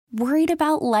Worried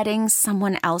about letting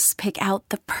someone else pick out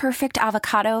the perfect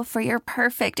avocado for your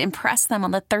perfect impress them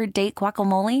on the third date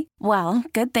guacamole? Well,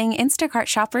 good thing Instacart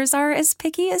shoppers are as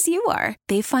picky as you are.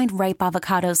 They find ripe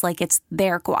avocados like it's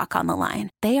their guac on the line.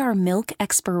 They are milk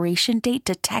expiration date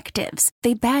detectives.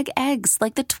 They bag eggs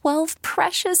like the 12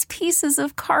 precious pieces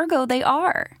of cargo they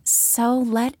are. So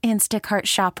let Instacart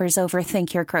shoppers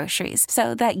overthink your groceries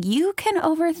so that you can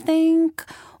overthink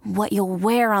what you'll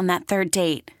wear on that third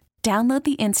date. Download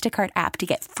the Instacart app to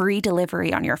get free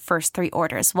delivery on your first 3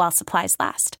 orders while supplies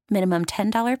last. Minimum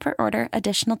 $10 per order.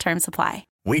 Additional terms apply.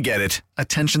 We get it.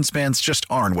 Attention spans just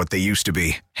aren't what they used to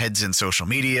be. Heads in social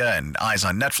media and eyes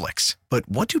on Netflix. But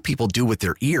what do people do with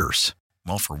their ears?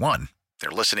 Well, for one, they're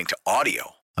listening to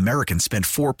audio. Americans spend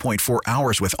 4.4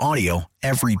 hours with audio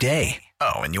every day.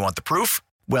 Oh, and you want the proof?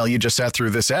 Well, you just sat through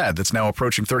this ad that's now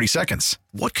approaching 30 seconds.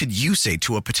 What could you say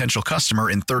to a potential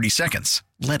customer in 30 seconds?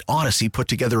 Let Odyssey put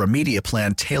together a media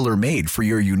plan tailor-made for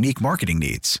your unique marketing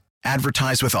needs.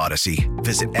 Advertise with Odyssey.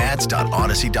 Visit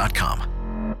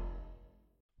ads.odyssey.com.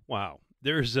 Wow.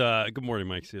 There's good morning,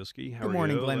 Mike Sealski. Good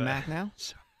morning, Glen Mack now.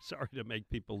 Sorry to make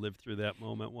people live through that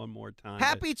moment one more time.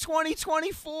 Happy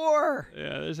 2024.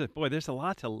 Yeah, there's a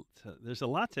lot to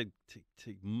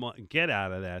get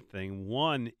out of that thing.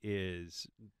 One is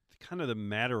kind of the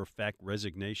matter-of-fact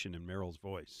resignation in Merrill's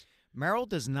voice. Merrill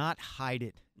does not hide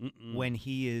it when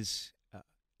he is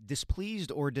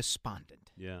displeased or despondent.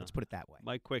 Yeah. Let's put it that way.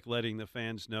 Mike Quick letting the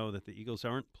fans know that the Eagles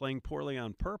aren't playing poorly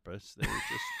on purpose. They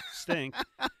just stink.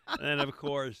 And, of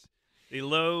course, the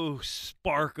low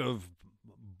spark of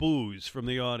boos from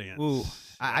the audience. Ooh,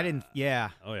 I didn't, yeah.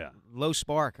 Oh, yeah. Low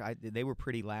spark. They were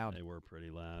pretty loud. They were pretty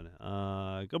loud.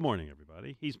 Good morning,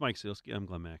 everybody. He's Mike Sealski. I'm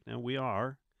Glen Mack. Now, we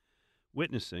are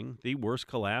witnessing the worst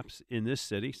collapse in this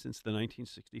city since the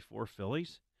 1964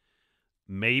 Phillies.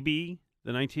 Maybe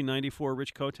the 1994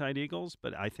 Rich Kotite Eagles,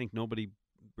 but I think nobody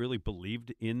really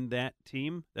believed in that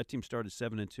team. That team started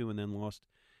 7-2 and then lost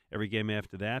every game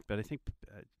after that, but I think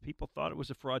people thought it was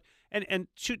a fraud. And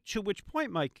to which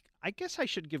point, Mike, I guess I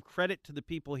should give credit to the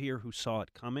people here who saw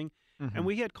it coming. Mm-hmm. And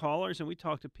we had callers and we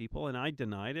talked to people, and I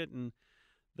denied it. And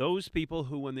those people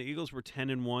who, when the Eagles were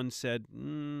 10-1, said,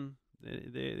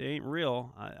 they ain't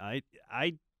real.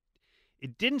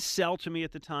 It didn't sell to me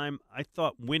at the time. I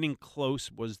thought winning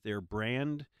close was their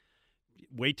brand.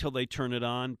 Wait till they turn it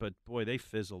on, but boy, they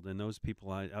fizzled. And those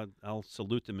people, I'll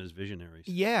salute them as visionaries.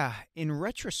 Yeah, in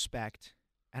retrospect,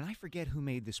 and I forget who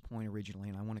made this point originally,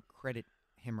 and I want to credit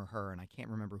him or her, and I can't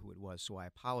remember who it was, so I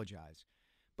apologize.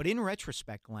 But in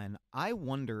retrospect, Glenn, I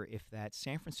wonder if that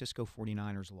San Francisco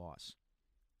 49ers loss,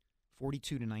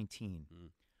 42-19,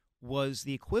 was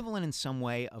the equivalent in some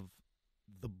way of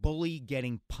the bully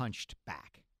getting punched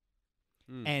back.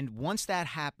 And once that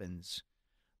happens,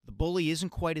 the bully isn't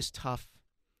quite as tough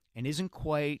and isn't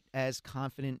quite as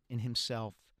confident in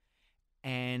himself,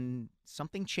 and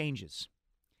something changes.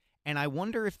 And I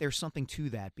wonder if there's something to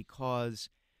that, because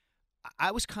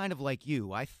I was kind of like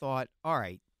you. I thought, all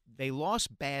right, they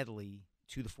lost badly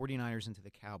to the 49ers and to the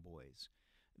Cowboys.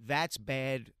 That's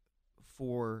bad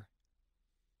for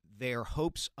their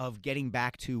hopes of getting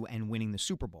back to and winning the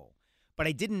Super Bowl. But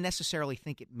I didn't necessarily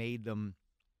think it made them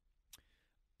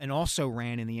an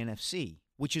also-ran in the NFC,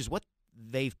 which is what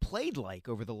they've played like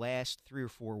over the last 3 or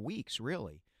 4 weeks,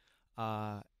 really.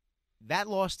 That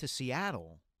loss to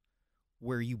Seattle,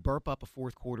 where you burp up a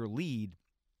fourth-quarter lead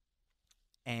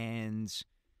and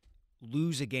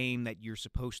lose a game that you're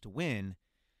supposed to win,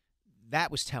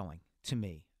 that was telling to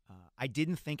me. I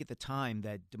didn't think at the time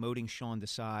that demoting Sean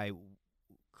Desai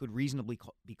could reasonably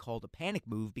be called a panic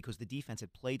move because the defense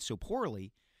had played so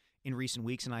poorly in recent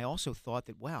weeks, and I also thought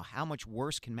that, wow, how much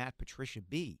worse can Matt Patricia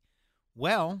be?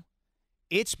 Well,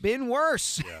 it's been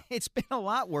worse. Yeah. It's been a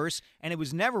lot worse, and it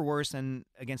was never worse than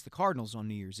against the Cardinals on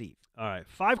New Year's Eve. All right,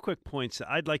 5 quick points that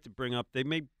I'd like to bring up. They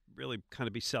may really kind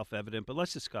of be self-evident, but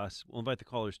let's discuss. We'll invite the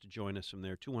callers to join us from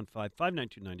there,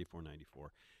 215-592-9494.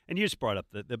 And you just brought up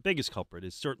the biggest culprit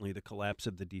is certainly the collapse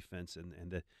of the defense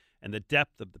and the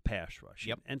depth of the pass rush.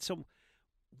 Yep. And so,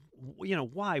 you know,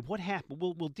 why? What happened?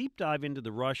 We'll deep dive into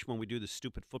the rush when we do the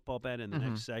stupid football bet in the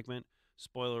next segment.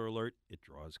 Spoiler alert, it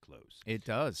draws close. It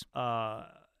does. And,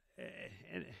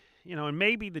 you know, and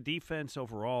maybe the defense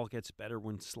overall gets better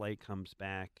when Slay comes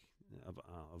back.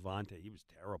 Avante, he was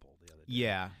terrible the other day.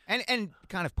 Yeah, and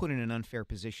kind of put in an unfair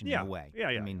position in a way. Yeah.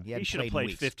 I mean, he should have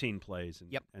played 15 plays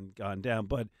Yep. and gone down.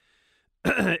 But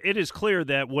it is clear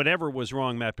that whatever was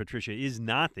wrong, Matt Patricia is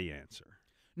not the answer.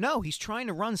 No, he's trying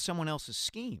to run someone else's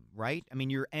scheme, right? I mean,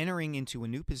 you're entering into a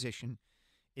new position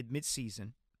in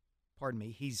midseason. Pardon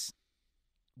me.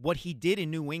 What he did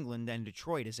in New England and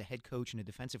Detroit as a head coach and a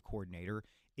defensive coordinator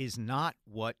is not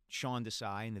what Sean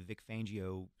Desai and the Vic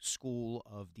Fangio school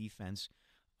of defense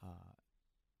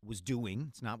was doing.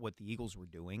 It's not what the Eagles were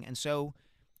doing. And so,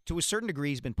 to a certain degree,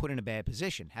 he's been put in a bad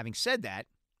position. Having said that,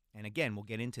 and again, we'll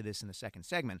get into this in the second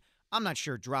segment, I'm not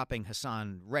sure dropping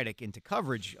Hassan Reddick into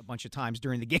coverage a bunch of times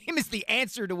during the game is the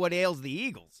answer to what ails the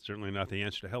Eagles. Certainly not the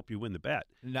answer to help you win the bet.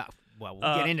 No. Well,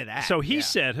 we'll get into that. So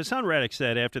Hassan Reddick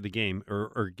said after the game,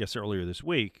 or I guess earlier this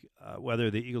week, whether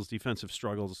the Eagles' defensive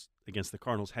struggles against the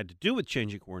Cardinals had to do with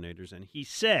changing coordinators. And he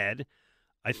said,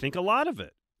 I think a lot of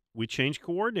it. We changed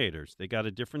coordinators. They got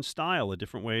a different style, a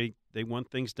different way they want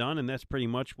things done, and that's pretty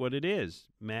much what it is.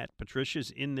 Matt Patricia's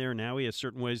in there now. He has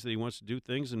certain ways that he wants to do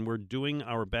things, and we're doing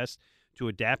our best to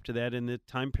adapt to that in the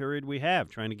time period we have,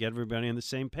 trying to get everybody on the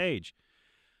same page.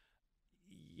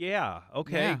 Yeah,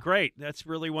 okay, great. That's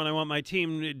really what I want my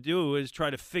team to do, is try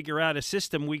to figure out a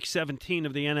system week 17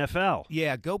 of the NFL.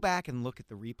 Yeah, go back and look at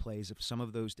the replays of some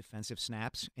of those defensive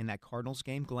snaps in that Cardinals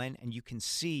game, Glenn, and you can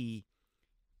see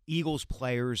Eagles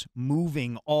players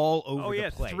moving all over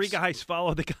the place. 3 guys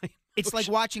follow the guy. It's like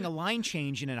watching a line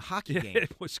change in a hockey game.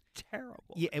 It was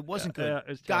terrible. Yeah, it wasn't good. It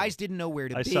was guys didn't know where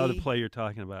to be. I saw the play you're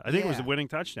talking about. I think it was the winning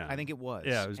touchdown. I think it was.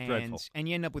 Yeah, it was dreadful. And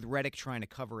you end up with Reddick trying to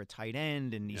cover a tight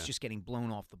end, and he's just getting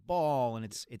blown off the ball, and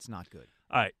it's not good.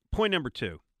 All right, point number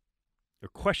 2, or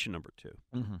question number 2.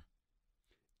 Mm-hmm.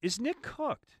 Is Nick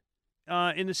cooked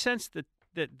in the sense that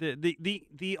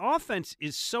the offense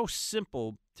is so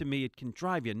simple to me it can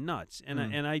drive you nuts,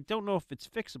 and I don't know if it's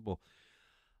fixable.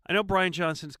 I know Brian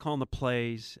Johnson's calling the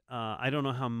plays. I don't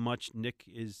know how much Nick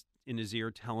is in his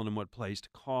ear telling him what plays to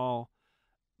call.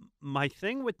 My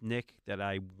thing with Nick that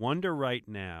I wonder right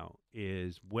now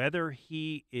is whether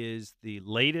he is the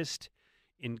latest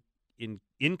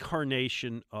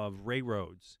incarnation of Ray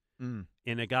Rhodes.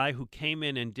 In a guy who came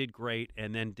in and did great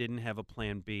and then didn't have a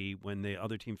plan B when the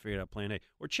other team figured out plan A.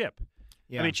 Or Chip.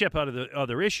 Yeah. I mean, Chip out of the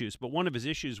other issues, but one of his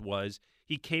issues was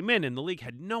he came in and the league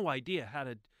had no idea how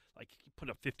to, like, put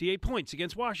up 58 points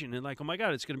against Washington. Like, oh, my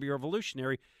God, it's going to be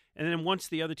revolutionary. And then once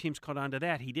the other teams caught on to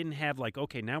that, he didn't have, like,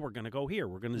 okay, now we're going to go here.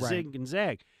 We're going to zig and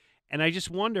zag. And I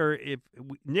just wonder if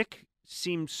Nick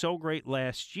seemed so great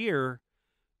last year.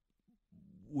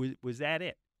 Was that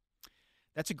it?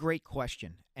 That's a great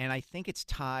question, and I think it's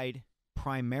tied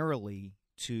primarily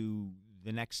to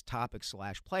the next topic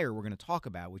 / player we're going to talk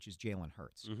about, which is Jalen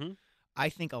Hurts. Mm-hmm. I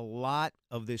think a lot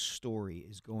of this story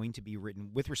is going to be written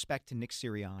with respect to Nick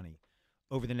Sirianni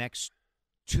over the next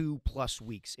 2+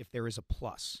 weeks, if there is a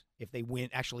plus, if they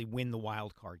actually win the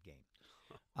wild card game.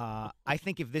 I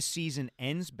think if this season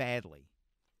ends badly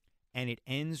and it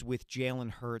ends with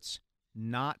Jalen Hurts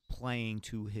not playing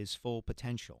to his full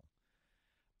potential,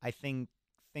 I think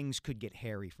things could get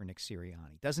hairy for Nick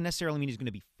Sirianni. Doesn't necessarily mean he's going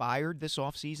to be fired this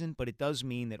offseason, but it does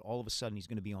mean that all of a sudden he's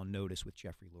going to be on notice with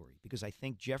Jeffrey Lurie. Because I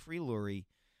think Jeffrey Lurie,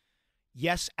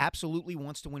 yes, absolutely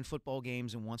wants to win football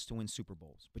games and wants to win Super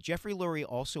Bowls. But Jeffrey Lurie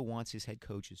also wants his head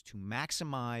coaches to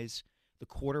maximize the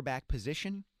quarterback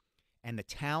position and the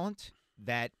talent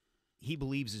that he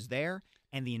believes is there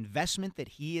and the investment that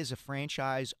he as a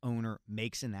franchise owner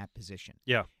makes in that position.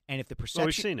 Yeah. And if the perception...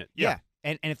 we've seen it. Yeah.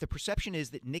 And if the perception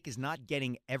is that Nick is not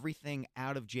getting everything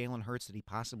out of Jalen Hurts that he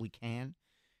possibly can,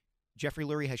 Jeffrey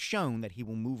Lurie has shown that he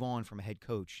will move on from a head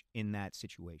coach in that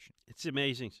situation. It's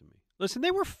amazing to me. Listen,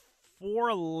 they were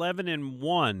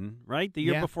 4-11-1, right? The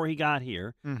year before he got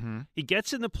here. Mm-hmm. He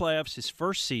gets in the playoffs his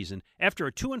first season after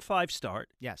a 2-5 start.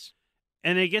 Yes.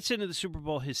 And he gets into the Super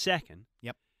Bowl his second.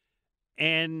 Yep.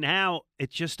 And now it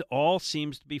just all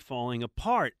seems to be falling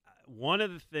apart. One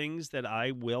of the things that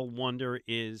I will wonder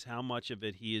is how much of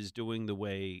it he is doing the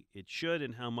way it should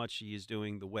and how much he is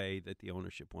doing the way that the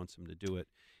ownership wants him to do it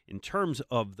in terms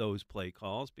of those play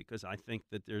calls, because I think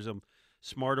that there's a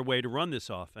smarter way to run this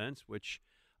offense, which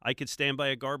I could stand by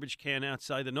a garbage can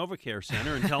outside the NovaCare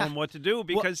Center and tell him what to do,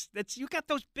 because you got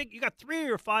 3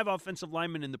 or 5 offensive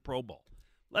linemen in the Pro Bowl.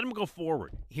 Let them go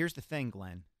forward. Here's the thing,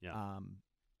 Glenn. Yeah.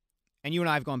 And you and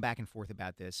I have gone back and forth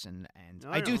about this, and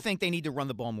I do think they need to run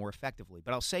the ball more effectively.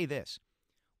 But I'll say this.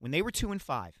 When they were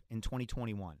 2-5 in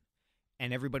 2021,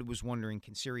 and everybody was wondering,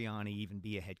 can Sirianni even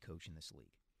be a head coach in this league?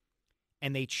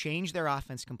 And they changed their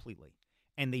offense completely,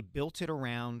 and they built it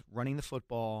around running the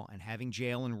football and having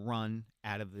Jalen run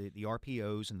out of the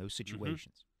RPOs and those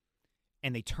situations. Mm-hmm.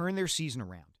 And they turned their season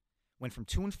around. Went from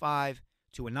 2-5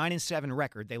 to a 9-7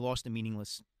 record. They lost a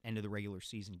meaningless end of the regular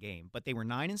season game, but they were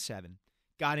 9-7.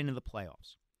 Got into the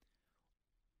playoffs.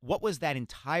 What was that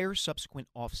entire subsequent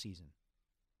offseason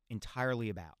entirely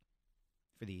about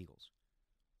for the Eagles?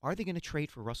 Are they going to trade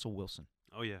for Russell Wilson?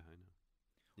 Oh, yeah, I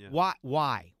know. Yeah.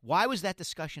 Why? Why was that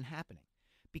discussion happening?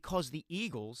 Because the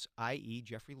Eagles, i.e.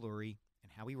 Jeffrey Lurie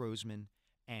and Howie Roseman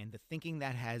and the thinking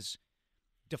that has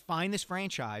defined this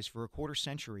franchise for a quarter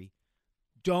century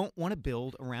don't want to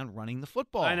build around running the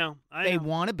football. I know. They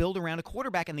want to build around a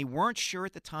quarterback, and they weren't sure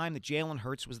at the time that Jalen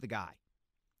Hurts was the guy.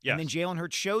 Yes. And then Jalen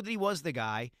Hurts showed that he was the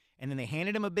guy, and then they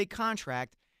handed him a big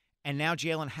contract, and now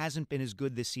Jalen hasn't been as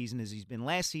good this season as he's been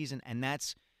last season, and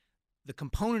that's the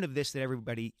component of this that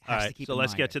everybody has to keep in mind. So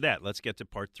let's get to that. Let's get to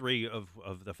part 3 of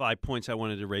the 5 points I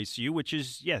wanted to raise to you, which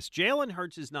is, yes, Jalen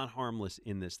Hurts is not harmless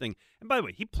in this thing. And by the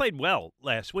way, he played well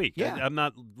last week. Yeah. I'm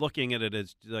not looking at it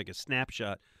as like a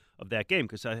snapshot of that game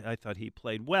because I thought he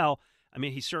played well. I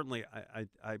mean, he certainly,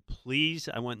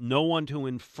 I want no one to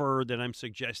infer that I'm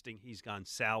suggesting he's gone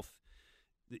south,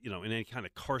 in any kind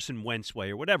of Carson Wentz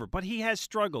way or whatever. But he has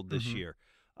struggled this year.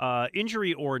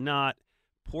 Injury or not,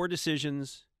 poor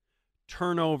decisions,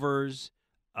 turnovers.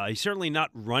 He's certainly not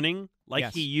running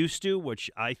like he used to, which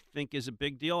I think is a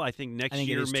big deal. I think next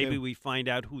year maybe we find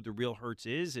out who the real Hurts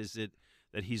is. Is it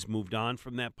that he's moved on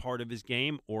from that part of his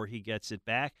game or he gets it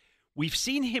back? We've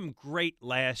seen him great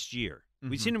last year.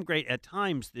 We've seen him great at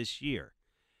times this year.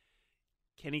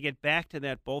 Can he get back to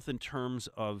that both in terms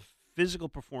of physical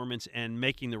performance and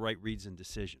making the right reads and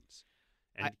decisions?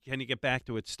 And can he get back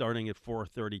to it starting at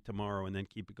 4:30 tomorrow and then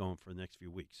keep it going for the next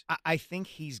few weeks? I think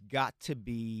he's got to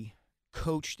be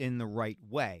coached in the right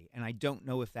way, and I don't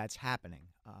know if that's happening.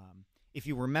 If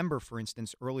you remember, for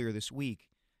instance, earlier this week,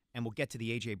 and we'll get to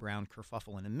the A.J. Brown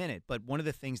kerfuffle in a minute, but one of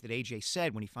the things that A.J.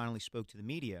 said when he finally spoke to the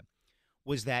media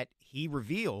was that he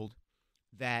revealed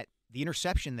that the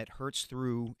interception that Hurts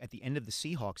threw at the end of the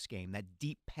Seahawks game, that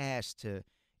deep pass to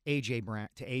A.J.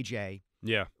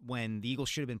 when the Eagles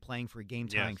should have been playing for a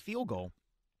game-tying field goal,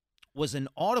 was an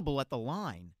audible at the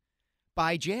line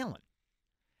by Jalen.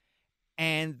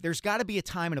 And there's got to be a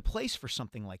time and a place for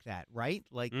something like that, right?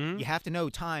 Like, you have to know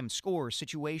time, score,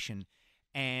 situation.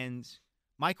 And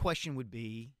my question would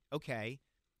be, okay,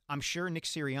 I'm sure Nick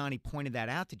Sirianni pointed that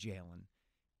out to Jalen.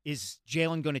 Is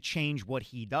Jalen going to change what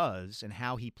he does and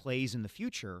how he plays in the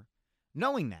future,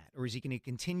 knowing that? Or is he going to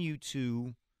continue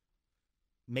to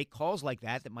make calls like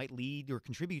that might lead or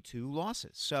contribute to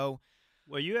losses? So,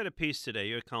 well, you had a piece today,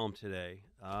 you had a column today,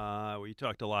 where you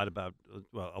talked a lot about,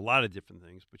 a lot of different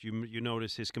things, but you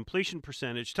noticed his completion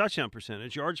percentage, touchdown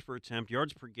percentage, yards per attempt,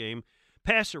 yards per game,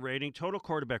 passer rating, total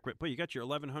quarterback rate. Boy, you got your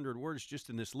 1,100 words just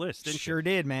in this list, didn't you? Sure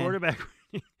did, man. Quarterback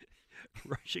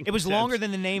rushing It was attempts. longer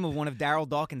than the name of one of Darryl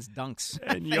Dawkins' dunks.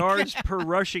 And yards per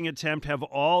rushing attempt have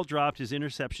all dropped. His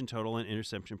interception total and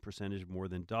interception percentage more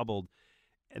than doubled.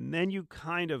 And then you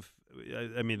kind of,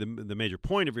 the major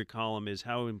point of your column is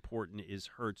how important is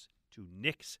Hurts to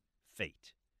Nick's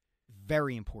fate?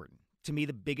 Very important. To me,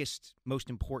 the biggest, most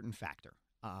important factor.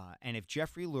 And if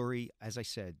Jeffrey Lurie, as I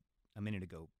said a minute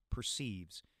ago,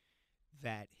 perceives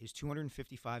that his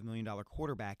 $255 million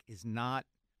quarterback is not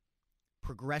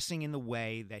progressing in the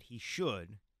way that he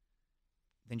should,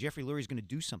 then Jeffrey Lurie is going to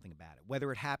do something about it.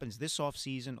 Whether it happens this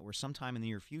offseason or sometime in the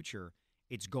near future,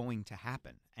 it's going to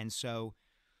happen. And so,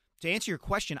 to answer your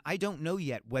question, I don't know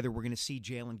yet whether we're going to see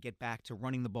Jalen get back to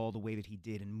running the ball the way that he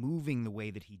did and moving the way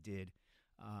that he did,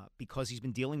 because he's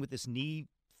been dealing with this knee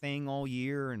thing all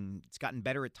year, and it's gotten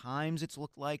better at times, it's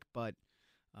looked like, but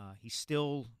he's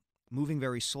still moving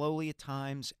very slowly at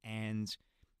times, and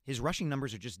his rushing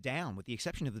numbers are just down, with the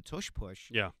exception of the tush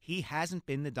push. Yeah. He hasn't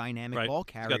been the dynamic ball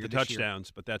carrier He's got the this touchdowns,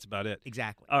 year. but that's about it.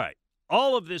 Exactly. All right.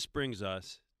 All of this brings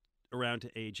us around to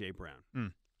A.J.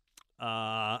 Brown.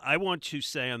 I want to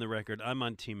say on the record, I'm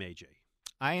on Team A.J.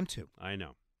 I am too. I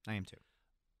know. I am too.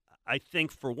 I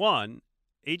think, for one,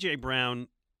 A.J. Brown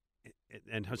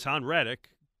and Hassan Reddick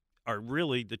are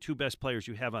really the two best players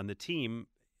you have on the team.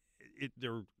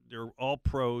 They're all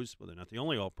pros. Well, they're not the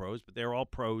only all pros, but they're all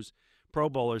pros, Pro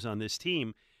Bowlers on this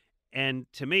team. And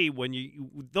to me, when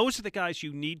those are the guys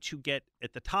you need to get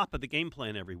at the top of the game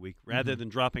plan every week, rather than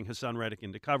dropping Hassan Reddick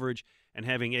into coverage and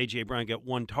having A.J. Brown get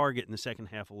one target in the second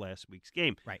half of last week's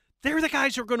game. Right. They're the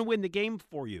guys who are going to win the game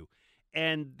for you.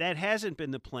 And that hasn't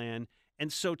been the plan.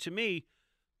 And so to me,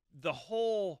 the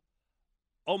whole,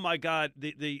 oh my God,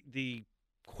 the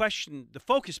question, the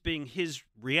focus being his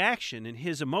reaction and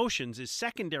his emotions is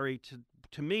secondary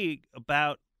to me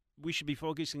about we should be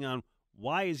focusing on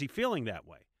why is he feeling that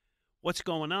way? What's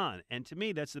going on? And to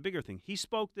me, that's the bigger thing. He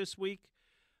spoke this week.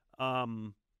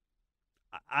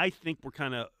 I think we're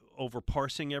kind of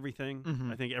over-parsing everything.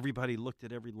 I think everybody looked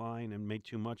at every line and made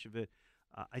too much of it.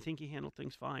 I think he handled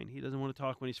things fine. He doesn't want to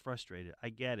talk when he's frustrated. I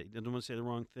get it. He doesn't want to say the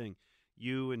wrong thing.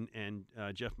 You and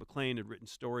Jeff McClain had written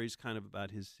stories kind of about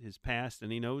his past,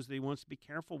 and he knows that he wants to be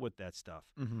careful with that stuff.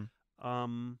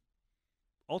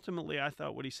 Ultimately, I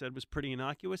thought what he said was pretty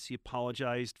innocuous. He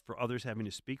apologized for others having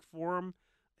to speak for him.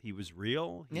 He was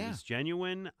real. He was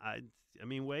genuine. I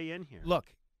mean, weigh in here.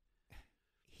 Look,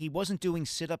 he wasn't doing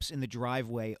sit-ups in the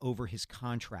driveway over his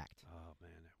contract. Oh, man.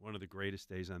 One of the greatest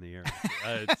days on the air.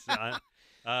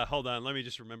 Hold on. Let me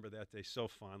just remember that day so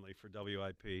fondly for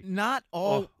WIP. Not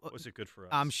all. Was it good for us?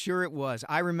 I'm sure it was.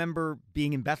 I remember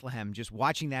being in Bethlehem, just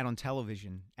watching that on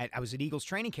television. I was at Eagles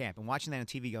training camp and watching that on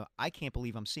TV go, I can't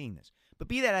believe I'm seeing this. But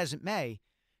be that as it may,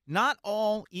 not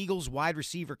all Eagles wide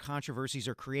receiver controversies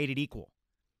are created equal.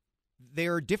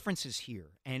 There are differences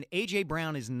here. And A.J.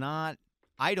 Brown is not,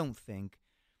 I don't think,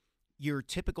 your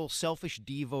typical selfish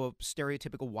diva,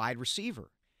 stereotypical wide receiver.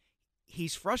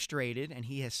 He's frustrated, and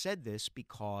he has said this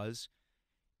because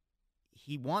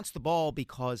he wants the ball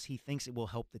because he thinks it will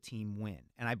help the team win.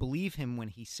 And I believe him when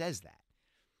he says that.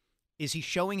 Is he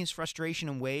showing his frustration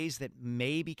in ways that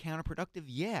may be counterproductive?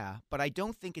 Yeah, but I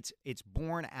don't think it's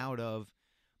born out of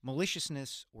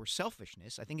maliciousness or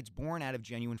selfishness. I think it's born out of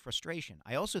genuine frustration.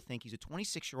 I also think he's a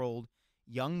 26-year-old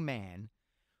young man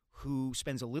who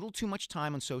spends a little too much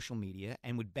time on social media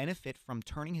and would benefit from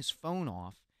turning his phone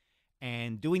off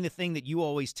and doing the thing that you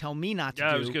always tell me not to do.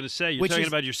 I was going to say, you're talking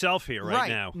about yourself here right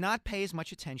now. Not pay as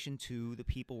much attention to the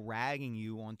people ragging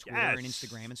you on Twitter and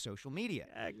Instagram and social media.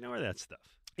 Yeah, ignore that stuff.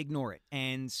 Ignore it.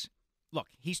 And look,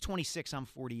 he's 26, I'm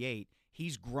 48.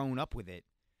 He's grown up with it.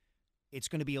 It's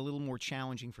going to be a little more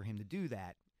challenging for him to do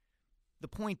that. The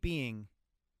point being,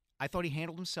 I thought he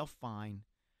handled himself fine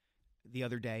the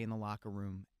other day in the locker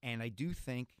room, and I do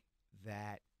think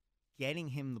that getting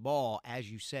him the ball,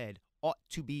 as you said, ought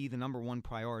to be the number one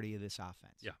priority of this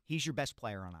offense. Yeah. He's your best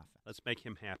player on offense. Let's make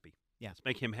him happy. Yeah. Let's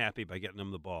make him happy by getting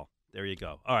him the ball. There you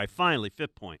go. All right, finally,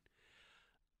 fifth point.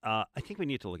 I think we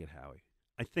need to look at Howie.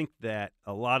 I think that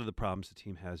a lot of the problems the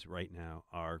team has right now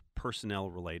are personnel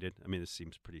related. I mean, this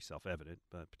seems pretty self-evident,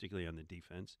 but particularly on the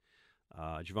defense.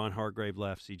 Javon Hargrave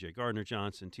left, C.J.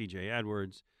 Gardner-Johnson, T.J.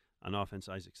 Edwards. On offense,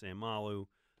 Isaac Seumalo.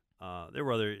 There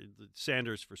were other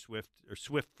Sanders for Swift, or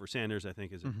Swift for Sanders. I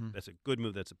think that's a good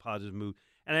move. That's a positive move.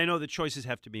 And I know the choices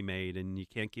have to be made, and you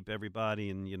can't keep everybody.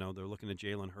 And they're looking at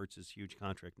Jalen Hurts' huge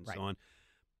contract and so on.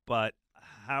 But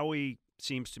Howie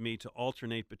seems to me to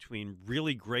alternate between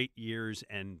really great years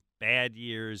and bad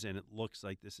years, and it looks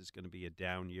like this is going to be a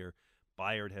down year.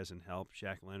 Byard hasn't helped.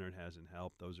 Shaq Leonard hasn't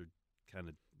helped. Those are kind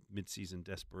of midseason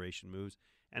desperation moves.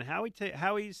 And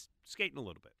Howie's skating a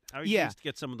little bit. Howie needs to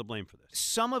get some of the blame for this.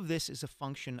 Some of this is a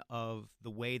function of the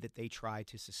way that they try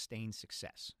to sustain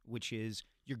success, which is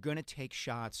you're going to take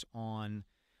shots on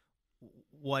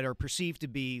what are perceived to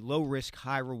be low-risk,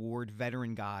 high-reward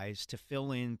veteran guys to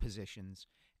fill in positions.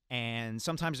 And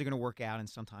sometimes they're going to work out and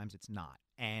sometimes it's not.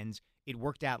 And it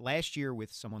worked out last year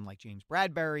with someone like James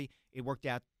Bradbury. It worked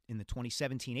out in the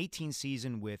 2017-18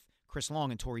 season with Chris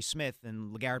Long and Torrey Smith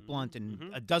and LeGarrette Blount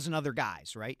and a dozen other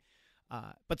guys, right?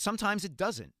 But sometimes it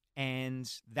doesn't.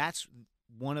 And this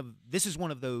is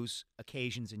one of those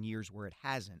occasions and years where it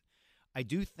hasn't. I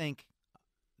do think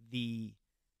the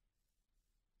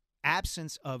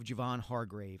absence of Javon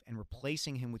Hargrave and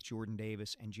replacing him with Jordan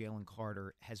Davis and Jalen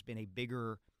Carter has been a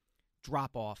bigger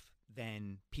drop-off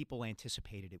than people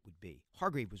anticipated it would be.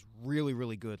 Hargrave was really,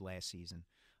 really good last season.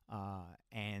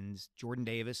 And Jordan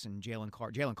Davis and Jalen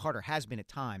Carter has been at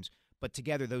times, but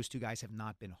together those two guys have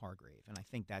not been Hargrave. And I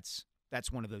think that's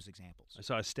one of those examples. I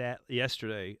saw a stat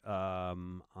yesterday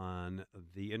on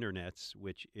the internets,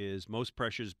 which is most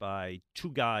pressures by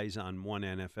two guys on one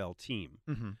NFL team.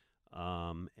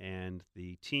 And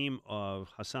the team of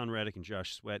Hassan Reddick and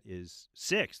Josh Sweat is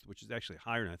sixth, which is actually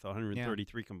higher than I thought,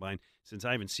 133 combined, since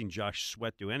I haven't seen Josh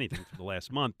Sweat do anything for the last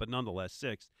month, but nonetheless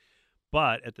sixth.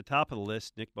 But at the top of the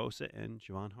list, Nick Bosa and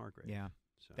Javon Hargrave. Yeah,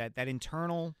 so that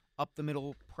internal,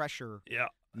 up-the-middle pressure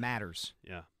matters.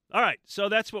 Yeah. All right, so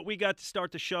that's what we got to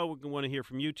start the show. We're going to want to hear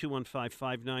from you,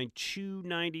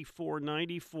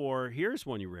 215-559-29494. Here's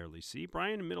one you rarely see.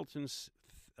 Brian Middleton's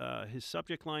his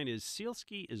subject line is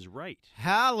Sealski is right.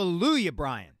 Hallelujah,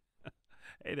 Brian.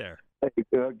 Hey there. Hey,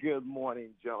 good morning,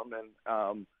 gentlemen.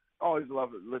 Always love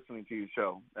listening to your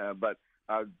show, but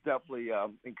I definitely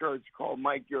encourage you to call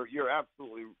Mike. You're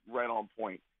absolutely right on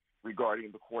point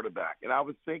regarding the quarterback. And I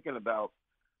was thinking about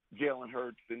Jalen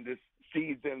Hurts in this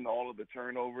season, all of the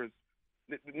turnovers.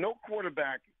 No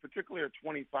quarterback, particularly a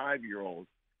 25-year-old,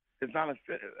 is not a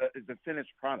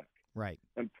finished product. Right.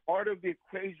 And part of the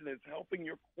equation is helping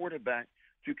your quarterback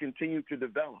to continue to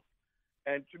develop.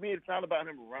 And to me, it's not about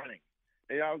him running.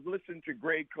 And I was listening to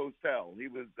Greg Cosell. He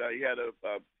had a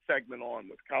segment on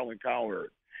with Colin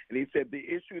Cowherd, and he said the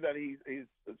issue that he's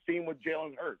seen with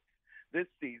Jalen Hurts this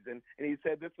season, and he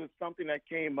said this was something that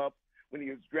came up when he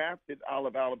was drafted out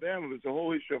of Alabama. It was the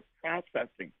whole issue of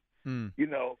processing,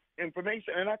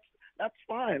 information, and That's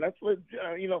fine. That's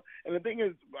And the thing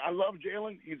is, I love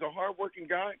Jalen. He's a hardworking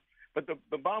guy. But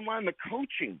the bottom line, the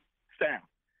coaching staff.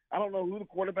 I don't know who the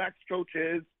quarterback's coach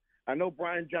is. I know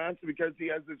Brian Johnson because he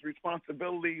has his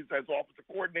responsibilities as offensive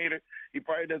coordinator. He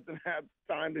probably doesn't have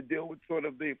time to deal with sort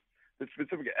of the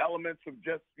specific elements of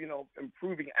just,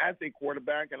 improving as a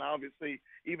quarterback. And obviously,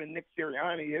 even Nick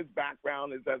Sirianni, his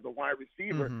background is as a wide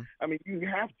receiver. Mm-hmm. I mean, you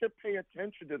have to pay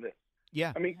attention to this.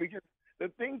 Yeah. I mean, because the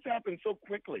things happen so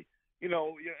quickly.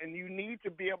 And you need to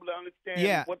be able to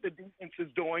understand what the defense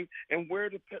is doing and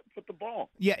where to put the ball.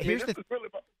 Yeah, go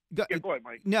ahead,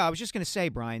 Mike. No, I was just going to say,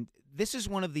 Brian, this is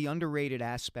one of the underrated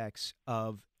aspects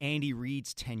of Andy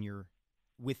Reid's tenure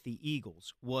with the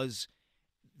Eagles was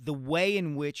the way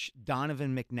in which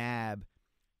Donovan McNabb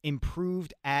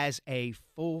improved as a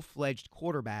full-fledged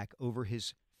quarterback over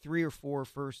his first 3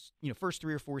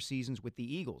 or 4 seasons with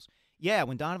the Eagles. Yeah,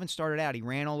 when Donovan started out, he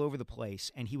ran all over the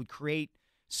place, and he would create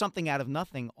something out of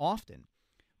nothing often.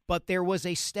 But there was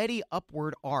a steady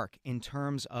upward arc in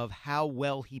terms of how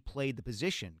well he played the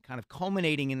position, kind of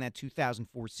culminating in that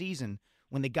 2004 season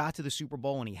when they got to the Super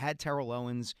Bowl and he had Terrell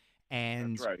Owens,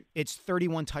 and it's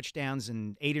 31 touchdowns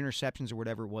and 8 interceptions or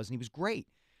whatever it was, and he was great.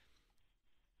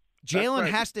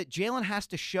 Jalen has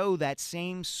to show that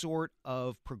same sort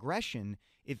of progression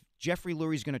if Jeffrey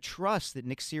Lurie's going to trust that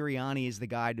Nick Sirianni is the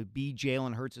guy to be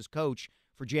Jalen Hurts' coach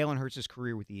for Jalen Hurts'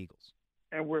 career with the Eagles.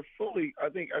 And I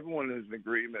think everyone is in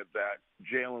agreement that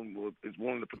Jalen is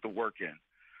willing to put the work in.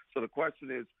 So the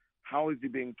question is, how is he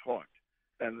being taught?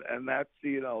 And that's,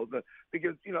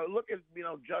 because, look at,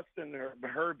 Justin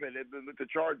Herbert at the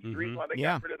Chargers. The reason why they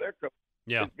got rid of their coach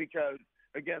is because,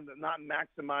 again, they're not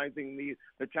maximizing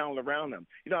the talent around them.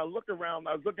 I look around,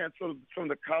 I was looking at sort of some of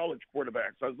the college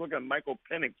quarterbacks. I was looking at Michael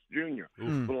Penix Jr.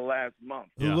 For the last month.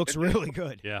 Who looks really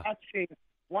good. Yeah.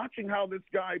 Watching how this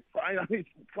guy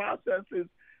processes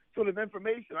sort of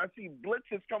information. I see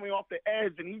blitzes coming off the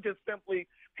edge, and he just simply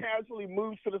casually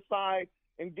moves to the side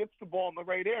and gets the ball in the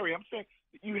right area. I'm saying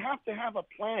you have to have a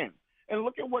plan. And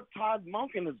look at what Todd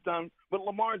Monken has done with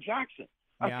Lamar Jackson.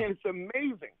 I think it's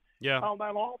amazing how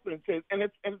that offense is. And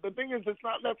the thing is, it's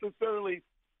not necessarily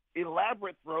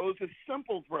elaborate throws. It's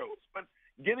simple throws. But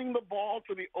getting the ball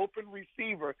to the open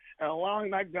receiver and allowing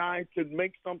that guy to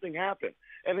make something happen.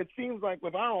 And it seems like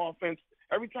with our offense,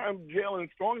 every time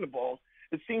Jalen's throwing the ball,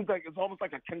 it seems like it's almost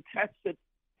like a contested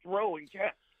throw and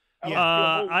catch.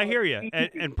 I hear you.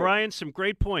 And Brian, some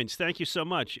great points. Thank you so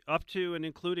much. Up to and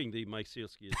including the Mike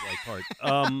Sealski is right part.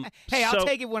 Hey, I'll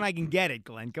take it when I can get it,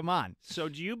 Glenn. Come on. So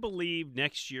do you believe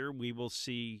next year we will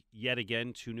see yet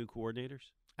again 2 new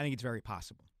coordinators? I think it's very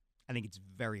possible. I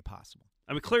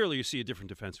mean, clearly you see a different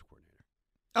defensive coordinator.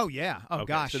 Oh, yeah. Oh, okay,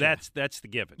 gosh. So that's the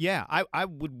given. Yeah, I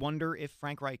would wonder if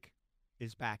Frank Reich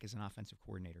is back as an offensive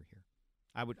coordinator here.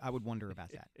 I would wonder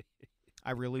about that.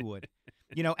 I really would.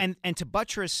 And to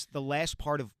buttress the last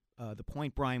part of the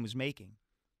point Brian was making,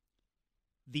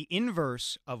 the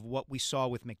inverse of what we saw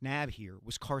with McNabb here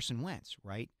was Carson Wentz,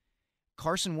 right?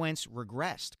 Carson Wentz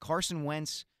regressed. Carson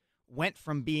Wentz went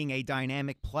from being a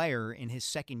dynamic player in his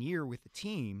second year with the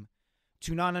team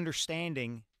to never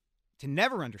understanding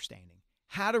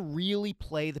how to really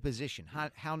play the position,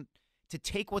 how to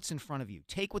take what's in front of you,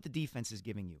 take what the defense is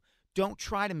giving you. Don't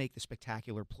try to make the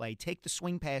spectacular play. Take the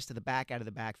swing pass to the back out of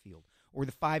the backfield or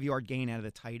the 5-yard gain out of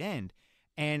the tight end.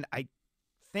 And I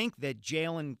think that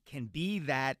Jalen can be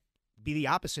the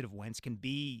opposite of Wentz, can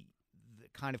be the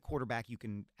kind of quarterback you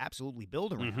can absolutely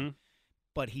build around. Mm-hmm.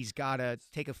 But he's got to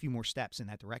take a few more steps in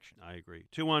that direction. I agree.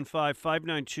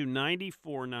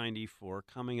 215-592-9494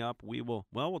 coming up.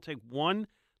 We'll take one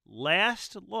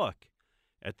last look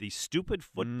at the stupid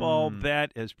football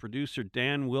bet as producer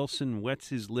Dan Wilson wets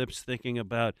his lips thinking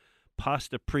about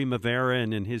pasta primavera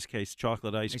and, in his case,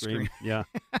 chocolate ice cream. Yeah,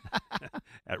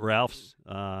 at Ralph's.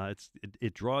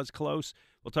 It draws close.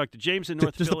 We'll talk to James in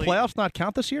North Philly. Does the playoffs not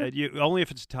count this year? Only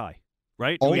if it's a tie,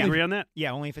 right? Do we agree on that?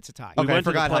 Yeah, only if it's a tie. Okay, I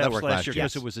forgot how that worked last year year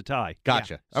because it was a tie.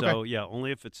 Gotcha. Yeah. Okay. So, yeah,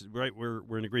 only if it's right.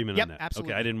 We're in agreement on that.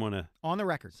 Absolutely. Okay, I didn't want to on the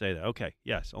record say that. Okay,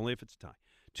 yes, only if it's a tie.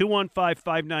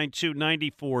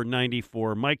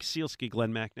 215-592-9494. Mike Sealski,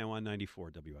 Glen Mack, now on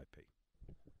 94 WIP.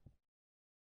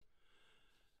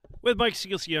 With Mike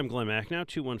Sealski, I'm Glen Mack, now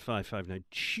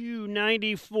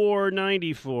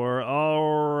 215-592-9494.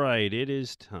 All right, it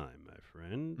is time, my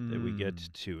friend, that we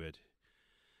get to it.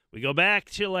 We go back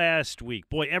to last week.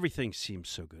 Boy, everything seems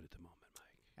so good at the moment,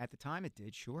 Mike. At the time, it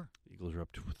did, sure. Eagles are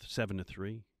up to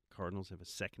 7-3. Cardinals have a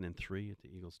 2nd and 3 at the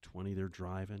Eagles' 20. They're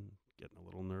driving. Getting a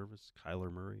little nervous. Kyler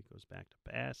Murray goes back to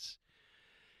pass.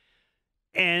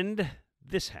 And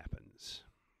this happens.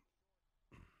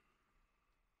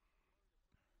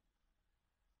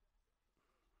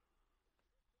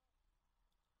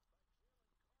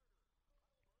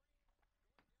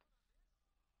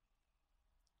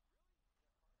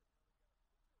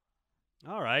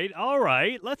 All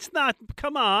right. Let's not.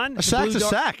 Come on. A sack's a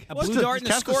sack. A blue dart in the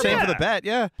Counts the scorebook. same for the bet,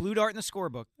 yeah. Blue dart in the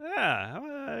scorebook.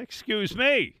 Yeah, excuse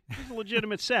me. It's a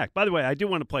legitimate sack. By the way, I do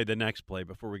want to play the next play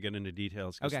before we get into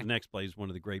details, because the next play is one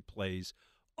of the great plays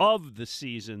of the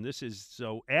season. This is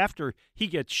so after he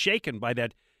gets shaken by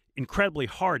that incredibly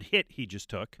hard hit he just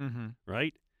took,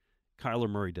 right? Kyler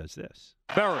Murray does this.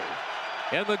 Murray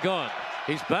in the gun.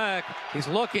 He's back. He's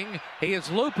looking. He is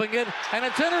looping it, and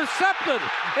it's intercepted.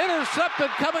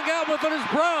 Intercepted. Coming out with it is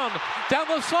Brown. Down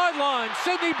the sideline.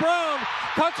 Sidney Brown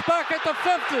cuts back at the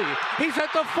 50. He's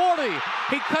at the 40.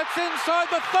 He cuts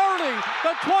inside the 30,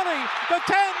 the 20, the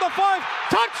 10, the 5.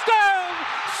 Touchdown,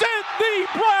 Sidney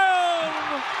Brown!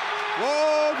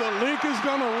 Whoa, the link is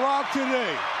going to rock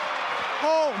today.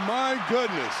 Oh, my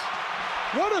goodness.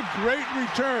 What a great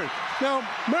return. Now,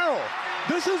 Merrill,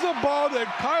 this is a ball that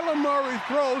Kyler Murray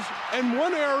throws in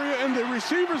one area and the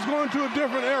receiver's going to a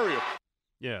different area.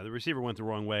 Yeah, the receiver went the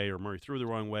wrong way, or Murray threw the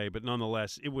wrong way, but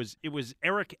nonetheless, it was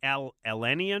Eric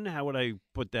Alenian. How would I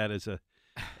put that as an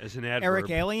adverb? Eric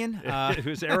Alien? It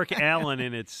was Eric Allen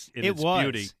in its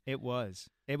beauty. It was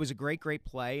a great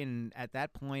play, and at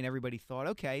that point, everybody thought,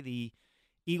 okay, the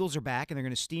Eagles are back, and they're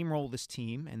going to steamroll this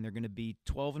team, and they're going to be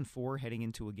 12-4 heading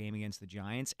into a game against the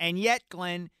Giants. And yet,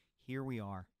 Glenn, here we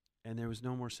are. And there was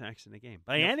no more sacks in the game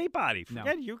by anybody.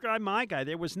 Forget your guy, my guy.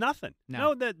 There was nothing.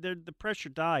 No, the pressure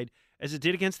died as it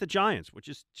did against the Giants, which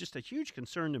is just a huge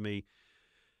concern to me.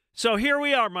 So here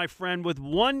we are, my friend, with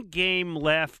one game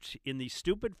left in the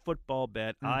stupid football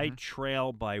bet. I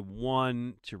trail by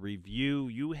 1 to review.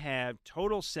 You have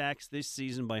total sacks this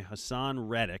season by Hassan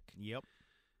Reddick. Yep.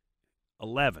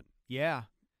 11. Yeah.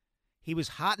 He was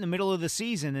hot in the middle of the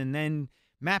season, and then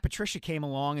Matt Patricia came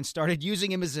along and started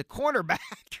using him as a cornerback.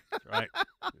 That's right.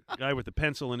 The guy with the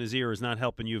pencil in his ear is not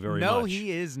helping you very much. No,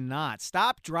 he is not.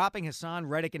 Stop dropping Hassan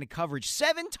Reddick into coverage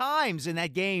 7 times in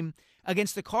that game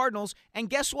against the Cardinals. And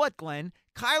guess what, Glenn?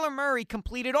 Kyler Murray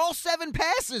completed all 7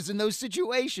 passes in those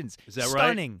situations. Is that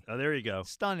Stunning. right? Oh, there you go.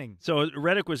 Stunning. So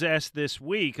Reddick was asked this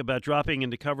week about dropping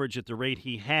into coverage at the rate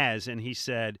he has, and he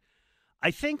said, I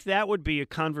think that would be a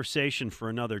conversation for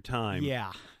another time.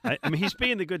 Yeah. I mean, he's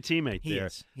being the good teammate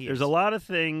there. There's a lot of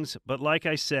things, but like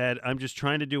I said, I'm just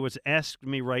trying to do what's asked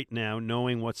me right now,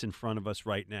 knowing what's in front of us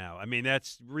right now. I mean,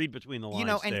 read between the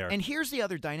lines there. And here's the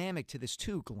other dynamic to this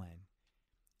too, Glenn.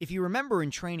 If you remember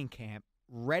in training camp,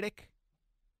 Reddick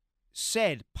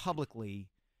said publicly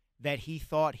that he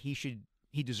thought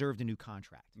he deserved a new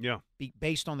contract. Yeah.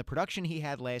 Based on the production he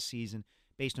had last season,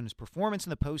 based on his performance in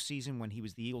the postseason when he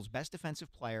was the Eagles' best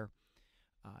defensive player.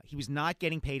 He was not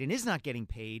getting paid and is not getting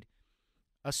paid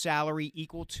a salary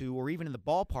equal to or even in the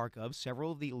ballpark of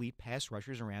several of the elite pass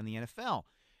rushers around the NFL.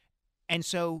 And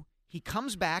so he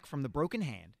comes back from the broken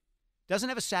hand, doesn't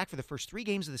have a sack for the first 3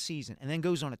 games of the season, and then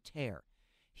goes on a tear.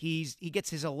 He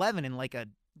gets his 11 in like a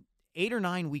 8 or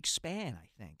 9 week span, I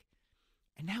think.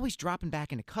 And now he's dropping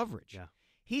back into coverage. Yeah.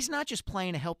 He's not just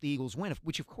playing to help the Eagles win,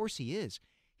 which of course he is.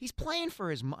 He's playing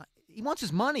for his money. He wants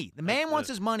his money. The man wants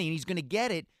his money, and he's going to get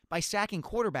it by sacking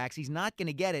quarterbacks. He's not going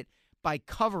to get it by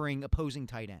covering opposing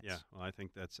tight ends. Yeah, well, I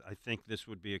think this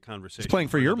would be a conversation. He's playing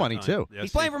for your money, too. Yes,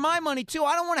 he's playing for my money, too.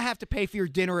 I don't want to have to pay for your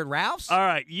dinner at Ralph's. All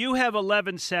right, you have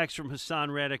 11 sacks from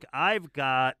Hassan Reddick. I've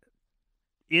got,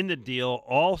 in the deal,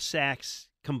 all sacks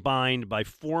combined by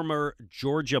former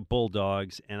Georgia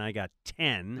Bulldogs, and I got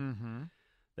 10. Mm-hmm.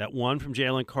 That one from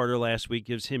Jalen Carter last week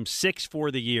gives him 6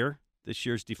 for the year. This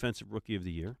year's Defensive Rookie of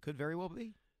the Year. Could very well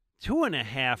be.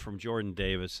 2.5 from Jordan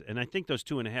Davis, and I think those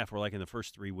 2.5 were like in the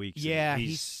first 3 weeks. Yeah,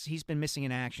 he's been missing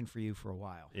in action for you for a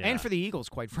while. Yeah. And for the Eagles,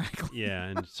 quite frankly. Yeah,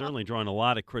 and certainly drawing a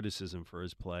lot of criticism for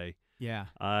his play. Yeah.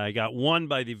 I got 1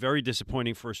 by the very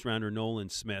disappointing first-rounder Nolan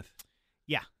Smith.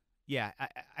 Yeah.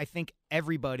 I think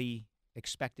everybody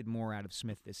expected more out of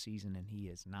Smith this season, and he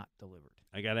has not delivered.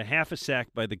 I got a half a sack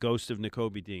by the ghost of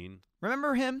Nakobe Dean.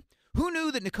 Remember him? Who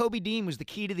knew that Nakobe Dean was the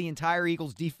key to the entire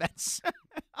Eagles defense?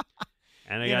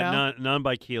 And I got none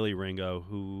by Keely Ringo,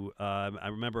 who I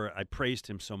remember I praised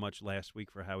him so much last week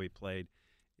for how he played.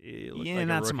 He looked like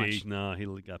not a so rookie. much. No,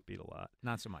 he got beat a lot.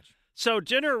 Not so much. So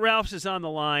dinner at Ralph's is on the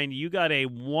line. You got a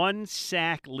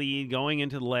 1-sack lead going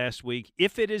into the last week.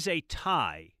 If it is a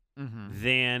tie,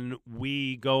 then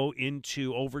we go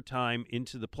into overtime,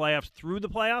 into the playoffs, through the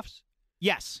playoffs?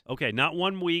 Yes. Okay, not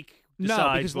 1 week.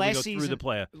 No, because last last we go season, through the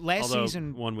playoff. Last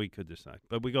season, 1 week could decide,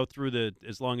 but we go through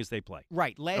as long as they play.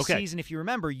 Right. Last season, if you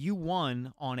remember, you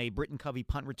won on a Britton Covey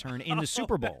punt return in the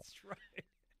Super Bowl. That's right.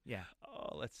 Yeah.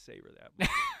 Oh, let's savor that.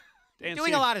 Dan,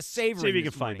 doing a lot of savoring. See if you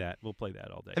can this find morning. that. We'll play that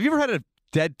all day. Have you ever had a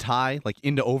dead tie, like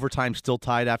into overtime, still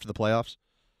tied after the playoffs?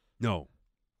 No.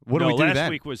 What do we do last then?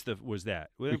 week was that.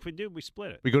 Well, if we do, we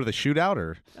split it. We go to the shootout,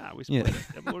 or Nah, we split it.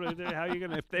 How are you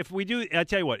gonna? If we do, I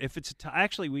tell you what. If it's a tie,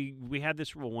 actually, we had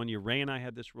this rule one year. Ray and I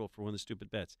had this rule for one of the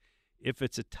stupid bets. If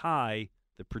it's a tie,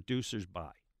 the producers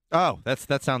buy. oh,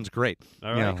 that sounds great.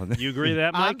 All right, you agree with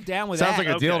that, Mike? I'm down with Sounds that.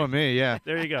 like a deal Okay. to me. Yeah.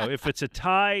 There you go. If it's a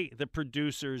tie, the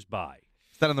producers buy.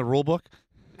 Is that in the rule book?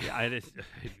 Yeah, it is.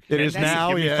 It is now.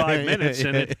 Give me Yeah. 5 minutes,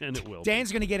 and it will.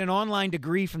 Dan's going to get an online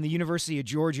degree from the University of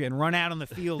Georgia and run out on the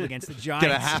field against the Giants.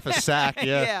 Get a half a sack.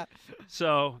 Yeah. yeah.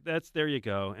 So there you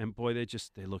go. And boy, they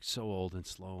look so old and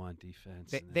slow on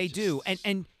defense. They do.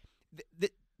 And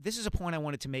this is a point I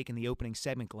wanted to make in the opening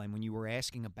segment, Glenn, when you were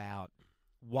asking about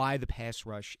why the pass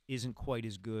rush isn't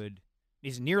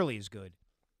nearly as good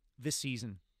this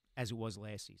season as it was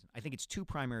last season. I think it's two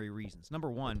primary reasons. Number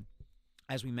one,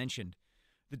 as we mentioned,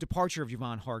 the departure of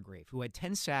Javon Hargrave, who had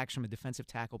 10 sacks from a defensive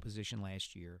tackle position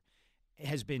last year,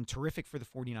 has been terrific for the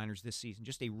 49ers this season.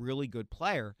 Just a really good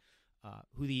player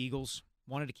who the Eagles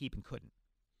wanted to keep and couldn't.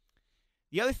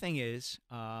 The other thing is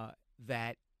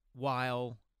that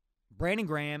while Brandon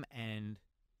Graham and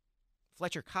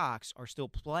Fletcher Cox are still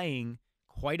playing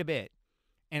quite a bit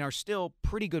and are still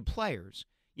pretty good players,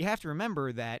 you have to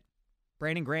remember that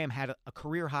Brandon Graham had a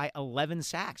career-high 11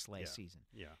 sacks last season.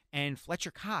 Yeah. And Fletcher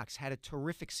Cox had a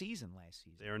terrific season last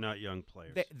season. They are not young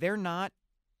players. They're not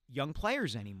young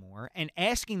players anymore, and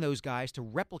asking those guys to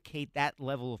replicate that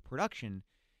level of production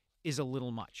is a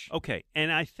little much. Okay,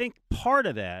 and I think part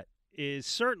of that is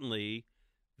certainly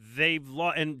they've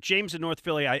lost. And James in North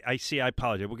Philly, I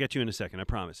apologize. We'll get to you in a second, I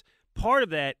promise. Part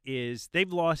of that is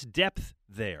they've lost depth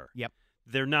there. Yep.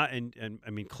 They're not, and I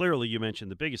mean, clearly you mentioned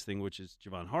the biggest thing, which is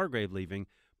Javon Hargrave leaving,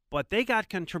 but they got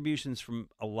contributions from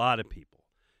a lot of people.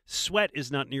 Sweat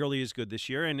is not nearly as good this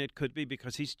year, and it could be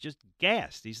because he's just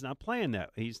gassed. He's not playing that.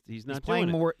 He's not playing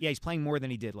doing more. Yeah, he's playing more than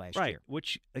he did last year.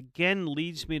 Which again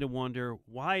leads me to wonder,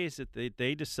 why is it that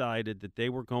they decided that they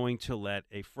were going to let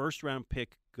a first-round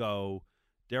pick go,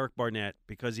 Derek Barnett,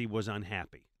 because he was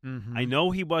unhappy? Mm-hmm. I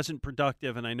know he wasn't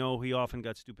productive, and I know he often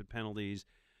got stupid penalties,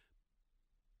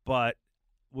 but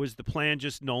was the plan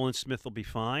just Nolan Smith will be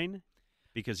fine?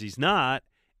 Because he's not,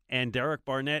 and Derek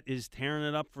Barnett is tearing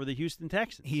it up for the Houston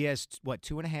Texans. He has,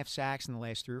 2.5 sacks in the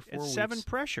last 3 or 4 weeks. 7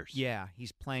 pressures. Yeah,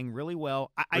 he's playing really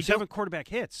well. I 7 quarterback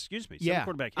hits. Excuse me. 7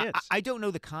 quarterback hits. I don't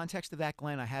know the context of that,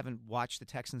 Glenn. I haven't watched the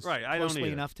Texans I closely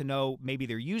don't enough to know. Maybe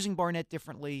they're using Barnett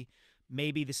differently.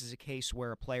 Maybe this is a case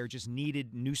where a player just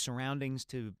needed new surroundings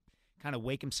to kind of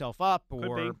wake himself up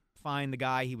or find the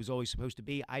guy he was always supposed to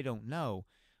be. I don't know.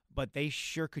 But they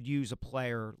sure could use a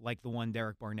player like the one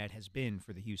Derek Barnett has been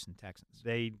for the Houston Texans.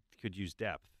 They could use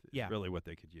depth. Yeah. Really what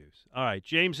they could use. All right,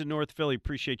 James in North Philly,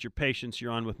 appreciate your patience.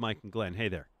 You're on with Mike and Glenn. Hey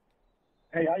there.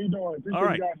 Hey, how you doing? Appreciate All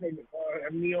right. you guys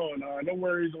having me on. No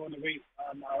worries on the wait.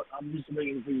 I'm used to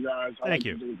waiting for you guys. Thank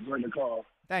you. During the call.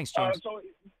 Thanks, James. So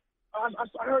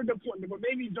I heard the point, but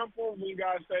maybe jump over when you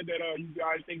guys said that you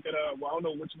guys think that, I don't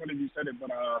know which one of you said it, but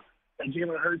that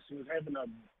Jalen Hurts was having a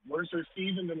worse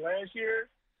season than last year.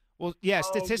 Well, yeah,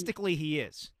 statistically he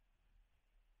is.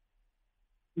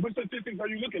 What statistics are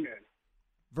you looking at?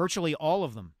 Virtually all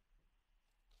of them.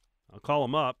 I'll call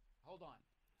him up. Hold on.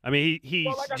 I mean,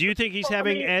 do you think he's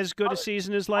having as good a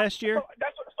season as last year?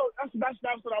 That's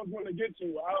what I was going to get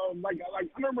to. I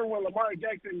remember when Lamar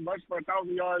Jackson rushed for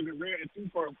 1,000 yards and ran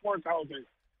 2 for 4,000,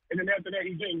 and then after that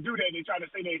he didn't do that. They tried to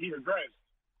say that he regressed.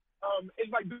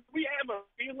 It's like, do we have a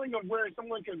feeling of where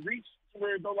someone can reach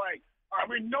where they're like,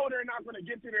 we know they're not going to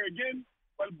get to there again,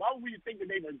 but why would we think that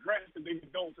they've regressed if they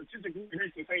don't statistically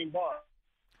reach the same bar?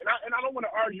 And I don't want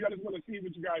to argue. I just want to see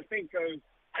what you guys think, because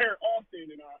I hear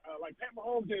often, and like Pat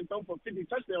Mahomes didn't throw for 50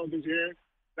 touchdowns this year.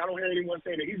 I don't hear anyone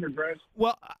saying that he's regressed.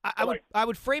 Well, I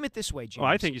would frame it this way, James. Oh,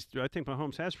 I think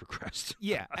Mahomes has regressed.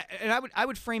 Yeah, and I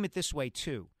would frame it this way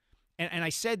too. And I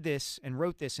said this and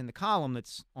wrote this in the column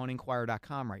that's on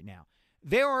Inquirer.com right now.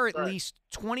 There are at least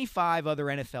 25 other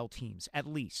NFL teams, at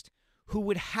least, who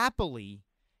would happily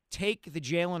take the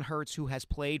Jalen Hurts who has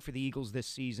played for the Eagles this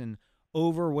season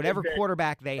over whatever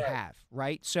quarterback they have,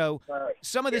 right? So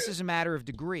some of this is a matter of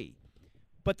degree.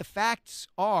 But the facts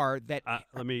are that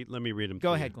let me read them.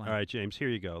 Go ahead, Glenn. All right, James, here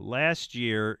you go. Last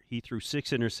year, he threw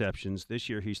 6 interceptions. This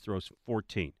year, he throws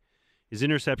 14. His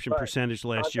interception percentage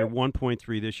last year,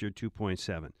 1.3. This year,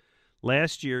 2.7.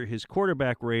 Last year, his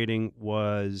quarterback rating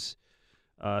was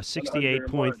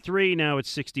 68.3. Now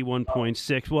it's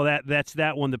 61.6. Well, that's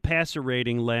that one. The passer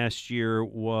rating last year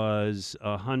was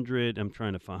 100. I'm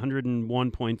trying to find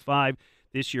 101.5.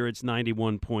 This year it's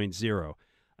 91.0.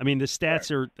 I mean, the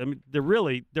stats are. I mean,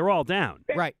 they're all down.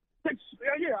 Right.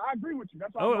 Yeah, I agree with you.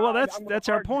 That's why that's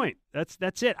our point. That's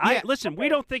it. Yeah. Listen. We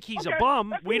don't think he's a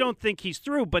bum. We don't think he's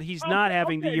through, but he's not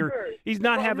having the year. Good. He's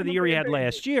not having the year he had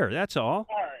last year. That's all. All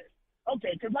right.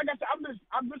 Okay, because like I said,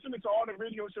 I'm listening to all the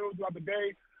radio shows throughout the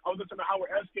day. I was listening to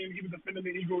Howard Eskin. He was defending the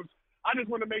Eagles. I just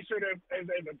want to make sure that as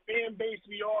a fan base,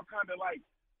 we all kind of like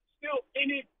still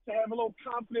in it to have a little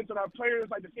confidence in our players,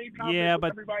 like the same confidence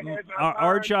but everybody has in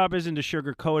our time. job isn't to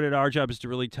sugarcoat it. Our job is to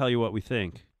really tell you what we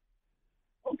think.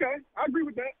 Okay, I agree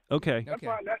with that. Okay. That's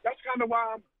fine. That's kind of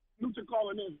why I'm Luton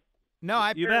calling in. No,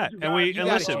 I You bet. And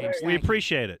listen, we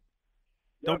appreciate it.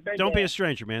 Don't be a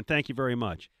stranger, man. Thank you very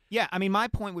much. Yeah, I mean, my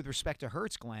point with respect to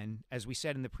Hurts, Glenn, as we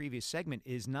said in the previous segment,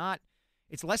 is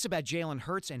it's less about Jalen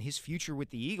Hurts and his future with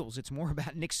the Eagles. It's more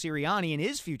about Nick Sirianni and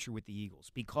his future with the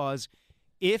Eagles. Because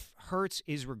if Hurts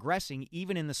is regressing,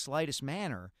 even in the slightest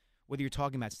manner, whether you're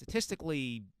talking about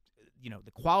statistically,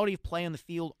 the quality of play on the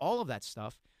field, all of that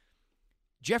stuff,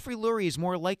 Jeffrey Lurie is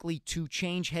more likely to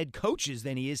change head coaches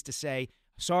than he is to say,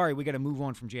 sorry, we got to move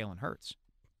on from Jalen Hurts.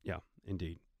 Yeah,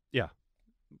 indeed. Yeah.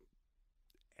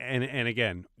 And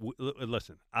again,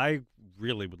 listen, I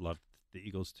really would love the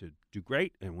Eagles to do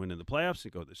great and win in the playoffs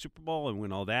and go to the Super Bowl and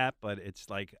win all that, but it's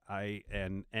like I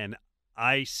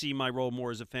see my role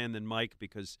more as a fan than Mike,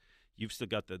 because you've still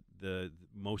got the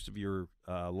most of your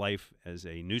life as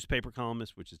a newspaper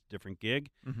columnist, which is a different gig.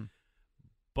 Mm-hmm.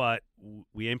 But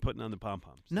we ain't putting on the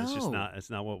pom-poms. No. That's just not. It's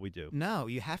not what we do. No,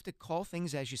 you have to call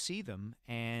things as you see them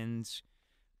and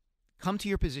come to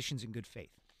your positions in good faith.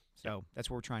 So that's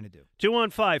what we're trying to do.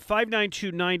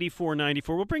 215-592-9494.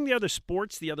 We'll bring the other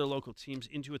sports, the other local teams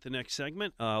into it the next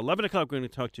segment. 11 o'clock, we're going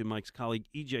to talk to Mike's colleague,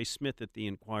 E.J. Smith at the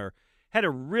Inquirer. Had a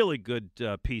really good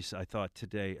piece, I thought,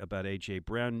 today about A.J.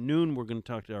 Brown. Noon, we're going to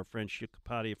talk to our friend Sheil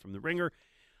Kapadia from The Ringer.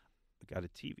 We got a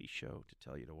TV show to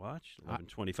tell you to watch,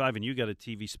 11:25, and you got a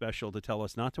TV special to tell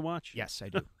us not to watch? Yes, I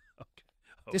do. Okay.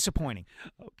 Disappointing.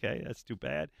 Okay, that's too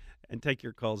bad. And take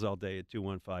your calls all day at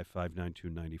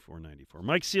 215-592-9494.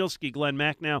 Mike Sealski, Glen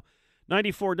Mack now,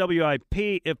 94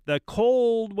 WIP. If the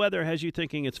cold weather has you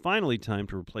thinking it's finally time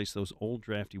to replace those old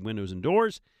drafty windows and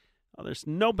doors, well, there's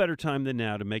no better time than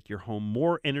now to make your home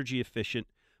more energy efficient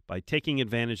by taking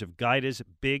advantage of Guida's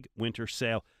Big Winter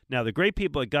Sale. Now, the great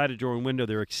people at Guida Door and Window,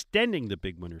 they're extending the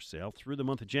Big Winter Sale through the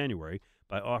month of January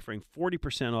by offering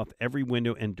 40% off every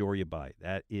window and door you buy.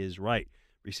 That is right.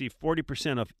 Receive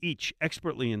 40% off each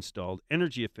expertly installed,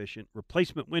 energy-efficient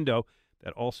replacement window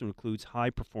that also includes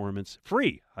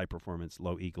free high-performance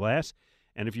low-E glass.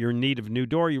 And if you're in need of a new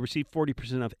door, you receive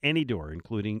 40% off any door,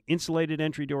 including insulated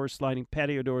entry doors, sliding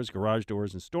patio doors, garage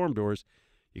doors, and storm doors.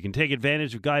 You can take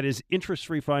advantage of Guida's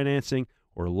interest-free financing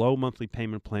or low monthly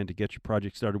payment plan to get your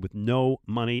project started with no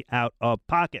money out of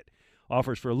pocket.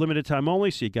 Offers for a limited time only,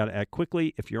 so you got to act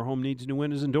quickly. If your home needs new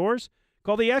windows and doors,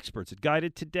 call the experts at Guida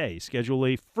today. Schedule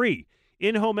a free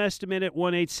in-home estimate at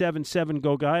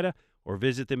 1-877-GO-GUIDA or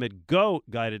visit them at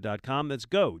GoGuida.com. That's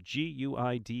go,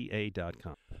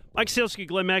 Guida.com. Mike Sealski,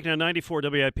 Glen Mack, now 94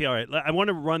 WIP. All right, I want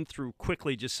to run through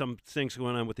quickly just some things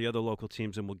going on with the other local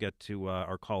teams, and we'll get to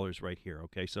our callers right here.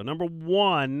 Okay, so number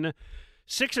one,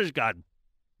 Sixers got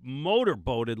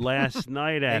motorboated last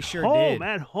night at sure home. did.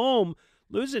 At home,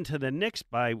 losing to the Knicks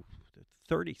by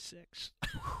 36.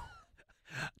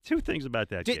 Two things about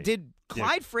that game. Did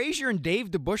Clyde Frazier and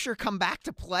Dave DeBusschere come back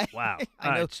to play? Wow.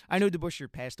 I know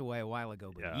DeBusschere passed away a while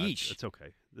ago, but yeesh. It's okay.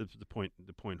 The point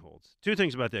holds. Two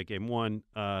things about that game. One,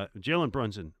 Jalen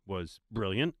Brunson was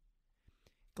brilliant.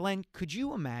 Glenn, could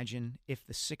you imagine if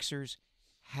the Sixers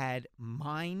had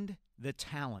mined the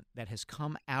talent that has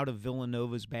come out of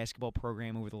Villanova's basketball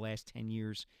program over the last 10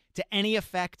 years to any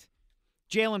effect?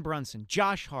 Jalen Brunson,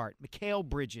 Josh Hart, Mikal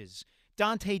Bridges,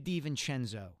 Dante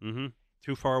DiVincenzo. Mm-hmm.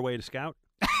 Too far away to scout?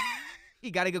 You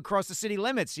got to go across the city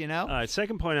limits, you know? All right,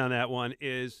 second point on that one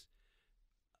is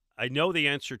I know the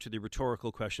answer to the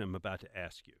rhetorical question I'm about to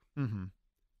ask you. Mm-hmm.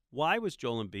 Why was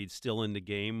Joel Embiid still in the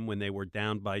game when they were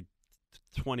down by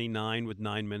 29 with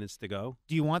 9 minutes to go?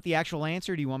 Do you want the actual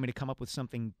answer, or do you want me to come up with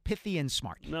something pithy and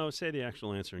smart? No, say the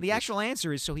actual answer. The actual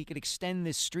answer is so he could extend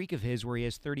this streak of his where he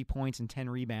has 30 points and 10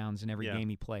 rebounds in every game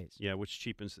he plays. Yeah, which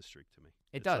cheapens the streak to me.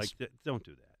 It does. Like, don't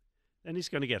do that. And he's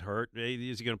going to get hurt.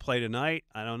 Is he going to play tonight?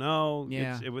 I don't know.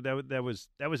 Yeah. That was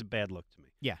a bad look to me.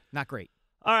 Yeah, not great.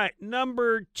 All right,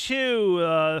 number two,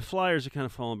 the Flyers are kind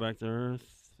of falling back to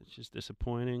earth. It's just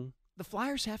disappointing. The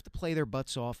Flyers have to play their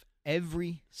butts off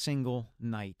every single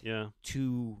night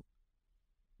to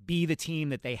be the team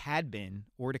that they had been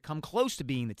or to come close to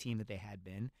being the team that they had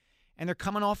been. And they're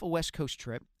coming off a West Coast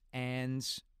trip, and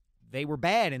they were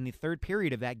bad in the third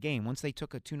period of that game. Once they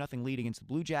took a 2-0 lead against the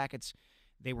Blue Jackets,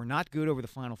 they were not good over the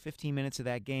final 15 minutes of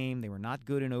that game. They were not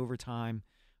good in overtime.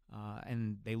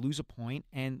 and they lose a point.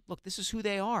 And look, this is who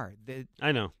they are.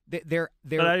 I know. They're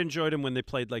but I enjoyed them when they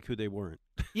played like who they weren't.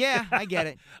 Yeah, I get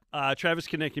it. Travis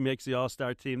Konecny makes the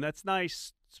All-Star team. That's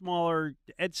nice. Smaller,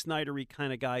 Ed Snyder-y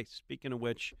kind of guy. Speaking of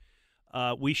which,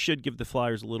 we should give the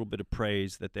Flyers a little bit of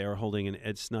praise that they are holding an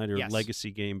Ed Snyder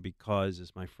legacy game because,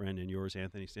 as my friend and yours,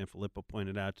 Anthony Sanfilippo,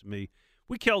 pointed out to me,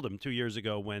 we killed him 2 years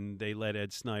ago when they let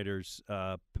Ed Snyder's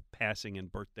passing and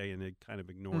birthday, and they kind of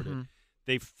ignored it.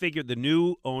 They figured the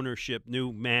new ownership,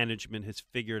 new management has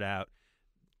figured out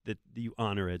that you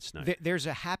honor Ed Snyder. There's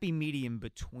a happy medium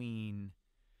between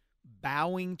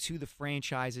bowing to the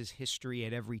franchise's history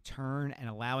at every turn and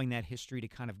allowing that history to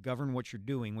kind of govern what you're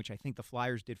doing, which I think the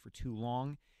Flyers did for too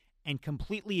long, and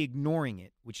completely ignoring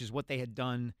it, which is what they had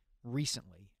done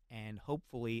recently. And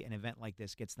hopefully an event like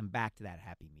this gets them back to that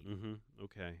happy medium.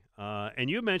 Okay. And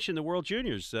you mentioned the World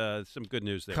Juniors. Some good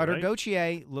news there, Cutter right?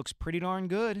 Gauthier looks pretty darn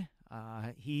good.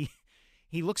 He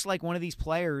looks like one of these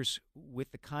players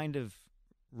with the kind of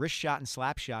wrist shot and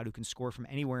slap shot who can score from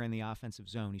anywhere in the offensive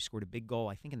zone. He scored a big goal,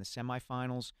 I think, in the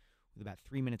semifinals with about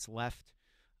 3 minutes left.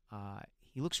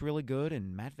 He looks really good,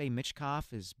 and Matvei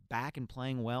Michkov is back and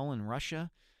playing well in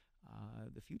Russia.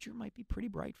 The future might be pretty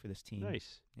bright for this team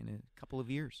in a couple of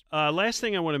years. Last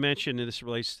thing I want to mention, and this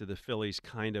relates to the Phillies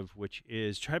kind of, which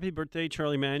is happy birthday,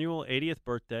 Charlie Manuel, 80th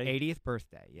birthday. 80th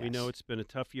birthday, yes. We know it's been a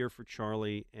tough year for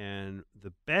Charlie, and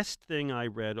the best thing I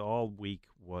read all week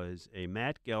was a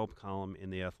Matt Gelb column in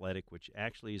The Athletic, which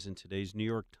actually is in today's New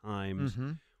York Times,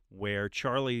 where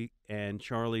Charlie and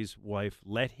Charlie's wife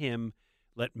let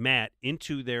Matt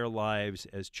into their lives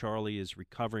as Charlie is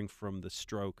recovering from the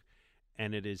stroke.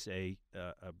 And it is a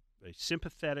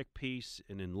sympathetic piece,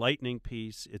 an enlightening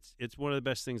piece. It's one of the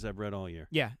best things I've read all year.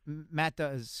 Yeah, Matt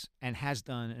does and has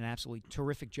done an absolutely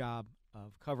terrific job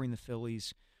of covering the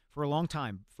Phillies for a long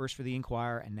time, first for the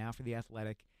Inquirer and now for the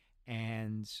Athletic.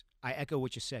 And I echo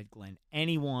what you said, Glenn.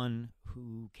 Anyone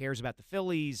who cares about the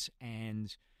Phillies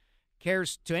and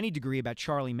cares to any degree about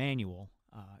Charlie Manuel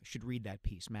should read that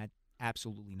piece. Matt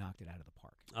absolutely knocked it out of the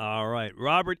park. All right.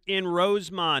 Robert in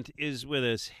Rosemont is with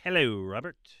us. Hello,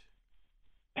 Robert.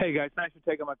 Hey, guys. Thanks for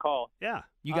taking my call. Yeah.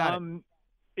 You got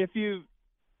it.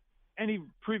 Any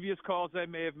previous calls I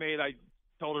may have made, I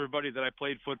told everybody that I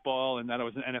played football and that I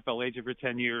was an NFL agent for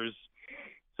 10 years.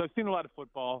 So I've seen a lot of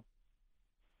football.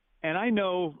 And I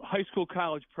know high school,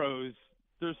 college pros,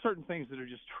 there's certain things that are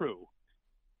just true.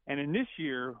 And in this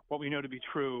year, what we know to be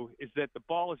true is that the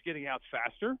ball is getting out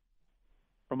faster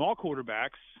from all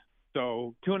quarterbacks.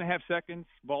 So 2.5 seconds,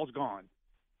 ball's gone,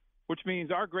 which means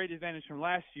our great advantage from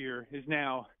last year is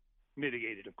now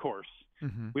mitigated, of course.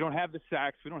 We don't have the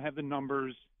sacks. We don't have the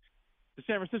numbers. The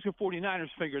San Francisco 49ers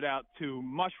figured out to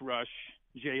mush rush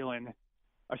Jalen,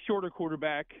 a shorter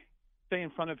quarterback, stay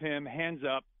in front of him, hands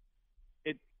up.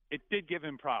 It did give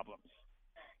him problems.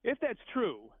 If that's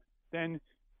true, then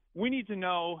we need to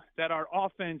know that our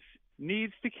offense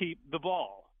needs to keep the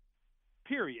ball,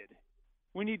 period.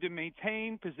 We need to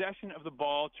maintain possession of the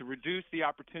ball to reduce the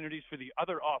opportunities for the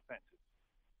other offenses.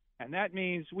 And that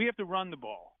means we have to run the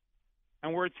ball.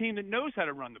 And we're a team that knows how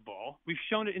to run the ball. We've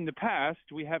shown it in the past.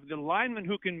 We have the linemen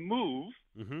who can move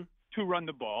to run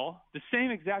the ball the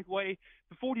same exact way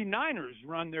the 49ers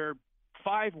run their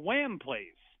 5 wham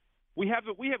plays. We have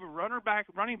a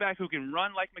running back who can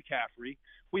run like McCaffrey.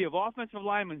 We have offensive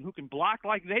linemen who can block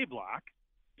like they block.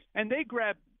 And they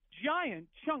grab giant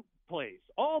chunk plays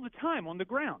all the time on the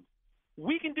ground.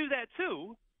 We can do that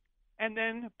too, and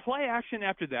then play action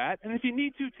after that. And if you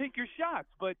need to, take your shots,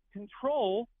 but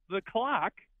control the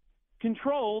clock,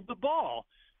 control the ball.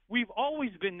 We've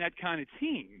always been that kind of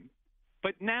team,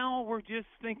 but now we're just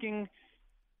thinking,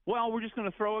 well, we're just going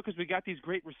to throw it because we got these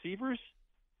great receivers.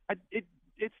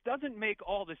 It doesn't make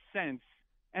all the sense,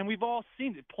 and we've all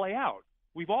seen it play out.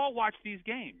 We've all watched these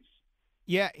games.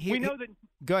 Yeah, we know that.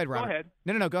 Go ahead, Robert. Go ahead.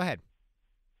 No, go ahead.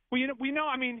 Well, we know,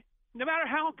 I mean, no matter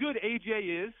how good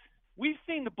AJ is, we've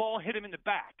seen the ball hit him in the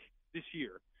back this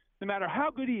year. No matter how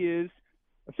good he is,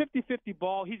 a 50-50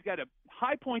 ball, he's got to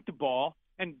high point the ball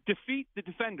and defeat the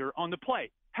defender on the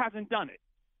play. Hasn't done it.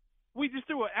 We just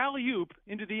threw an alley-oop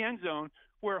into the end zone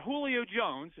where Julio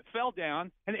Jones fell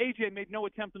down and AJ made no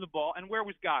attempt on the ball, and where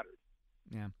was Goddard?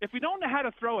 Yeah. If we don't know how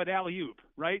to throw an alley-oop,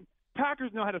 right,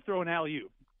 Packers know how to throw an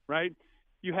alley-oop, right?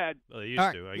 You had they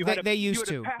used to. They used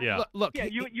to. Yeah. Look. Yeah,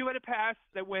 you had a pass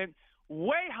that went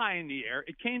way high in the air.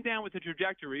 It came down with a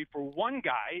trajectory for one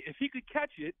guy. If he could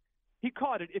catch it, he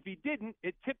caught it. If he didn't,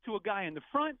 it tipped to a guy in the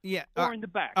front or in the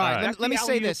back. All right. Let me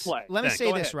say this. Play. Let me say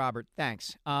Go this, ahead. Robert.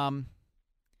 Thanks. Can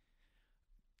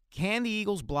the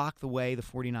Eagles block the way the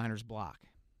 49ers block?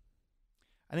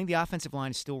 I think the offensive line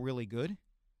is still really good.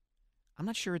 I'm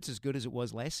not sure it's as good as it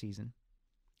was last season.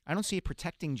 I don't see it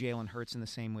protecting Jalen Hurts in the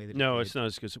same way that No, it did. it's not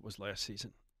as good as it was last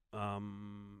season.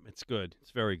 It's good.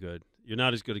 It's very good. You're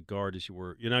not as good at guard as you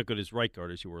were. You're not good as right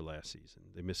guard as you were last season.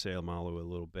 They miss Sayamalu a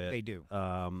little bit. They do.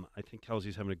 I think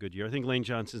Kelsey's having a good year. I think Lane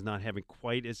Johnson's not having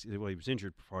quite as well. He was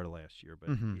injured part of last year, but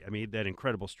I mean that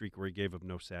incredible streak where he gave up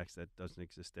no sacks that doesn't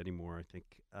exist anymore. I think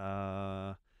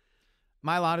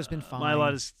Mylott has been fine.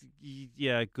 Mylott is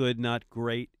good, not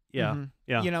great. Yeah,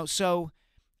 yeah. So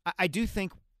I do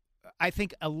think. I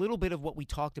think a little bit of what we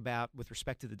talked about with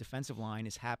respect to the defensive line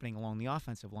is happening along the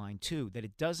offensive line, too, that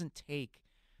it doesn't take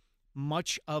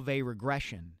much of a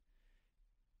regression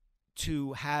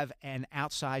to have an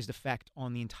outsized effect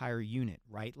on the entire unit,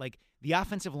 right? Like the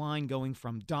offensive line going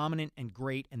from dominant and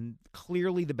great and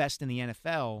clearly the best in the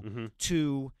NFL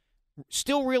to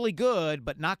still really good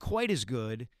but not quite as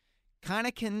good kind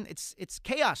of it's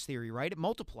chaos theory, right? It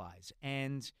multiplies.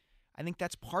 And I think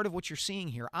that's part of what you're seeing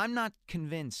here. I'm not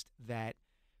convinced that,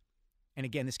 and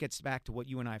again, this gets back to what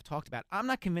you and I have talked about, I'm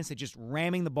not convinced that just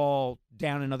ramming the ball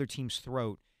down another team's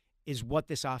throat is what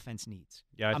this offense needs.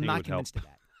 Yeah, I I'm think not it would convinced help.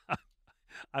 of that.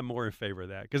 I'm more in favor of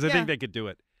that because I think they could do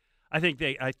it. I think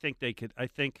they could. I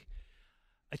think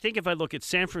if I look at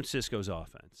San Francisco's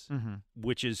offense,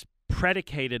 which is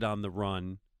predicated on the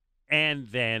run, and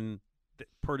then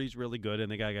Purdy's really good,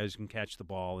 and they got guys who can catch the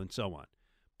ball and so on,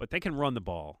 but they can run the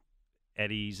ball at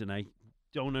ease, and I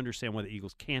don't understand why the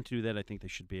Eagles can't do that. I think they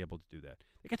should be able to do that.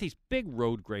 They got these big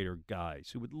road grader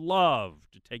guys who would love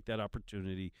to take that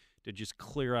opportunity to just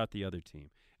clear out the other team.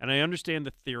 And I understand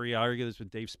the theory. I argue this with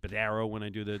Dave Spadaro when I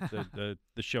do the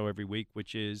show every week,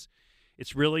 which is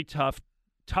it's really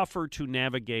tougher to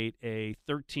navigate a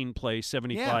 13-play,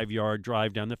 75-yard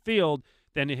drive down the field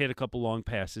than to hit a couple long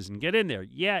passes and get in there.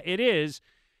 Yeah, it is.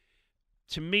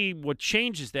 To me, what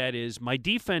changes that is my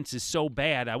defense is so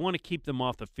bad, I want to keep them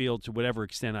off the field to whatever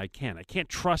extent I can. I can't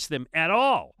trust them at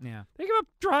all. Yeah. They give up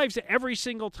drives every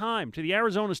single time to the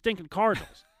Arizona stinking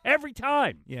Cardinals. Every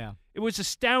time. Yeah. It was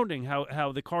astounding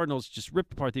how the Cardinals just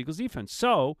ripped apart the Eagles' defense.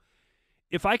 So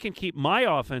if I can keep my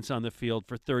offense on the field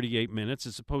for 38 minutes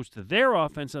as opposed to their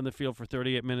offense on the field for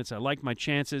 38 minutes, I like my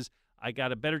chances. I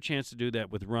got a better chance to do that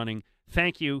with running.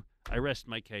 Thank you. I rest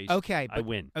my case. Okay. I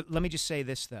win. Let me just say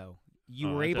this, though.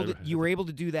 You were able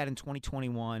to do that in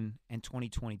 2021 and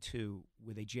 2022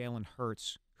 with a Jalen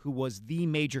Hurts who was the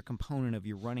major component of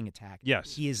your running attack.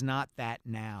 Yes. He is not that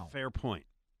now. Fair point.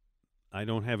 I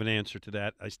don't have an answer to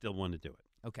that. I still want to do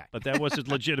it. Okay. But that was a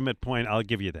legitimate point. I'll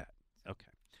give you that. Okay.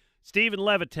 Steve in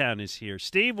Levittown is here.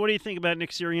 Steve, what do you think about Nick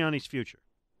Sirianni's future?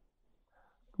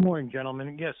 Good morning,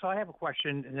 gentlemen. Yes, I have a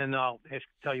question, and then I'll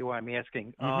tell you why I'm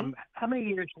asking. How many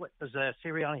years does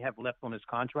Sirianni have left on his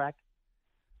contract?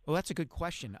 Well, that's a good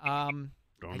question. Don't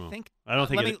know. I don't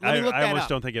think I almost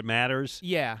don't think it matters.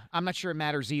 Yeah, I'm not sure it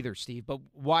matters either, Steve. But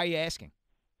why are you asking?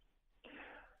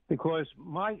 Because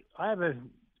I have a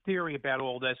theory about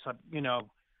all this.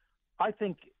 I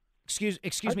think.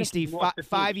 Excuse me, Steve.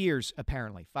 5 years,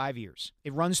 apparently. 5 years.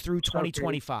 It runs through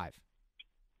 2025.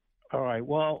 All right.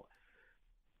 Well,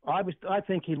 I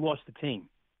think he lost the team.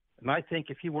 And I think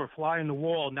if you were a fly on the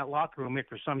wall in that locker room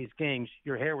after some of these games,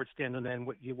 your hair would stand on end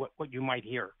what you might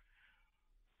hear.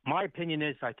 My opinion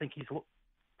is I think he's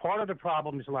part of the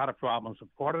problem. There's a lot of problems, but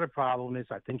part of the problem is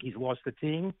I think he's lost the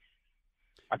team.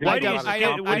 Why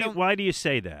do you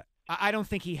say that? I don't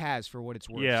think he has, for what it's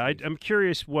worth. Yeah, I'm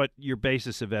curious what your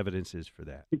basis of evidence is for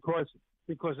that. Because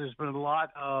there's been a lot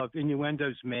of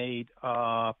innuendos made.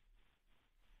 They're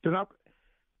not.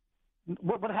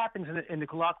 What happens in the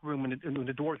locker room when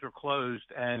the doors are closed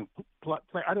and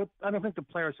I don't think the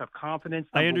players have confidence.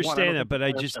 I understand that, but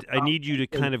I need you to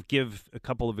kind of give a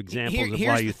couple of examples of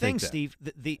why you think that. Steve,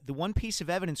 the one piece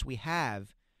of evidence we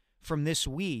have from this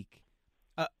week,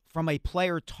 from a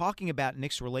player talking about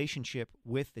Nick's relationship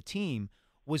with the team,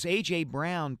 was A.J.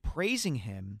 Brown praising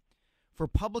him for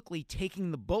publicly taking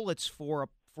the bullets for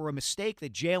a mistake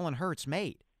that Jalen Hurts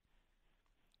made.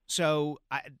 So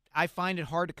I find it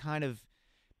hard to kind of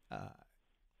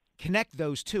connect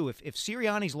those two. If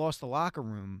Sirianni's lost the locker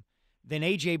room, then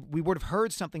we would have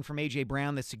heard something from A.J.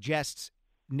 Brown that suggests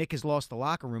Nick has lost the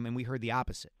locker room, and we heard the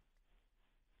opposite.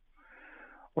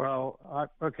 Well,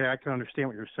 okay, I can understand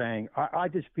what you're saying. I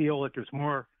just feel that there's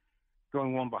more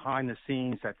going on behind the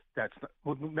scenes that's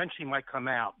eventually might come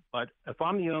out. But if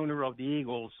I'm the owner of the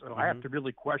Eagles, I have to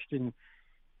really question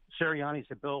Sirianni's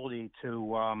ability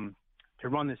to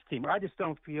run this team. I just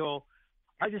feel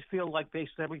like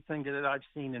based on everything that I've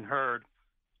seen and heard,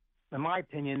 in my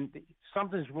opinion,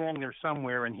 something's wrong there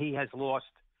somewhere, and he has lost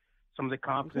some of the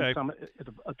confidence of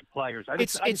the players.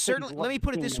 It's certainly. Let me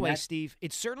put it this way, Steve.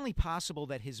 It's certainly possible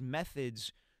that his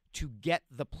methods to get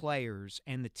the players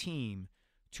and the team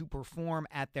to perform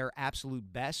at their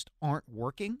absolute best aren't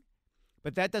working.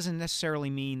 But that doesn't necessarily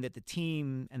mean that the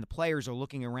team and the players are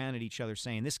looking around at each other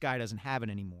saying, this guy doesn't have it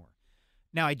anymore.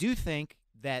 Now, I do think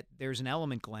that there's an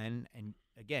element, Glenn, and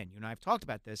again, you and I have talked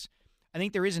about this. I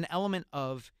think there is an element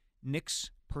of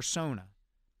Nick's persona,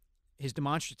 his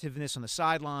demonstrativeness on the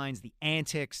sidelines, the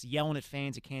antics, yelling at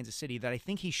fans at Kansas City, that I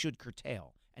think he should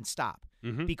curtail and stop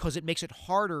because it makes it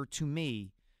harder to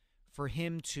me for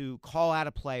him to call out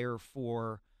a player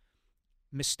for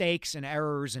mistakes and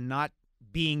errors and not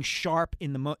being sharp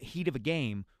in the heat of a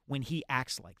game when he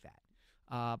acts like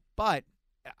that. But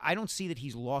I don't see that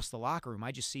he's lost the locker room.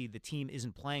 I just see the team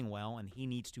isn't playing well, and he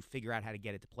needs to figure out how to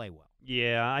get it to play well.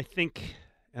 Yeah, I think,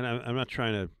 and I'm not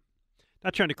trying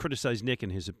to criticize Nick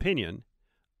and his opinion,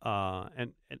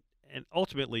 and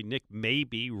ultimately Nick may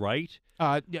be right.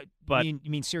 But you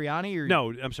mean Sirianni or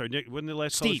no? I'm sorry, Nick. Wasn't the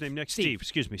last Steve. caller's name Nick? Steve.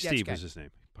 Excuse me, Yeah, Steve okay. was his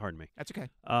name. Pardon me. That's okay.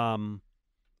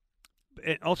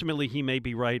 Ultimately, he may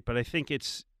be right, but I think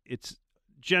it's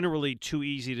generally too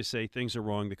easy to say things are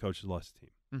wrong. The coach has lost the team.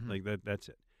 Like that. That's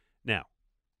it. Now,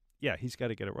 yeah, he's got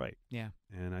to get it right. Yeah,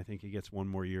 and I think he gets one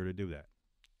more year to do that.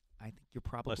 I think you're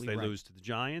probably Unless they right. lose to the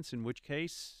Giants, in which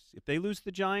case, if they lose to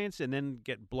the Giants and then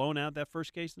get blown out that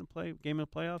first case in the game of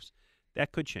the playoffs,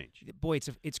 that could change. Boy,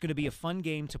 it's going to be a fun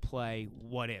game to play.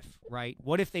 What if, right?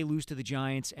 What if they lose to the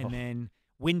Giants and then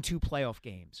win 2 playoff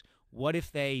games? What if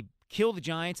they kill the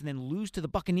Giants and then lose to the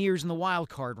Buccaneers in the wild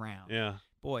card round? Yeah.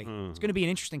 Boy, it's going to be an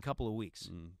interesting couple of weeks.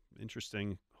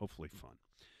 Interesting, hopefully fun.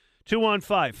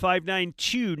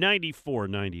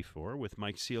 215-592-9494 with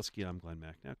Mike Sealski. I'm Glen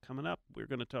Mack. Now, coming up, we're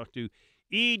going to talk to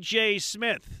E.J.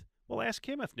 Smith. We'll ask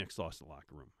him if Nick's lost the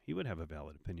locker room. He would have a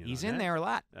valid opinion He's on in that. there a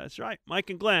lot. That's right. Mike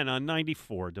and Glenn on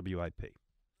 94 WIP.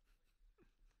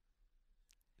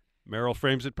 Merrill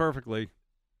frames it perfectly.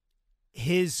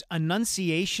 His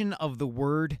enunciation of the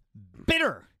word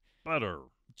bitter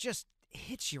just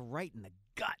hits you right in the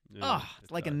gut. Yeah, it's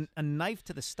like a knife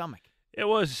to the stomach. It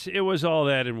was all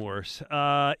that and worse.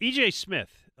 E.J.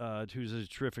 Smith, who's a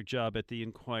terrific job at the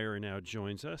Inquirer, now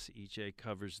joins us. E.J.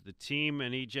 covers the team.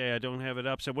 And E.J., I don't have it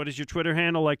up. So what is your Twitter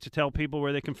handle? Like to tell people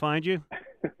where they can find you?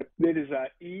 It is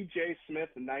E.J. Smith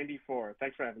 94.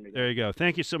 Thanks for having me. There you go.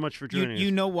 Thank you so much for joining us.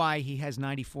 You know why he has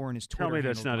 94 in his Twitter Tell me handle,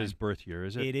 that's not Glenn. his birth year,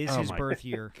 is it? It is his birth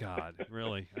year. God,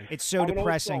 really? It's so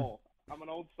depressing. I'm an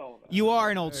old soul. You are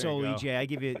an old There soul, you go. EJ. I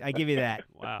give you that.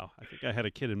 Wow. I think I had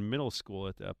a kid in middle school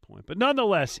at that point. But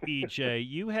nonetheless, EJ,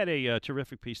 you had a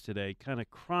terrific piece today kind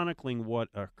of chronicling what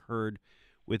occurred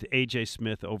with A.J.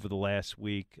 Smith over the last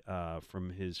week,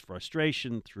 from his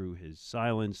frustration through his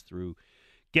silence, through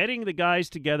getting the guys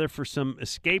together for some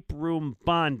escape room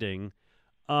bonding.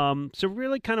 So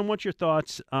really kind of want your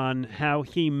thoughts on how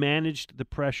he managed the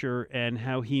pressure and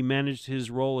how he managed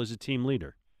his role as a team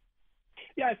leader.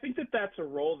 Yeah, I think that that's a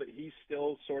role that he's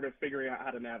still sort of figuring out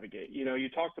how to navigate. You know, you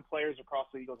talk to players across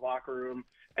the Eagles locker room,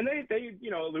 and they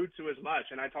allude to as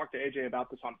much. And I talked to AJ about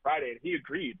this on Friday, and he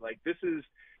agreed. Like, this is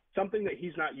something that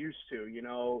he's not used to,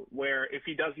 where if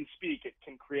he doesn't speak, it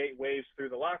can create waves through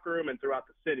the locker room and throughout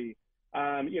the city.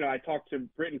 I talked to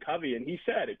Britton Covey, and he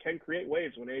said it can create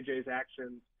waves when AJ's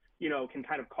actions, can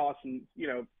kind of cause some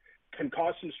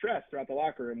stress throughout the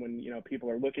locker room when, people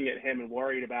are looking at him and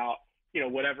worried about,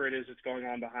 whatever it is that's going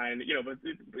on behind, but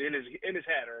in his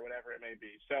head or whatever it may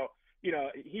be. So,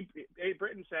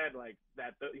 Britton said like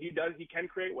that he can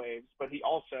create waves, but he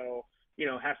also,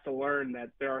 has to learn that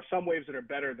there are some waves that are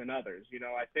better than others.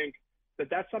 I think that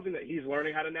that's something that he's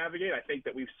learning how to navigate. I think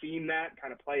that we've seen that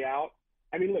kind of play out.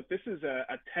 I mean, look, this is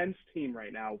a tense team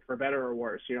right now, for better or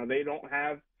worse. They don't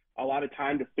have a lot of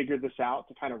time to figure this out,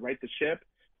 to kind of right the ship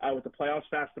with the playoffs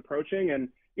fast approaching. And,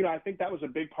 I think that was a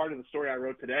big part of the story I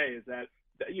wrote today is that,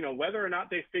 whether or not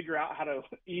they figure out how to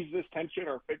ease this tension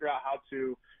or figure out how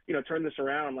to, turn this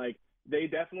around, like they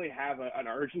definitely have an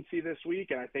urgency this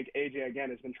week. And I think AJ, again,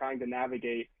 has been trying to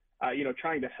navigate,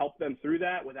 trying to help them through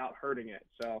that without hurting it.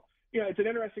 So, it's an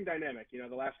interesting dynamic.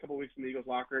 The last couple of weeks in the Eagles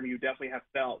locker room, you definitely have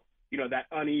felt, that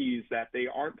unease that they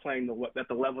aren't playing at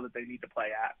the level that they need to play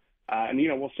at. And,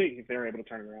 we'll see if they're able to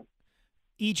turn it around.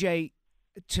 EJ,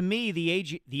 to me,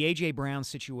 the A.J. Brown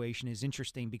situation is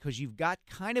interesting because you've got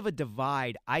kind of a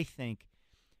divide, I think,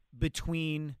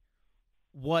 between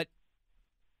what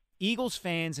Eagles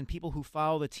fans and people who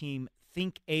follow the team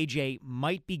think A.J.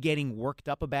 might be getting worked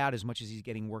up about as much as he's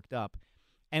getting worked up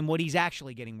and what he's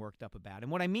actually getting worked up about.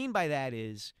 And what I mean by that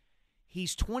is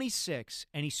he's 26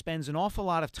 and he spends an awful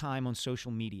lot of time on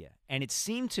social media. And it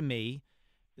seemed to me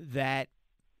that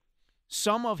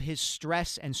some of his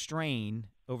stress and strain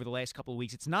over the last couple of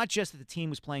weeks, it's not just that the team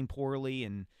was playing poorly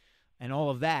and and all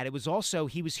of that. It was also,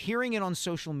 he was hearing it on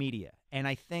social media. And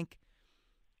I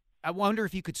wonder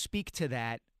if you could speak to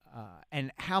that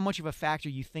and how much of a factor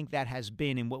you think that has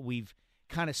been in what we've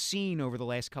kind of seen over the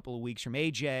last couple of weeks from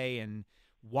AJ and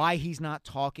why he's not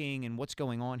talking and what's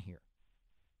going on here.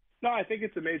 No, I think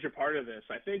it's a major part of this.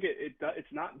 I think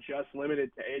it's not just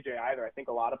limited to AJ either. I think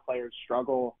a lot of players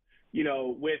struggle,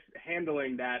 with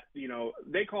handling that.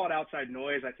 They call it outside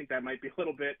noise. I think that might be a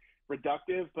little bit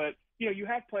reductive, but you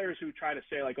have players who try to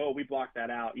say like, oh, we blocked that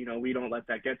out. We don't let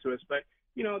that get to us. But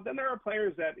then there are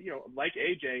players that like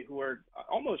AJ who are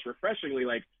almost refreshingly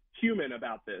like human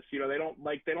about this. They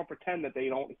don't pretend that they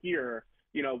don't hear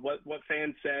what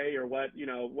fans say or what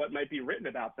might be written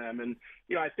about them. And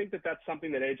I think that that's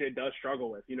something that AJ does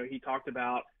struggle with. He talked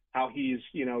about how he's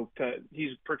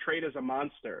portrayed as a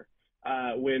monster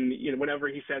whenever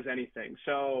he says anything.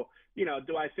 So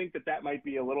do I think that might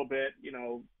be a little bit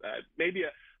maybe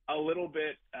a little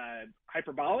bit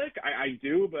hyperbolic? I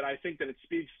do, but I think that it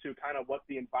speaks to kind of what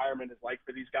the environment is like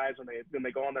for these guys when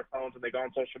they go on their phones and they go on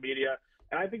social media.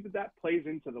 And I think that plays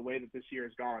into the way that this year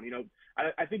has gone.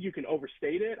 I think you can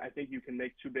overstate it. I think you can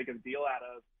make too big of a deal out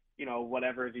of,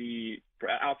 whatever the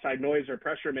outside noise or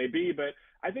pressure may be. But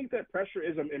I think that pressure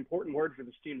is an important word for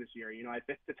this team this year. I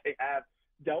think that they have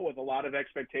dealt with a lot of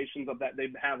expectations of that they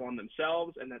have on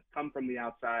themselves and that come from the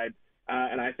outside.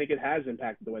 And I think it has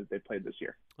impacted the way that they played this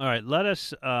year. All right, let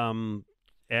us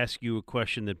ask you a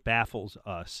question that baffles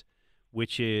us,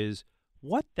 which is,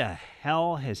 what the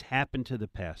hell has happened to the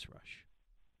pass rush?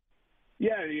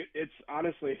 Yeah, it's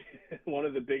honestly one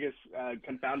of the biggest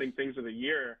confounding things of the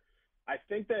year. I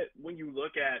think that when you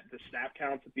look at the snap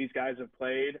counts that these guys have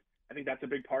played, I think that's a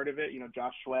big part of it.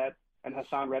 Josh Sweat and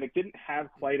Hassan Reddick didn't have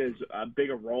quite as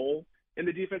big a role in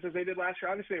the defense as they did last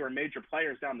year. Obviously, they were major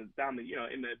players down the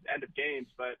in the end of games,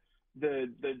 but the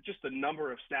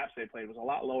number of snaps they played was a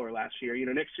lot lower last year.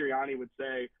 Nick Sirianni would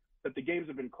say that the games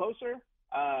have been closer,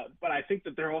 but I think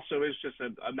that there also is just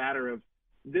a matter of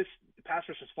this pass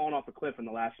rush has fallen off a cliff in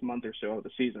the last month or so of the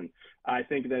season. I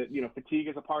think that fatigue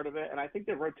is a part of it, and I think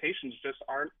the rotations just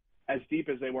aren't as deep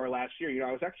as they were last year.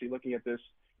 I was actually looking at this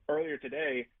earlier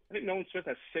today. I think Nolan Smith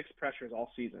has 6 pressures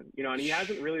all season, and he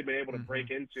hasn't really been able to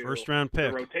break into first-round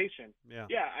pick the rotation. Yeah.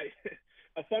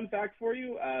 A fun fact for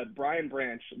you, Brian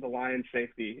Branch, the Lions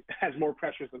safety, has more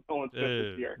pressures than Nolan Smith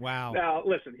this year. Wow. Now,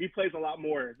 listen, he plays a lot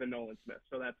more than Nolan Smith,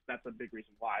 so that's a big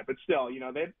reason why. But still,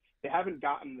 they haven't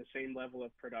gotten the same level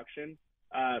of production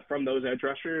from those edge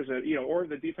rushers, or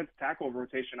the defensive tackle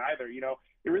rotation either.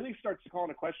 It really starts to call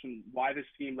into question why this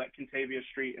team let Kentavious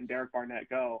Street and Derek Barnett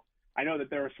go. I know that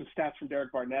there were some stats from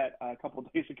Derek Barnett a couple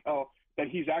of days ago that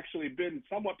he's actually been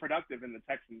somewhat productive in the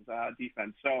Texans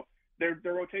defense. So their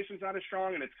rotation's not as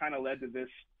strong, and it's kind of led to this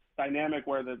dynamic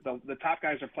where the top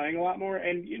guys are playing a lot more.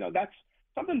 And, that's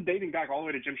something dating back all the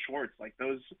way to Jim Schwartz. Like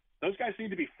those guys need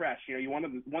to be fresh. You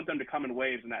want them to come in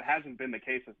waves, and that hasn't been the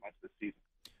case as much this season.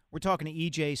 We're talking to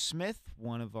E.J. Smith,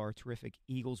 one of our terrific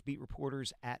Eagles beat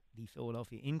reporters at the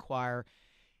Philadelphia Inquirer.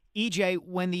 E.J.,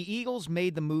 when the Eagles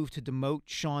made the move to demote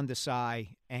Sean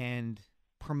Desai and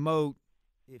promote,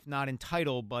 if not in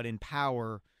title, but in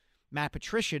power, Matt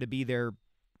Patricia to be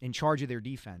in charge of their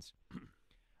defense,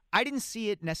 I didn't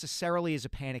see it necessarily as a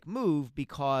panic move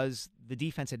because the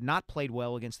defense had not played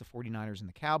well against the 49ers and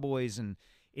the Cowboys, and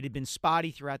it had been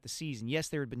spotty throughout the season. Yes,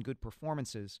 there had been good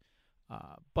performances,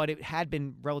 but it had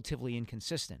been relatively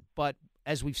inconsistent. But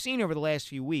as we've seen over the last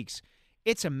few weeks,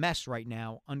 it's a mess right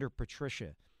now under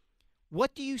Patricia.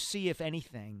 What do you see, if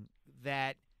anything,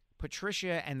 that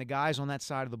Patricia and the guys on that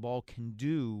side of the ball can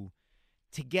do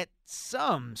to get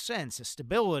some sense of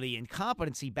stability and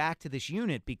competency back to this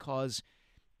unit? Because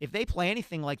if they play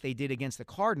anything like they did against the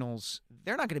Cardinals,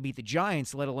 they're not going to beat the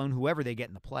Giants, let alone whoever they get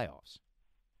in the playoffs.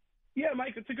 Yeah,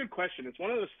 Mike, it's a good question. It's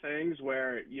one of those things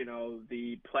where,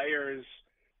 the players'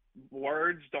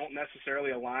 words don't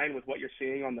necessarily align with what you're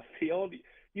seeing on the field.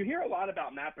 You hear a lot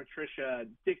about Matt Patricia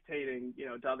dictating,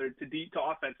 to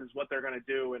offenses what they're going to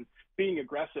do and being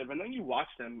aggressive. And then you watch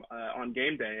them on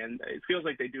game day, and it feels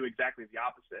like they do exactly the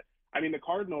opposite. I mean, the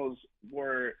Cardinals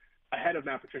were ahead of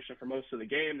Matt Patricia for most of the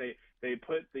game. They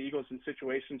put the Eagles in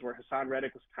situations where Hassan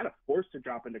Reddick was kind of forced to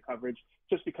drop into coverage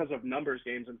just because of numbers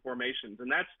games and formations.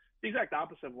 And that's the exact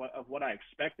opposite of what I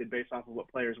expected based off of what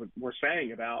players were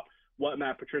saying about what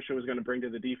Matt Patricia was going to bring to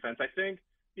the defense. I think,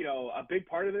 a big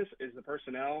part of this is the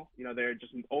personnel. They're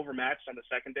just overmatched on the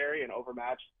secondary and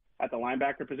overmatched at the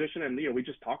linebacker position. And, we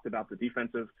just talked about the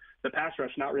pass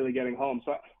rush not really getting home.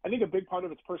 So I think a big part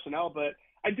of it's personnel, but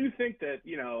I do think that,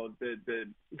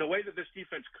 the way that this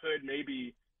defense could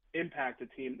maybe impact a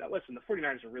team. Now, listen, the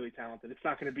 49ers are really talented. It's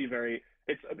not going to be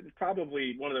it's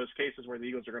probably one of those cases where the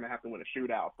Eagles are going to have to win a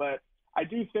shootout. But I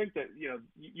do think that,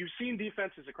 you've seen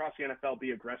defenses across the NFL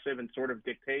be aggressive and sort of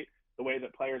dictate the way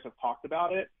that players have talked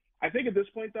about it. I think at this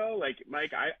point, though, like,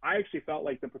 Mike, I actually felt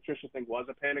like the Patricia thing was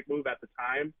a panic move at the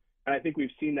time, and I think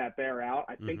we've seen that bear out.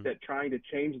 I think that trying to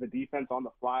change the defense on the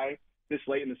fly this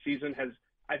late in the season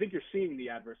I think you're seeing the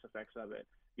adverse effects of it.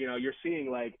 You're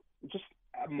seeing, like, just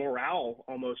morale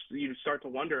almost. You start to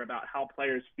wonder about how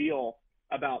players feel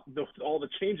about all the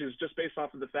changes just based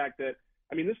off of the fact that,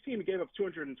 this team gave up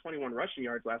 221 rushing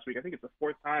yards last week. I think it's the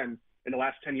fourth time in the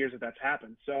last 10 years that that's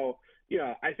happened. So,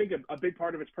 I think a big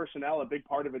part of it's personnel, a big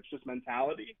part of it's just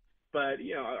mentality. But,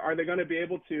 are they going to be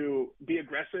able to be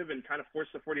aggressive and kind of force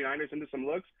the 49ers into some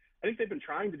looks? I think they've been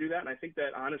trying to do that, and I think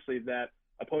that, honestly, that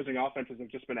opposing offenses have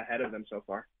just been ahead of them so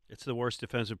far. It's the worst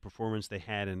defensive performance they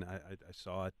had, and I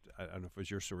saw it. I don't know if it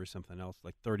was your story or something else,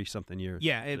 like 30-something years.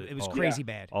 Yeah, it was crazy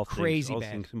bad. All things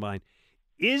combined.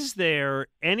 Is there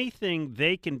anything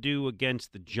they can do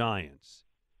against the Giants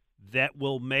that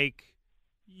will make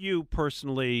you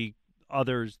personally,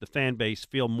 others, the fan base,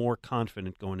 feel more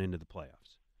confident going into the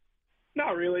playoffs?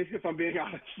 Not really, if I'm being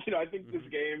honest. I think this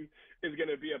game is going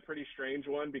to be a pretty strange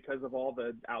one because of all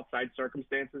the outside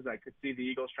circumstances. I could see the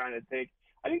Eagles trying to take.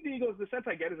 I think the Eagles, the sense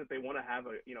I get is that they want to have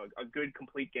a good,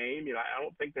 complete game. I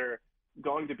don't think they're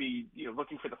going to be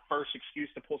looking for the first excuse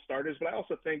to pull starters, but I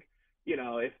also think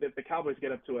if the Cowboys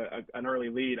get up to an early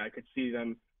lead, I could see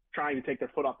them trying to take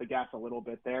their foot off the gas a little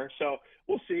bit there. So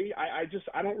we'll see.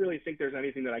 I don't really think there's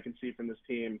anything that I can see from this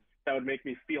team that would make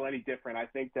me feel any different. I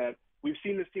think that we've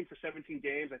seen this team for 17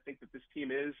 games. I think that this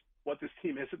team is what this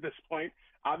team is at this point.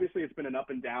 Obviously, it's been an up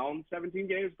and down 17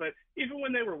 games, but even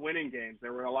when they were winning games,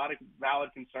 there were a lot of valid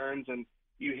concerns, and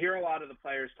you hear a lot of the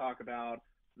players talk about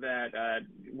that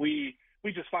we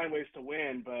just find ways to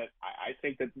win, but I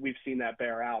think that we've seen that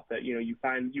bear out, that you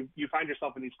find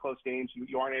yourself in these close games,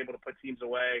 you aren't able to put teams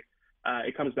away.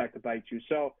 It comes back to bite you.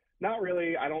 So not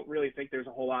really. I don't really think there's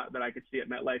a whole lot that I could see at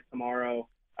MetLife tomorrow,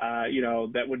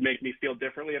 that would make me feel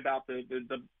differently about the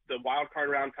wild card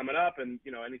round coming up, and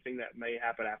anything that may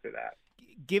happen after that.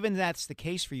 Given that's the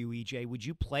case for you, EJ, would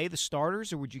you play the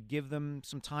starters, or would you give them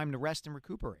some time to rest and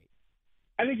recuperate?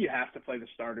 I think you have to play the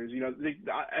starters.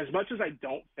 As much as I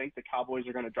don't think the Cowboys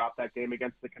are going to drop that game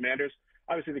against the Commanders,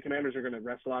 obviously the Commanders are going to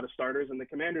rest a lot of starters, and the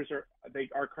Commanders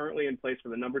are currently in place for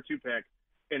the number 2 pick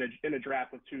in a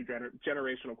draft with 2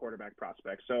 generational quarterback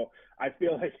prospects. So I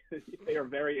feel like they are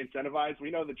very incentivized. We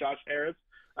know that Josh Harris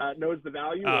knows the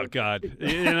value. Oh, God.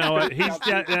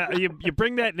 You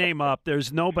bring that name up,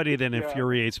 there's nobody that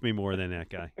infuriates me more than that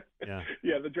guy. Yeah.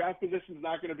 Yeah, the draft position is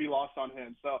not going to be lost on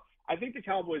him. So I think the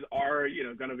Cowboys are,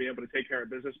 going to be able to take care of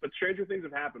business. But stranger things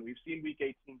have happened. We've seen Week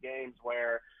 18 games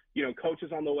where,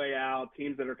 coaches on the way out,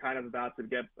 teams that are kind of about to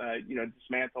get,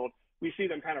 dismantled. We see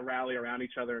them kind of rally around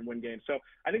each other and win games. So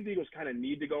I think the Eagles kind of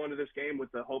need to go into this game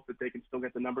with the hope that they can still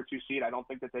get the number 2 seed. I don't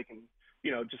think that they can,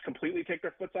 just completely take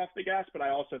their foot off the gas. But I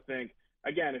also think,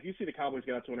 again, if you see the Cowboys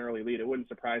get out to an early lead, it wouldn't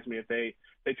surprise me if they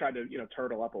tried to,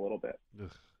 turtle up a little bit. Ugh.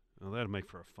 Well, that'll make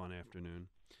for a fun afternoon.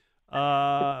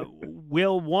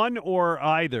 Will one or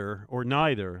either or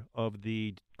neither of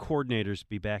the coordinators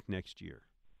be back next year?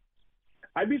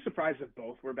 I'd be surprised if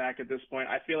both were back at this point.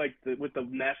 I feel like with the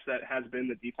mess that has been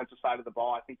the defensive side of the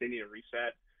ball, I think they need a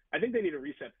reset. I think they need a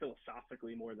reset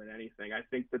philosophically more than anything. I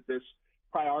think that this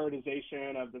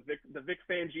prioritization of the Vic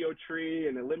Fangio tree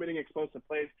and the limiting explosive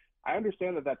plays, I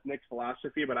understand that that's Nick's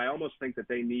philosophy, but I almost think that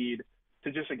they need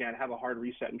to just, again, have a hard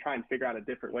reset and try and figure out a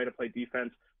different way to play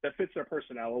defense that fits their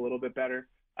personnel a little bit better.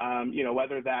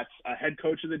 Whether that's a head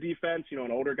coach of the defense,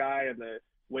 an older guy in the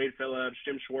Wade Phillips,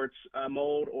 Jim Schwartz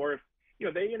mold, or if,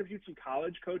 they interviewed some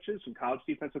college coaches, some college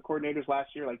defensive coordinators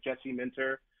last year, like Jesse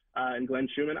Minter and Glen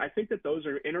Schumann. I think that those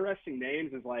are interesting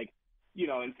names as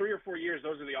in 3 or 4 years,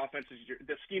 those are the offenses,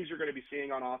 the schemes you're going to be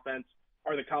seeing on offense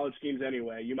are the college schemes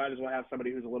anyway. You might as well have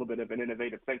somebody who's a little bit of an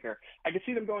innovative thinker. I can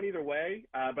see them going either way,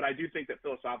 but I do think that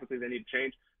philosophically they need to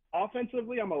change.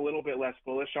 Offensively, I'm a little bit less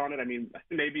bullish on it. I mean,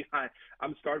 maybe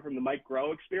I'm scarred from the Mike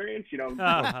Groh experience, seeing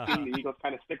the Eagles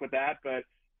kind of stick with that. But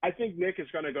I think Nick is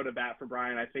going to go to bat for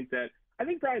Brian. I think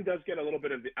Brian does get a little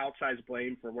bit of the outsized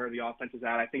blame for where the offense is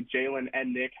at. I think Jalen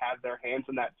and Nick have their hands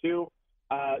in that too.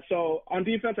 So on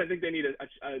defense, I think they need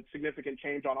a significant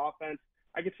change on offense.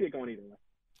 I could see it going either way.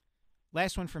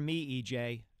 Last one from me,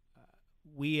 EJ.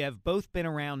 We have both been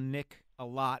around Nick a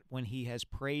lot when he has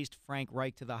praised Frank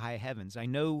Reich to the high heavens. I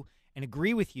know and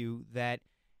agree with you that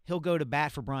he'll go to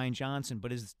bat for Brian Johnson,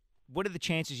 but what are the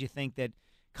chances you think that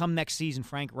come next season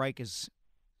Frank Reich is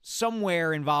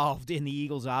somewhere involved in the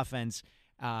Eagles' offense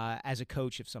as a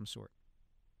coach of some sort.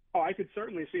 Oh, I could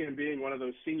certainly see him being one of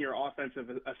those senior offensive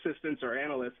assistants or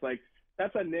analysts. Like,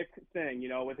 that's a Nick thing.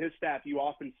 With his staff, you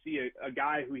often see a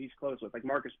guy who he's close with. Like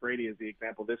Marcus Brady is the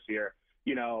example this year.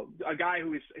 A guy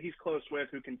who he's close with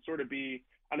who can sort of be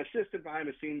an assistant behind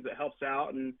the scenes that helps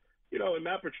out. And, in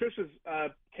Matt Patricia's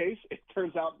case, it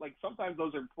turns out like sometimes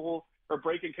those are pull or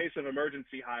break in case of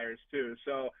emergency hires too.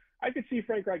 So I could see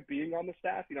Frank Reich being on the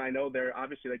staff. I know they're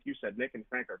obviously, like you said, Nick and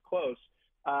Frank are close.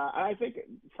 And I think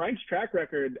Frank's track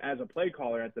record as a play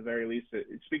caller, at the very least, it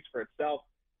speaks for itself.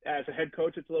 As a head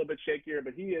coach, it's a little bit shakier,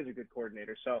 but he is a good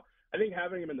coordinator. So I think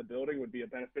having him in the building would be a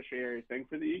beneficiary thing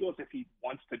for the Eagles if he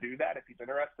wants to do that, if he's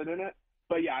interested in it.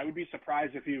 But, yeah, I would be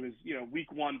surprised if he was,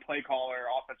 week one play caller,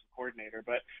 offensive coordinator.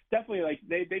 But definitely,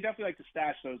 they definitely like to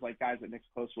stash those, guys that Nick's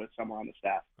close with somewhere on the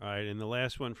staff. All right, and the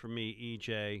last one for me,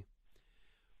 EJ.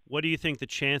 What do you think the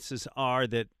chances are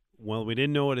that, well, we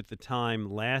didn't know it at the time,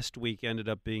 last week ended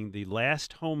up being the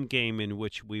last home game in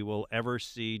which we will ever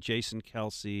see Jason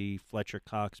Kelce, Fletcher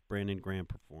Cox, Brandon Graham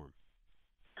perform?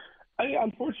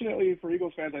 Unfortunately for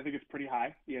Eagles fans, I think it's pretty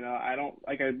high. I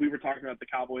don't we were talking about the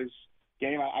Cowboys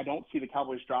game. I don't see the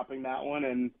Cowboys dropping that one,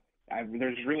 and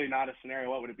there's really not a scenario.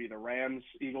 What would it be? The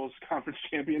Rams-Eagles conference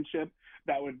championship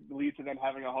that would lead to them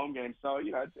having a home game. So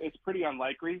it's pretty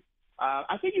unlikely.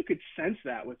 I think you could sense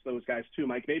that with those guys too,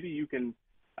 Mike. Maybe you can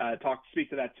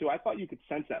speak to that too. I thought you could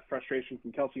sense that frustration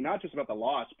from Kelce, not just about the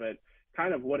loss, but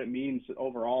kind of what it means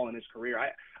overall in his career.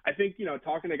 I think,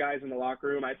 talking to guys in the locker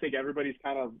room, I think everybody's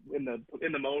kind of in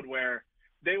the mode where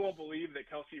they won't believe that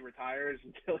Kelce retires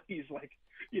until he's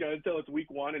until it's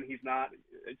week one and he's not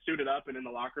suited up and in the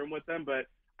locker room with them. But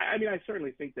I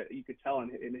certainly think that you could tell in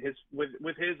his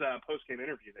post-game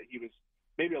interview that he was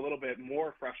maybe a little bit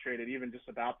more frustrated even just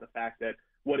about the fact that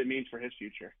what it means for his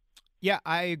future. Yeah,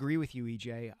 I agree with you,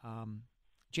 EJ.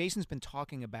 Jason's been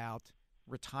talking about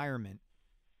retirement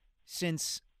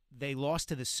since they lost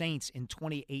to the Saints in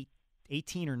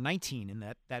 2018 or 19 in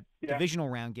that divisional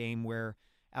round game where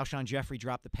Alshon Jeffrey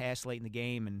dropped the pass late in the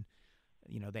game, and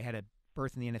they had a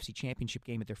berth in the NFC Championship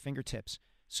game at their fingertips.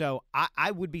 So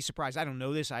I would be surprised. I don't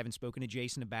know this. I haven't spoken to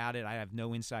Jason about it. I have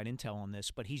no inside intel on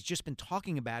this, but he's just been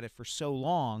talking about it for so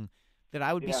long that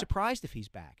I would be surprised if he's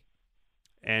back.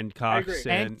 And Cox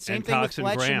and same and thing Cox with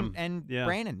Fletch and Graham and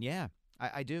Brandon. Yeah,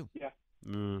 I do. Yeah.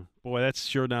 Boy, that's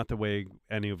sure not the way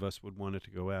any of us would want it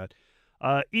to go out.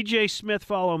 EJ Smith,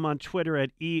 follow him on Twitter at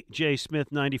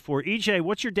EJSmith94. EJ,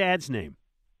 what's your dad's name?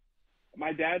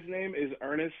 My dad's name is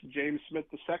Ernest James Smith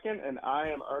II, and I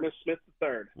am Ernest Smith III.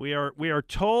 We are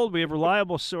told, we have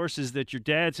reliable sources, that your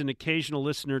dad's an occasional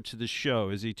listener to the show.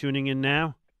 Is he tuning in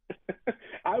now?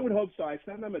 I would hope so. I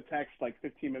sent him a text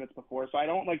 15 minutes before, so I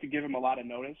don't like to give him a lot of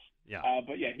notice. Yeah.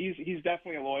 But yeah, he's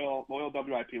definitely a loyal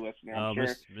WIP listener. I'm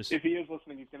sure if he is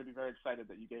listening, he's going to be very excited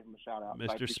that you gave him a shout out.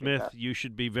 Mr. Smith, you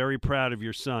should be very proud of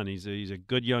your son. He's a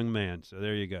good young man. So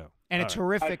there you go. And a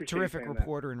terrific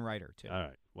reporter and writer too. All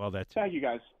right. Well, that's Thank you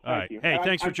guys. All Thank right. you. Hey,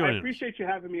 thanks for joining. I appreciate you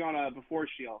having me on before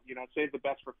Sheil. Save the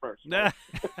best for first.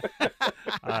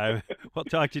 We'll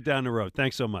talk to you down the road.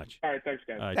 Thanks so much. All right. Thanks,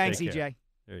 guys. All right, thanks, take EJ. care.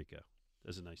 There you go.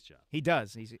 Does a nice job. He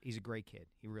does. He's a great kid.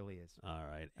 He really is. All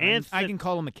right. And I can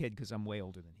call him a kid because I'm way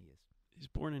older than he is. He's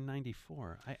born in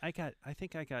 '94. I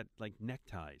think I got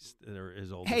neckties that are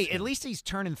as old. Hey, as him. at least he's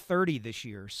turning 30 this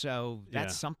year, so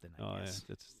that's something. I guess.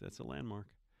 Yeah, that's a landmark.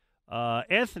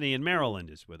 Anthony in Maryland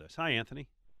is with us. Hi, Anthony.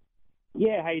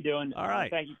 Yeah, how you doing? All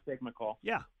right. Thank you for taking my call.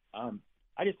 Yeah.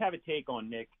 I just have a take on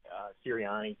Nick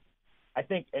Sirianni. I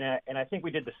think, and I think we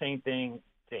did the same thing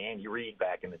to Andy Reid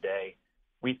back in the day.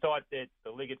 We thought that the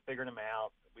league had figured him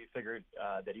out. We figured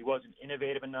that he wasn't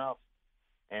innovative enough,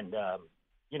 and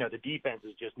the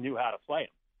defenses just knew how to play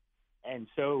him. And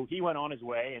so he went on his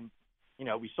way, and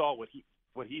we saw what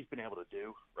he's been able to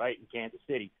do right in Kansas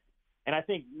City. And I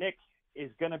think Nick is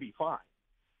going to be fine.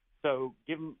 So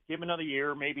give him another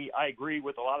year. Maybe I agree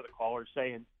with a lot of the callers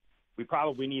saying we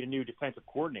probably need a new defensive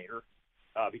coordinator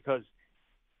because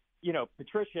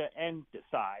Patricia and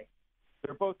Desai,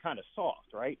 they're both kind of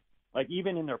soft, right? Like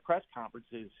even in their press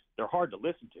conferences, they're hard to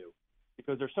listen to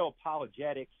because they're so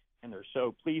apologetic and they're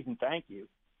so please and thank you.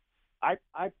 I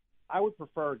would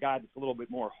prefer a guy that's a little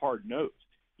bit more hard nosed,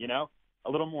 a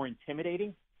little more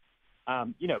intimidating,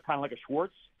 kind of like a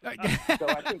Schwartz. So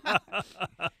I think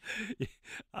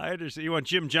I understand. You want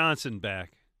Jim Johnson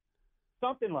back.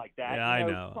 Something like that. Yeah, I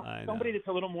know. Somebody that's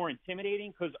a little more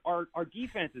intimidating because our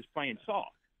defense is playing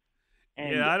soft.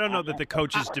 And I don't know that the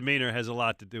coach's demeanor has a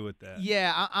lot to do with that.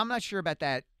 Yeah, I'm not sure about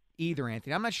that either,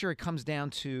 Anthony. I'm not sure it comes down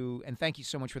to, and thank you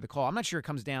so much for the call, I'm not sure it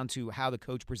comes down to how the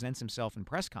coach presents himself in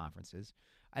press conferences.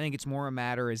 I think it's more a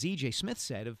matter, as E.J. Smith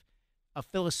said, of a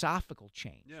philosophical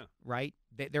change. Yeah. Right?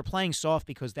 They're playing soft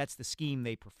because that's the scheme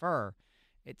they prefer.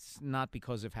 It's not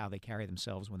because of how they carry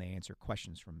themselves when they answer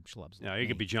questions from schlubs. Yeah, he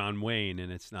could be John Wayne,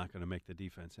 and it's not going to make the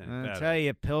defense any better. I'll tell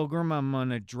you, Pilgrim, I'm going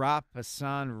to drop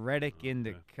Hassan Reddick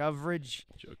into coverage.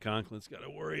 Joe Conklin's got to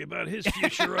worry about his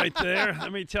future right there.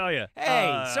 Let me tell you.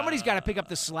 Hey, somebody's got to pick up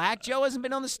the slack. Joe hasn't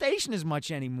been on the station as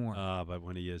much anymore. But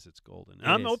when he is, it's golden.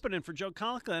 I'm opening for Joe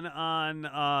Conklin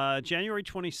on January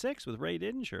 26th with Ray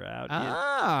Didinger out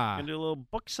here. Going to do a little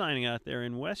book signing out there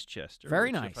in Westchester.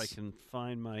 Very nice. If I can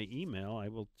find my email, I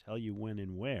will tell you when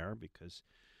and where, because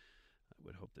I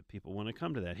would hope that people want to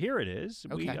come to that. Here it is.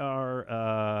 Okay. We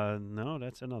are no,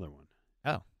 that's another one.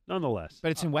 Oh. Nonetheless.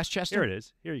 But it's in Westchester? Here it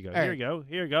is. Here you go. All Here right. you go.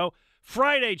 Here you go.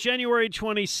 Friday, January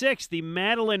 26th, the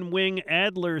Madeline Wing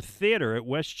Adler Theater at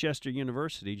Westchester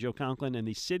University. Joe Conklin and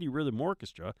the City Rhythm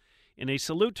Orchestra in a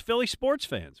salute to Philly sports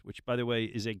fans, which, by the way,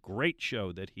 is a great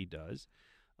show that he does.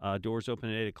 Doors open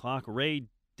at 8 o'clock. Ray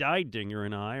Didinger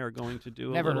and I are going to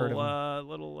do a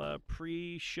little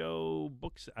pre-show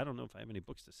books. I don't know if I have any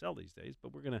books to sell these days,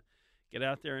 but we're going to get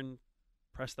out there and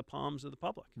press the palms of the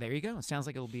public. There you go. It sounds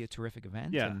like it'll be a terrific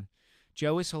event. Yeah. And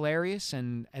Joe is hilarious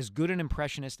and as good an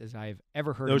impressionist as I've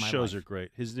ever heard Those in my shows life. are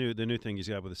great. The new thing he's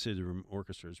got with the City Room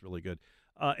Orchestra is really good.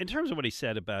 In terms of what he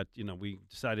said about, we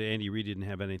decided Andy Reid didn't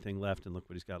have anything left, and look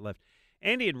what he's got left.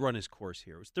 Andy had run his course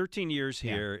here. It was 13 years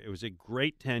here. It was a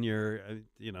great tenure.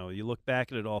 You look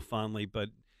back at it all fondly, but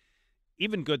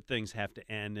even good things have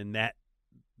to end. And that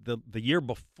the year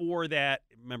before that,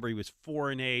 remember, he was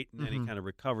 4-8, and then he kind of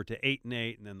recovered to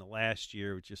 8-8, and then the last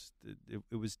year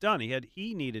it was done.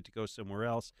 He needed to go somewhere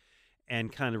else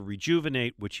and kind of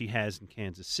rejuvenate, which he has in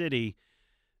Kansas City.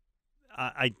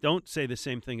 I don't say the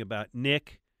same thing about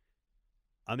Nick.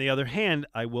 On the other hand,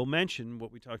 I will mention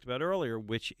what we talked about earlier,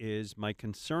 which is my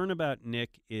concern about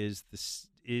Nick is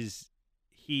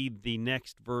he the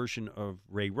next version of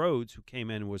Ray Rhodes, who came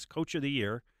in and was Coach of the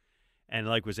Year and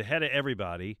was ahead of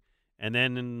everybody, and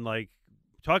then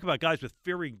talk about guys with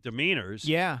fiery demeanors.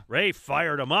 Yeah. Ray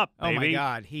fired him up, baby. Oh, my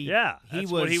God. That's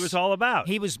what he was all about.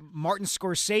 He was Martin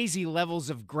Scorsese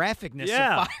levels of graphicness.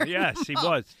 Yeah, of firing yes, him he up.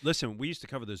 was. Listen, we used to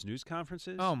cover those news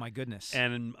conferences. Oh, my goodness.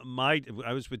 And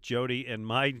I was with Jody, and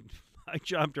my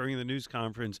job during the news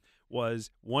conference was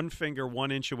 1 finger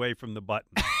 1 inch away from the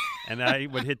button. And I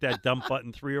would hit that dump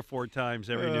button 3 or 4 times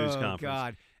every news conference.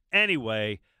 God.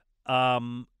 Anyway,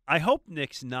 I hope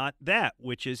Nick's not that,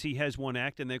 which is he has one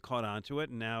act and they've caught on to it,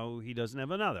 and now he doesn't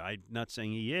have another. I'm not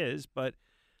saying he is, but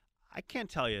I can't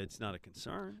tell you it's not a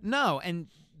concern. No, and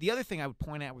the other thing I would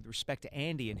point out with respect to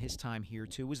Andy and his time here,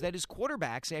 too, was that his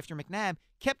quarterbacks after McNabb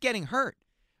kept getting hurt.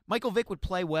 Michael Vick would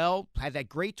play well, had that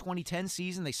great 2010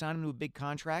 season. They signed him to a big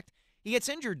contract. He gets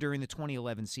injured during the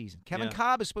 2011 season. Kevin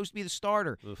Cobb is supposed to be the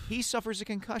starter. Oof. He suffers a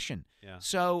concussion. Yeah.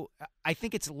 So I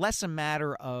think it's less a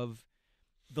matter of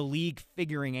the league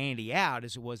figuring Andy out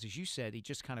as it was, as you said. He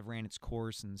just kind of ran its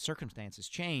course and circumstances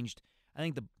changed. I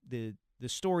think the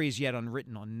story is yet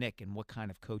unwritten on Nick and what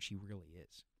kind of coach he really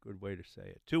is. Good way to say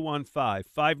it.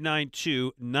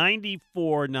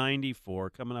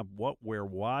 215-592-9494. Coming up, what we're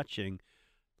watching.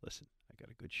 Listen, I got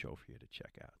a good show for you to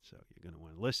check out, so you're going to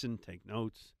want to listen, take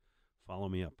notes, follow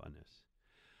me up on this.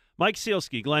 Mike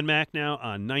Sealski, Glen Mack now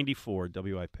on 94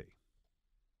 WIP.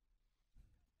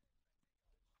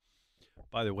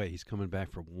 By the way, he's coming back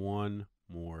for one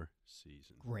more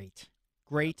season. Great.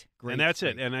 And that's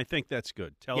it. And I think that's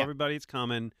good. Tell everybody it's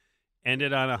coming. End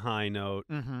it on a high note.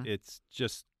 It's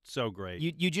just so great.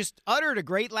 You just uttered a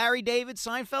great Larry David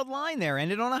Seinfeld line there.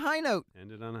 Ended on a high note.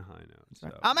 Ended on a high note.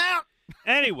 So. I'm out.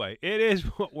 Anyway, it is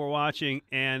what we're watching.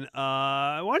 And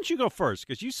why don't you go first?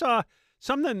 Because you saw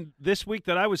something this week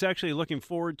that I was actually looking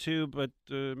forward to, but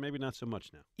maybe not so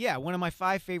much now. Yeah, one of my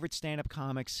 5 favorite stand-up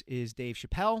comics is Dave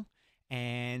Chappelle.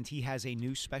 And he has a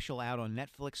new special out on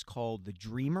Netflix called The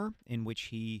Dreamer, in which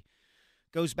he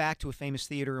goes back to a famous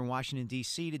theater in Washington,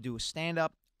 D.C. to do a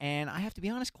stand-up. And I have to be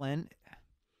honest, Glenn,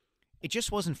 it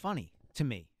just wasn't funny to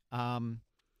me.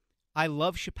 I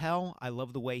love Chappelle. I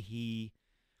love the way he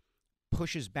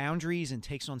pushes boundaries and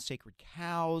takes on sacred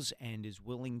cows and is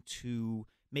willing to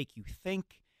make you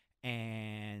think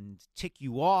and tick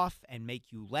you off and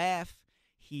make you laugh.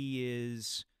 He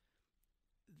is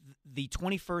the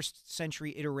 21st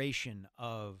century iteration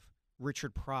of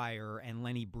Richard Pryor and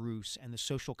Lenny Bruce and the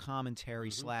social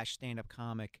commentary / stand-up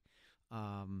comic.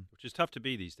 Which is tough to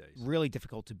be these days. Really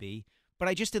difficult to be. But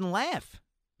I just didn't laugh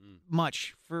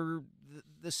much for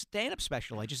the stand-up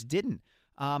special. I just didn't.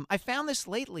 I found this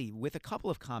lately with a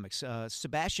couple of comics.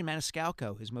 Sebastian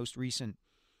Maniscalco, his most recent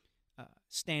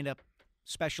stand-up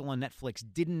special on Netflix,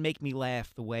 didn't make me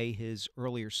laugh the way his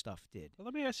earlier stuff did. Well,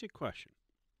 let me ask you a question.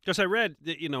 Because I read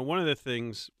that, one of the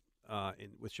things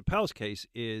with Chappelle's case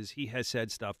is he has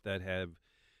said stuff that have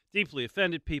deeply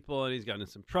offended people, and he's gotten in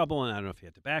some trouble, and I don't know if he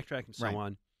had to backtrack and so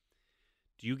on.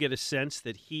 Do you get a sense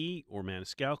that he or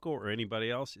Maniscalco or anybody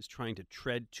else is trying to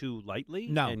tread too lightly?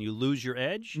 No. And you lose your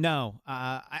edge? No.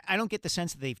 I don't get the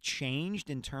sense that they've changed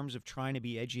in terms of trying to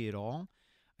be edgy at all.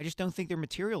 I just don't think their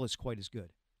material is quite as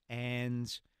good.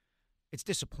 And it's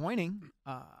disappointing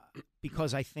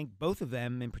because I think both of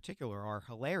them in particular are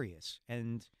hilarious.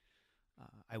 And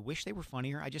I wish they were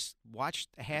funnier. I just watched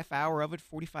a half hour of it,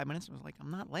 45 minutes, and was like, I'm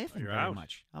not laughing very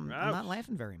much. I'm not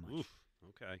laughing very much. Oof.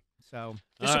 Okay. So,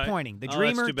 disappointing. Right. The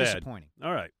Dreamer, that's too bad. disappointing.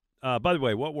 All right. By the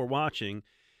way, what we're watching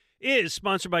is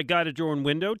sponsored by Guided Door and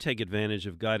Window. Take advantage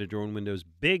of Guided Door and Window's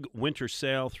big winter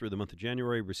sale through the month of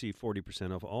January. Receive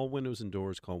 40% off all windows and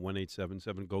doors. Call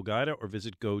 1-877-GO-GUIDA or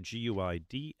visit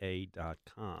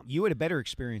GoGuida.com. You had a better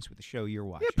experience with the show you're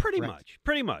watching. Yeah, pretty correct? much.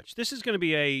 Pretty much. This is going to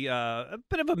be a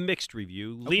bit of a mixed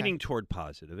review, leaning toward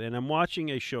positive. And I'm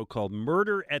watching a show called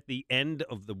Murder at the End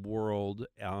of the World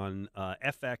on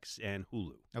FX and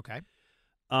Hulu. Okay.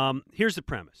 Here's the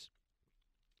premise.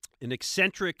 An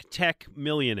eccentric tech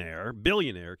billionaire,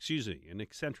 an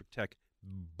eccentric tech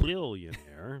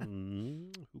billionaire.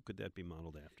 Who could that be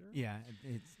modeled after? Yeah,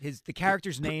 the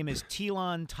character's name is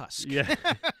Elon Tusk. Yeah,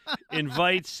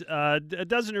 invites a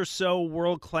dozen or so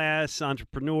world-class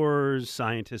entrepreneurs,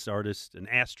 scientists, artists, an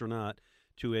astronaut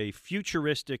to a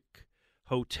futuristic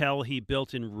hotel he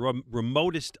built in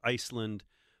remotest Iceland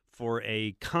for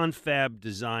a confab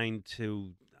designed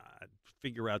to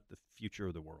figure out the future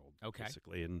of the world,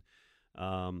 basically, and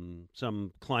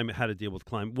some climate, how to deal with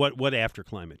climate, what after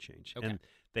climate change. Okay. And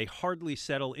they hardly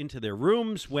settle into their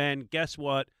rooms when, guess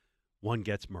what? One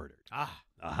gets murdered.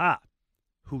 Aha.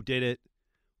 Who did it?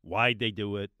 Why'd they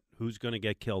do it? Who's going to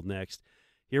get killed next?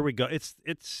 Here we go. It's.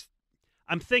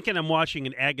 I'm thinking I'm watching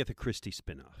an Agatha Christie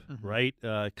spinoff, right?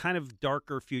 Kind of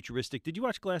darker, futuristic. Did you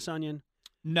watch Glass Onion?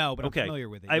 No, but I'm familiar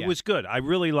with it. It was good. I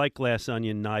really like Glass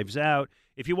Onion, Knives Out.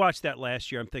 If you watched that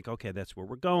last year, I'm thinking, okay, that's where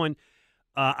we're going.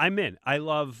 I'm in. I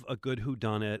love a good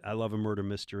whoddunit. I love a murder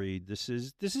mystery. This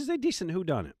is a decent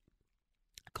whodunit.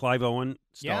 Clive Owen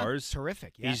stars. Yeah,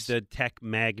 terrific. Yes. He's the tech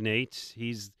magnate.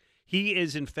 He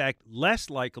is in fact less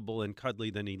likable and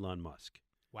cuddly than Elon Musk.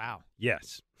 Wow.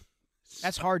 Yes.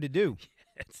 That's hard to do.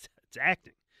 It's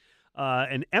acting.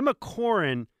 And Emma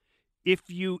Corrin.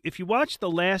 If you watch the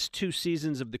last two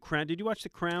seasons of The Crown, did you watch The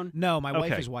Crown? No, my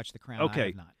wife has watched The Crown. Okay. I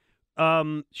have not.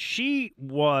 She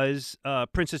was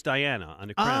Princess Diana on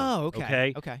The Crown. Oh,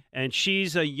 okay. Okay. And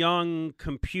she's a young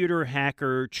computer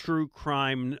hacker, true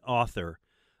crime author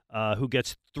who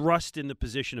gets thrust in the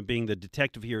position of being the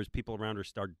detective here as people around her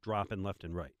start dropping left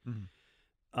and right.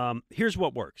 Mm-hmm. Here's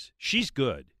what works. She's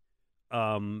good.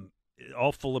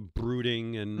 All full of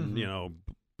brooding and,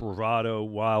 bravado,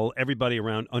 while everybody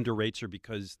around underrates her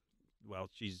because, well,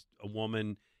 she's a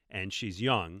woman and she's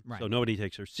young, so nobody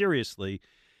takes her seriously.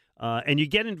 And you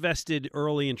get invested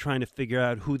early in trying to figure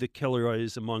out who the killer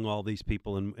is among all these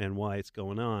people and why it's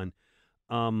going on.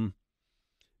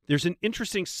 There's an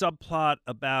interesting subplot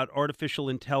about artificial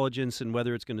intelligence and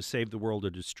whether it's going to save the world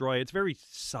or destroy it. It's very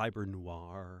cyber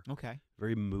noir. Okay.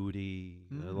 Very moody.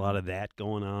 A lot of that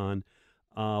going on.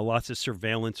 Lots of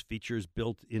surveillance features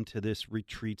built into this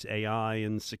retreat's AI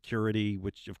and security,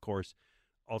 which, of course,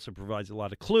 also provides a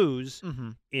lot of clues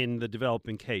in the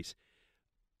developing case.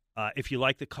 If you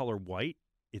like the color white,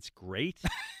 it's great.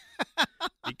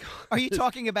 Are you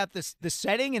talking about the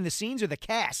setting and the scenes or the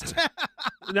cast?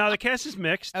 No, the cast is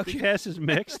mixed. Okay. The cast is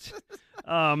mixed.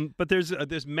 But there's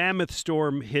this mammoth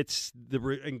storm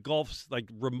engulfs like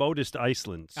remotest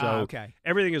Iceland. So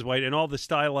everything is white, and all the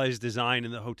stylized design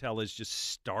in the hotel is just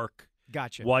stark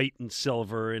white and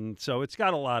silver, and so it's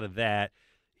got a lot of that.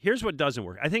 Here's what doesn't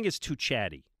work. I think it's too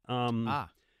chatty.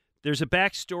 There's a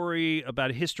backstory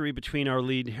about a history between our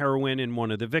lead heroine and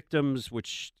one of the victims,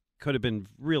 which could have been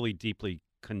really deeply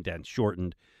condensed,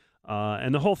 shortened.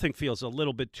 And the whole thing feels a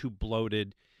little bit too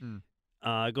bloated.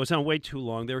 It goes on way too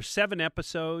long. There are 7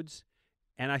 episodes,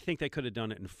 and I think they could have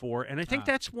done it in 4. And I think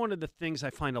that's one of the things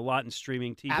I find a lot in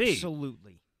streaming TV.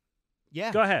 Absolutely.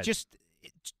 Yeah. Go ahead. Just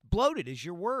bloated is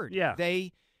your word. Yeah.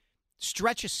 They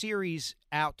stretch a series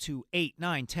out to 8,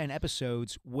 9, 10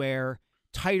 episodes where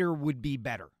tighter would be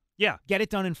better. Yeah. Get it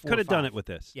done in 4 Could have or 5. done it with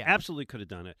this. Yeah. Absolutely could have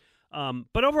done it.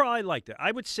 But overall, I liked it.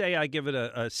 I would say I give it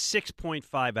a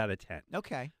 6.5 out of 10.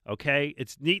 Okay. Okay?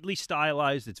 It's neatly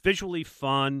stylized. It's visually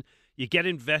fun. You get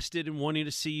invested in wanting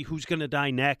to see who's going to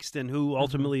die next and who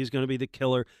ultimately is going to be the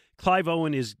killer. Clive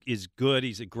Owen is good.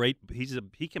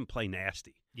 He can play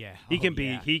nasty. Yeah. He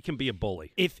can be a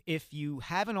bully. If you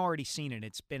haven't already seen it,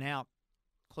 it's been out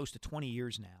close to 20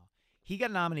 years now. He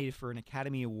got nominated for an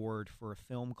Academy Award for a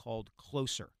film called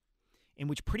Closer, in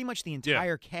which pretty much the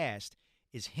entire cast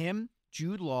is him,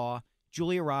 Jude Law,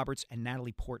 Julia Roberts, and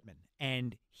Natalie Portman.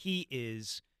 And he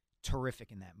is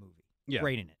terrific in that movie. Yeah.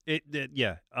 Great in it.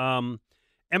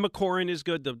 Emma Corrin is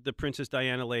good. The Princess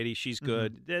Diana lady, she's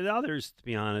good. The others, to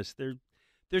be honest,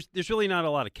 there's really not a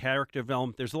lot of character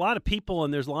development. There's a lot of people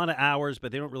and there's a lot of hours,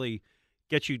 but they don't really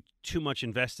get you too much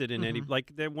invested in any.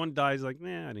 Like that one guy's like,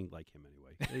 nah, I didn't like him anyway.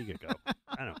 There you go.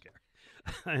 I don't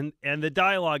care. And the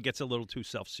dialogue gets a little too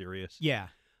self-serious. Yeah.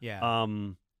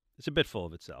 It's a bit full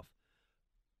of itself.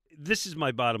 This is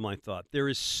my bottom line thought. There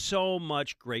is so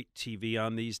much great TV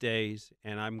on these days,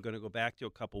 and I'm going to go back to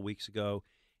a couple weeks ago.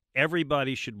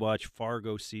 Everybody should watch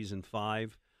Fargo Season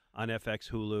 5 on FX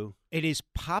Hulu. It is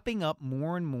popping up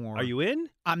more and more. Are you in?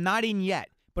 I'm not in yet,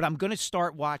 but I'm going to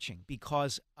start watching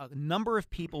because a number of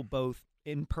people, both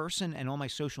in person and on my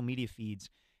social media feeds,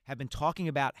 have been talking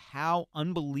about how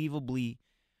unbelievably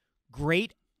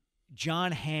great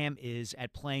John Hamm is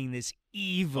at playing this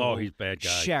evil he's a bad guy.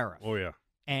 sheriff. Oh, yeah.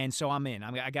 And so I'm in.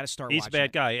 I got to start He's watching. a bad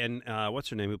it. guy. And what's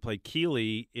her name? Who played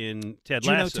Keeley in Ted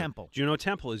Juno Lasso? Temple. Juno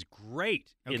Temple is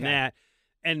great in Okay. that.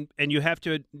 And you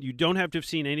don't have to have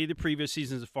seen any of the previous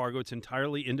seasons of Fargo. It's an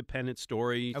entirely independent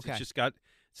story. Okay.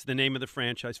 It's the name of the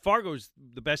franchise. Fargo's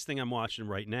the best thing I'm watching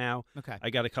right now. Okay. I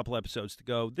got a couple episodes to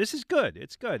go. This is good.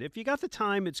 It's good. If you got the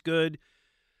time, it's good.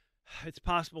 It's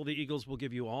possible the Eagles will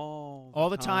give you all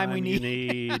the time we you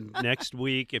need. need next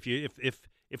week.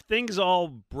 If things all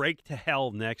break to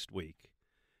hell next week,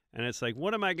 and it's like,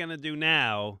 what am I going to do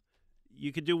now?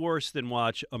 You could do worse than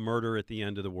watch A Murder at the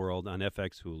End of the World on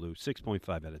FX Hulu. 6.5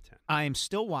 out of 10. I am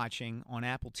still watching on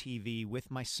Apple TV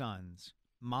with my sons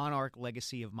Monarch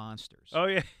Legacy of Monsters. Oh,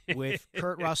 yeah. With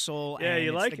Kurt Russell. Yeah, and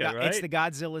you like it, right? It's the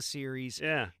Godzilla series.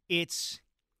 Yeah. I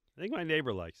think my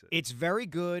neighbor likes it. It's very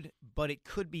good, but it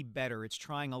could be better. It's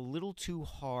trying a little too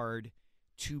hard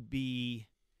to be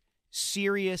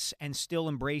serious and still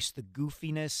embrace the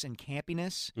goofiness and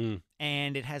campiness,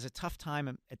 and it has a tough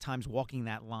time at times walking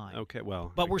that line. Okay,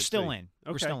 well. But we're still in.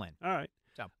 Okay. We're still in. All right.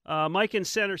 So. Mike in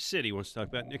Center City wants to talk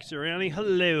about Nick Sirianni.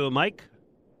 Hello, Mike.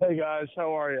 Hey guys,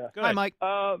 how are you? Good. Hi, Mike.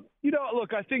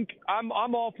 Look, I think I'm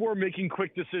all for making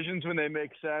quick decisions when they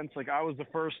make sense. Like I was the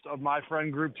first of my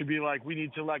friend group to be like, we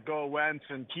need to let go of Wentz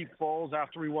and keep Foles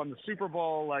after we won the Super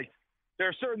Bowl. Like there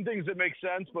are certain things that make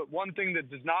sense, but one thing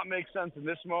that does not make sense in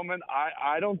this moment,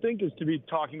 I don't think, is to be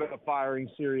talking about firing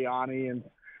Sirianni. And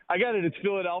I get it, it's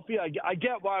Philadelphia. I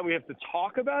get why we have to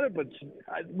talk about it, but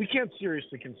we can't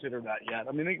seriously consider that yet.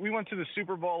 I mean, we went to the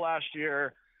Super Bowl last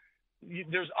year.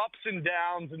 There's ups and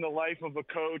downs in the life of a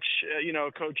coach,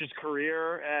 a coach's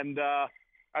career. And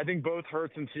I think both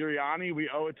Hurts and Sirianni, we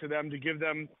owe it to them to give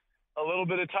them a little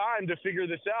bit of time to figure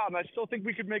this out. And I still think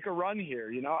we could make a run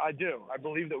here. I do. I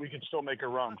believe that we could still make a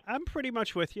run. I'm pretty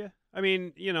much with you. I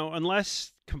mean,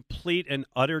 unless complete and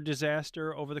utter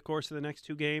disaster over the course of the next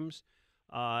two games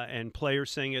and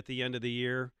players saying at the end of the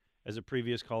year, as a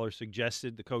previous caller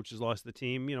suggested, the coach has lost the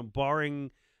team, barring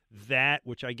that,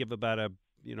 which I give about a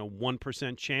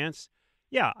 1% chance.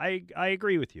 Yeah, I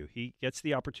agree with you. He gets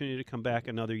the opportunity to come back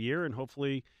another year, and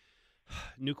hopefully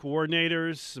new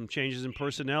coordinators, some changes in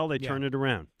personnel, they turn it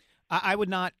around. I would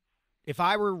not, if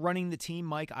I were running the team,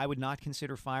 Mike, I would not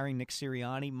consider firing Nick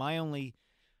Sirianni. My only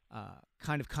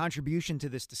kind of contribution to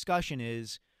this discussion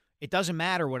is it doesn't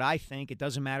matter what I think. It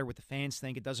doesn't matter what the fans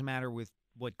think. It doesn't matter with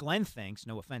what Glenn thinks.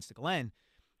 No offense to Glenn.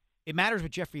 It matters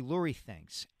what Jeffrey Lurie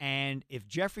thinks. And if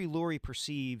Jeffrey Lurie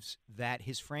perceives that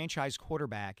his franchise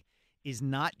quarterback is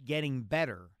not getting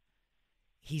better,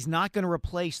 he's not going to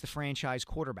replace the franchise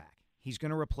quarterback. He's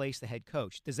going to replace the head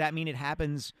coach. Does that mean it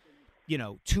happens,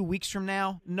 2 weeks from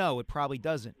now? No, it probably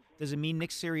doesn't. Does it mean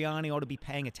Nick Sirianni ought to be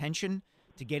paying attention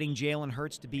to getting Jalen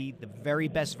Hurts to be the very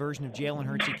best version of Jalen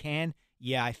Hurts he can?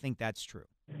 Yeah, I think that's true.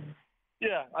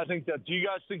 Yeah, I think that. Do you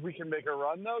guys think we can make a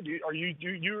run though?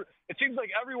 It seems like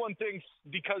everyone thinks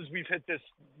because we've hit this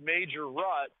major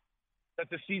rut that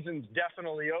the season's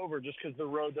definitely over just because the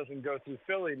road doesn't go through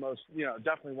Philly.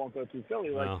 Definitely won't go through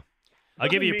Philly. Wow. I'll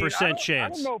give you a percent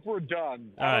chance. I don't know if we're done.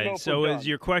 All right. So is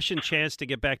your question chance to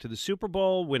get back to the Super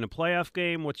Bowl, win a playoff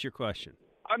game? What's your question?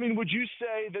 I mean, would you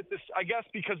say that this? I guess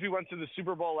because we went to the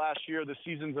Super Bowl last year, the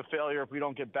season's a failure if we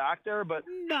don't get back there. But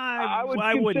no,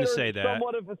 I wouldn't say that.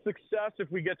 Somewhat of a success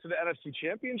if we get to the NFC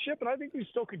Championship, and I think we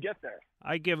still could get there.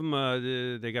 I give them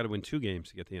they got to win 2 games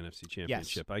to get the NFC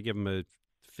Championship. Yes. I give them a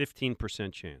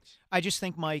 15% chance. I just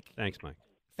think, Mike. Thanks, Mike.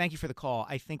 Thank you for the call.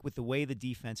 I think with the way the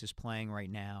defense is playing right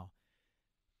now,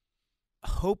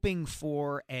 hoping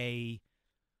for a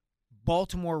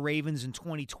Baltimore Ravens in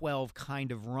 2012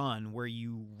 kind of run where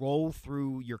you roll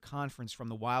through your conference from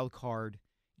the wild card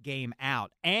game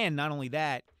out. And not only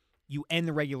that, you end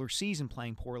the regular season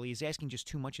playing poorly is asking just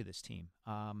too much of this team.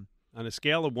 On a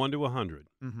scale of 1 to 100,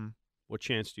 mm-hmm. what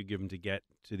chance do you give them to get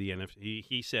to the NFC?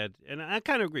 He said, and I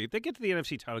kind of agree, if they get to the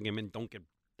NFC title game and don't get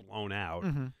blown out.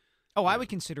 Mm-hmm. Oh, I would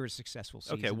consider it a successful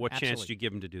season. Okay, what Absolutely. chance do you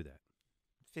give them to do that?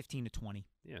 15 to 20.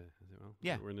 Yeah. Well,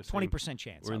 yeah, we're in the 20%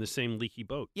 chance. We're in the same leaky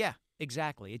boat. Yeah,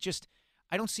 exactly.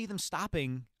 I don't see them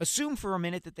stopping. Assume for a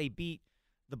minute that they beat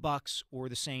the Bucs or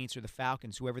the Saints or the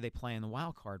Falcons, whoever they play in the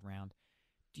wild card round.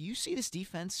 Do you see this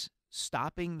defense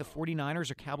stopping the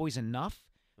 49ers or Cowboys enough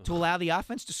to allow the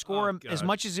offense to score as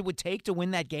much as it would take to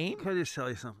win that game? Can I just tell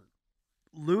you something?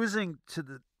 Losing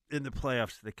in the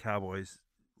playoffs to the Cowboys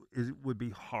would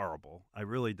be horrible. I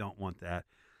really don't want that.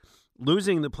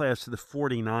 Losing the playoffs to the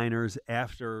 49ers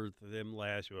after them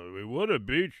last year, we would have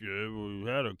beat you. We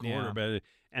had a quarterback. Yeah.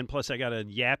 And plus, I got a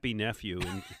yappy nephew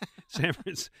in San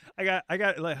Francisco. I got a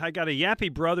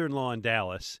yappy brother-in-law in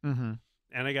Dallas, mm-hmm.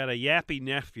 and I got a yappy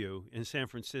nephew in San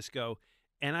Francisco.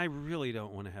 And I really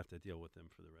don't want to have to deal with them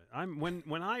for the rest.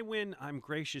 When I win, I'm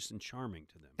gracious and charming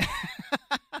to them.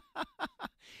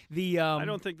 I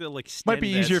don't think they'll extend. Might be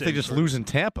easier if they just lose in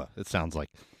Tampa. It sounds like,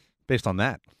 based on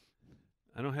that.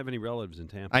 I don't have any relatives in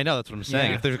Tampa. I know, that's what I'm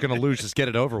saying. Yeah. If they're going to lose, just get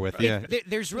it over with. Right. Yeah.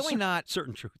 There's really not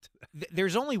certain truth to that.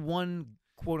 There's only one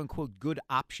quote unquote good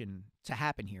option to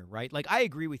happen here, right? Like, I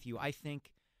agree with you. I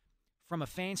think from a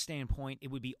fan standpoint, it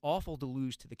would be awful to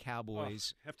lose to the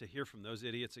Cowboys. Have to hear from those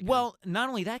idiots again. Well, not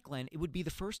only that, Glenn, it would be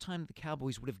the first time the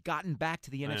Cowboys would have gotten back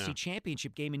to the NFC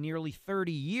Championship game in nearly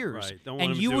 30 years. Right.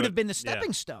 And you would have been the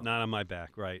stepping stone. Not on my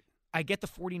back, right. I get the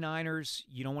 49ers.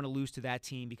 You don't want to lose to that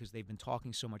team because they've been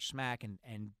talking so much smack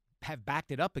and have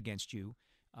backed it up against you.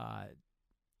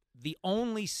 The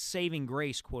only saving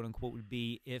grace, quote unquote, would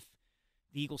be if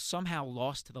the Eagles somehow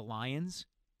lost to the Lions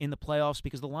in the playoffs,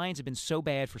 because the Lions have been so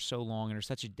bad for so long and are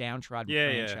such a downtrodden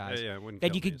franchise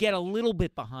that you could get a little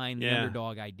bit behind the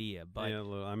underdog idea. But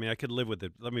I mean, I could live with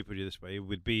it. Let me put it this way: it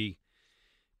would be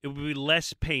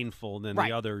less painful than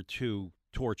the other two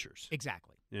tortures.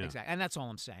 Exactly. Yeah. Exactly. And that's all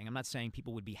I'm saying. I'm not saying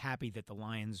people would be happy that the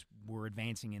Lions were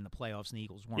advancing in the playoffs and the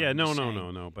Eagles weren't. Yeah, no.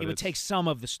 But it would take some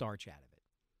of the starch out of it.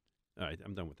 All right,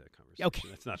 I'm done with that conversation. Okay.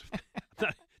 That's not.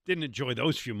 Didn't enjoy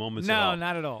those few moments. No, at all.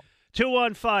 not at all.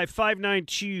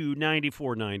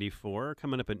 215-592-9494.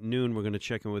 Coming up at noon, we're going to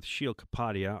check in with Sheil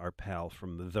Kapadia, our pal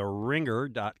from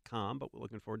TheRinger.com. But we're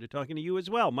looking forward to talking to you as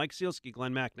well. Mike Sealski,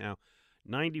 Glen Mack now,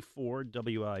 94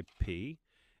 WIP.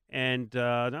 And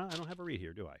no, I don't have a read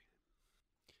here, do I?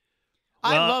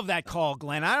 I love that call,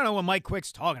 Glenn. I don't know what Mike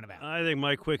Quick's talking about. I think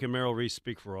Mike Quick and Merrill Reese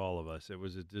speak for all of us. It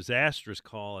was a disastrous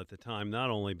call at the time,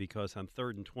 not only because on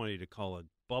 3rd and 20 to call a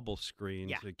bubble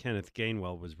screen to Kenneth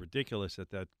Gainwell was ridiculous at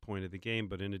that point of the game,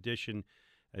 but in addition,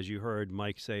 as you heard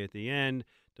Mike say at the end,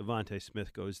 Devontae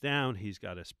Smith goes down. He's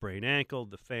got a sprained ankle.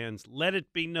 The fans let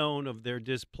it be known of their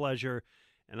displeasure,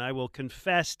 and I will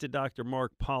confess to Dr.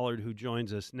 Mark Pollard, who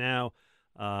joins us now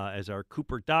as our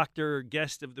Cooper Doctor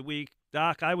guest of the week.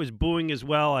 Doc, I was booing as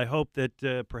well. I hope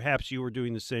that perhaps you were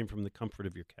doing the same from the comfort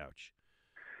of your couch.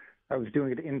 I was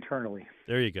doing it internally.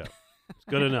 There you go. It's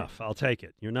good enough. I'll take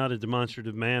it. You're not a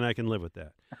demonstrative man. I can live with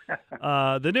that.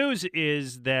 The news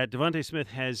is that Devontae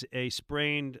Smith has a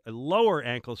lower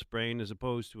ankle sprain as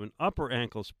opposed to an upper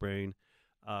ankle sprain,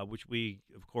 which we,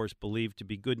 of course, believe to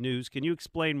be good news. Can you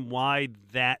explain why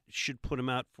that should put him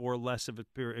out for less of an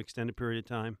extended period of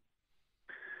time?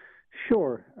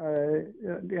 Sure,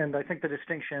 and I think the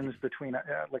distinctions between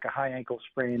like a high ankle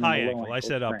sprain and high a low ankle. I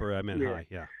said sprain. upper. I meant high.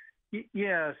 Yeah.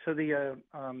 Yeah. So the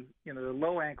the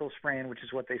low ankle sprain, which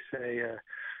is what they say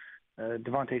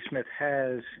Devontae Smith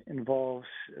has, involves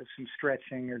some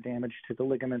stretching or damage to the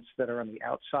ligaments that are on the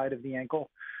outside of the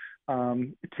ankle.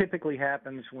 It typically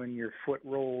happens when your foot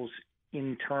rolls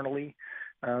internally,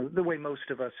 the way most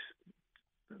of us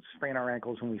sprain our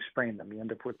ankles when we sprain them. You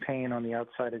end up with pain on the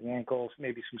outside of the ankles,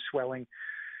 maybe some swelling,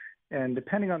 and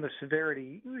depending on the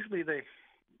severity, usually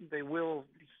they will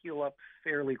heal up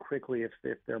fairly quickly if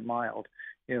they're mild,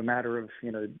 a matter of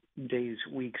days,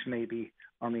 weeks maybe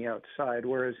on the outside.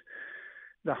 Whereas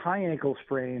the high ankle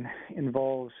sprain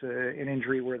involves an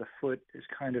injury where the foot is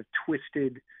kind of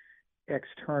twisted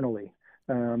externally.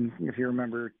 If you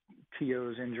remember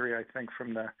T.O.'s injury, I think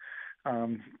from the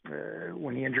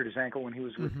when he injured his ankle when he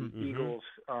was with the Eagles,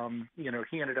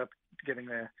 he ended up getting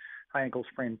the high ankle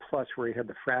sprain plus where he had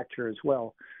the fracture as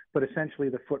well. But essentially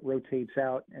the foot rotates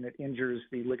out and it injures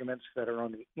the ligaments that are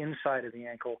on the inside of the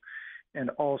ankle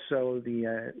and also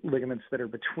the ligaments that are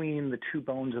between the two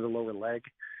bones of the lower leg,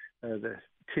 the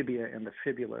tibia and the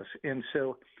fibulus. And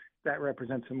so that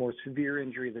represents a more severe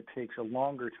injury that takes a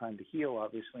longer time to heal,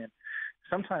 obviously. And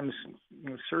sometimes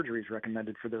surgery is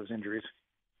recommended for those injuries.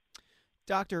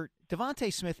 Doctor,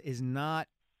 Devontae Smith is not,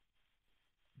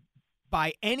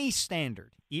 by any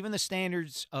standard, even the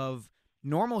standards of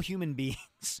normal human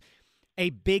beings,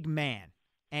 a big man.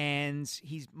 And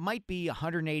he might be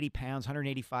 180 pounds,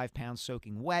 185 pounds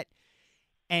soaking wet.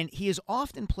 And he is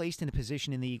often placed in a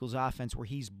position in the Eagles' offense where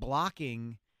he's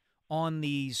blocking on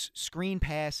these screen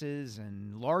passes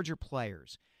and larger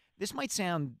players. This might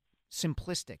sound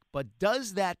simplistic, but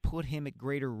does that put him at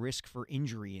greater risk for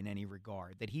injury in any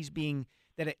regard? That he's being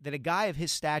that a guy of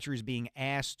his stature is being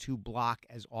asked to block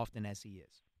as often as he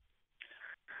is?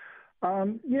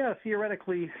 Yeah,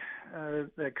 theoretically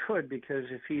that could, because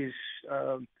if he's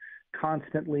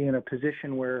constantly in a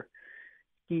position where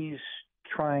he's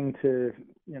trying to,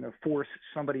 force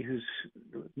somebody who's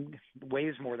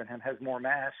weighs more than him, has more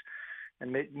mass,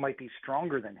 and might be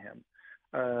stronger than him,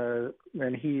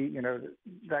 then he,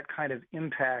 that kind of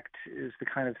impact is the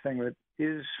kind of thing that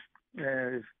is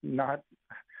not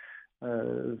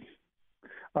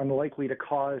unlikely to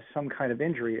cause some kind of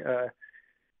injury. As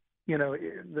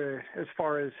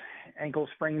far as ankle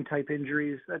sprain type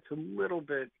injuries, that's a little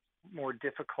bit more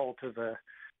difficult of a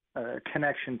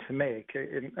connection to make,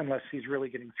 unless he's really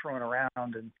getting thrown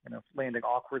around and landing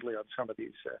awkwardly on some of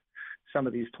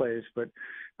these plays. But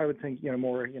I would think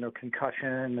more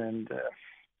concussion and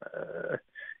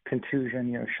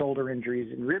contusion, shoulder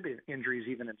injuries and rib injuries,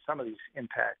 even in some of these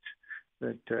impacts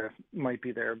that might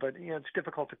be there. But it's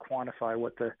difficult to quantify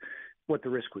what the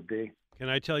risk would be. Can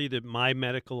I tell you that my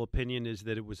medical opinion is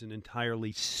that it was an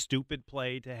entirely stupid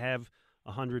play to have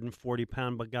a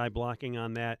 140-pound guy blocking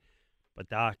on that? But,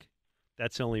 Doc,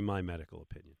 that's only my medical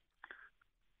opinion.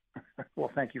 Well,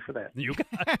 thank you for that. You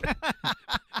got it.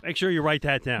 Make sure you write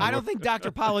that down. I don't think Dr.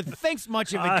 Pollard thinks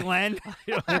much of it, Glenn.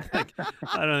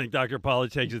 I don't think Dr.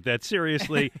 Pollard takes it that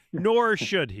seriously, nor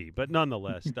should he. But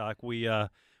nonetheless, Doc, we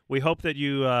hope that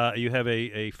you have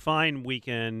a fine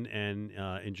weekend and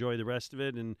enjoy the rest of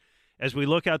it. And as we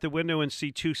look out the window and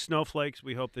see 2 snowflakes,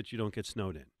 we hope that you don't get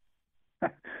snowed in.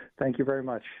 Thank you very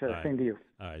much. Same to you.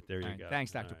 All right, there you go.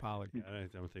 Thanks, Dr. Pollard. I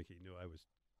don't think he knew I was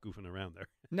goofing around there.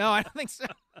 No, I don't think so.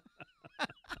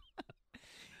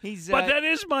 But that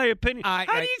is my opinion. How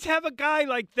do you have a guy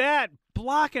like that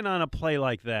blocking on a play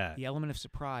like that? The element of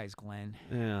surprise, Glenn.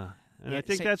 Yeah. And I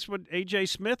think that's what A.J.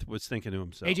 Smith was thinking to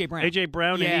himself. A.J. Brown. A.J.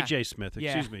 Brown Yeah. and E.J. Smith,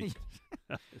 excuse me.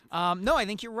 No, I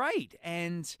think you're right.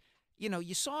 And,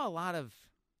 you saw a lot of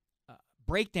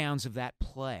breakdowns of that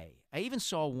play. I even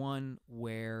saw one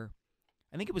where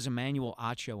I think it was Emmanuel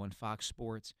Acho on Fox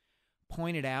Sports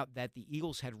pointed out that the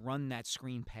Eagles had run that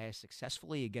screen pass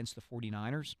successfully against the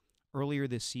 49ers earlier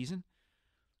this season.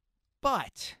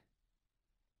 But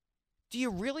do you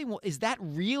really is that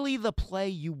really the play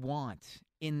you want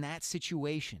in that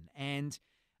situation? And,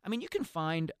 I mean, you can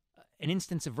find an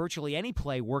instance of virtually any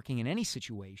play working in any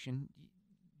situation.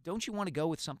 Don't you want to go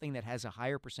with something that has a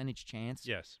higher percentage chance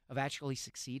of actually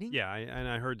succeeding? Yeah, and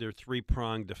I heard their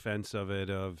 3-pronged defense of it,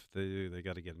 they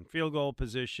got to get in field goal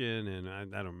position, and I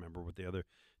don't remember what the other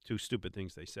 2 stupid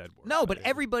things they said were. No, but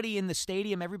everybody in the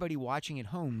stadium, everybody watching at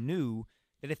home knew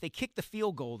that if they kick the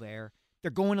field goal there, they're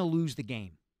going to lose the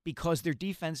game because their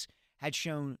defense had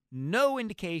shown no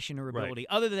indication or ability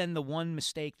other than the one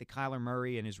mistake that Kyler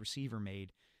Murray and his receiver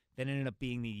made that ended up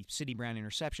being the Sidney Brown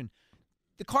interception.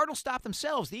 The Cardinals stopped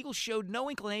themselves. The Eagles showed no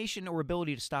inclination or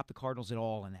ability to stop the Cardinals at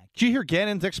all in that game. Did you hear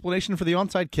Gannon's explanation for the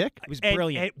onside kick? It was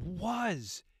brilliant. It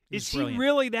was. Is brilliant. he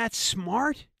really that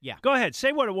smart? Yeah. Go ahead.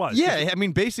 Say what it was. Yeah, I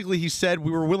mean, basically he said we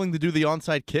were willing to do the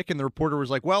onside kick, and the reporter was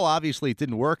like, well, obviously it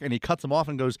didn't work, and he cuts him off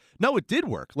and goes, no, it did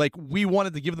work. Like, we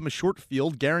wanted to give them a short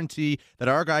field, guarantee that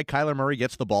our guy Kyler Murray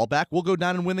gets the ball back. We'll go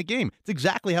down and win the game. It's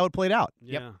exactly how it played out.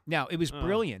 Yeah. Yep. No, it was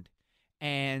brilliant.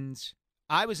 And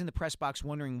I was in the press box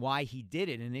wondering why he did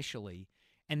it initially,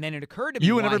 and then it occurred to me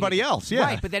You and everybody else, yeah.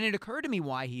 Right, but then it occurred to me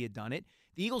why he had done it.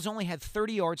 The Eagles only had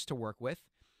 30 yards to work with.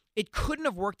 It couldn't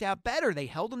have worked out better. They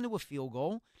held them to a field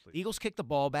goal. The Eagles kicked the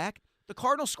ball back. The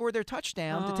Cardinals scored their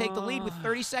touchdown to take the lead with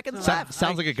 30 seconds left.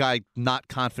 Sounds like a guy not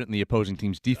confident in the opposing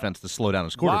team's defense to slow down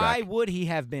his quarterback. Why would he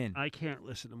have been? I can't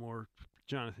listen to more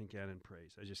Jonathan Gannon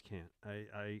praise. I just can't.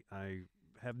 I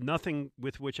have nothing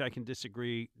with which I can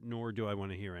disagree, nor do I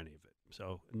want to hear any of it.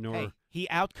 So, he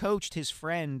outcoached his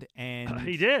friend and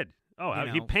he did. Oh,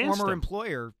 he pantsed former him.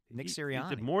 employer Nick Sirianni.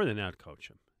 He did more than outcoach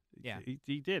him. Yeah,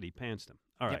 he did. He pantsed him.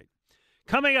 All right.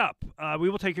 Coming up, we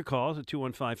will take your calls at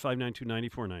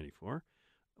 215-592-9494.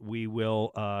 We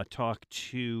will talk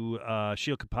to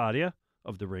Sheil Kapadia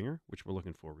of The Ringer, which we're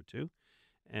looking forward to.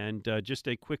 And just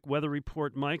a quick weather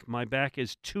report, Mike. My back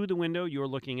is to the window. You're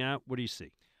looking out. What do you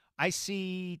see? I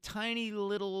see tiny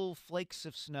little flakes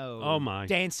of snow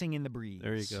dancing in the breeze.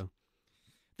 There you go.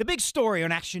 The big story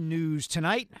on Action News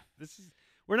tonight.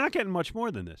 We're not getting much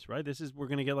more than this, right? We're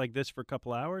going to get like this for a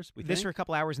couple hours. For a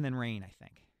couple hours and then rain, I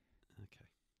think. Okay.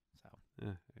 So,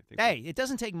 I think it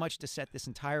doesn't take much to set this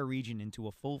entire region into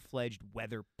a full-fledged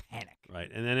weather panic. Right,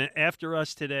 and then after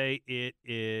us today, it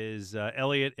is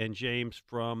Elliot and James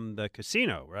from the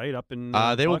casino, right up in.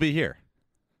 They will be here.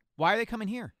 Why are they coming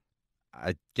here?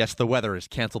 I guess the weather has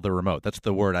canceled the remote. That's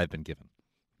the word I've been given.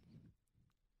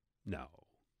 No.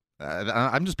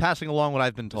 I'm just passing along what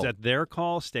I've been told. Is that their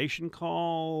call, station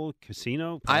call,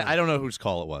 casino? I don't know whose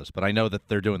call it was, but I know that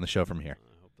they're doing the show from here.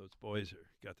 I hope those boys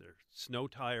got their snow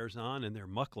tires on and their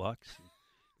mucklucks and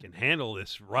can handle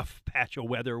this rough patch of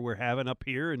weather we're having up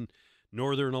here in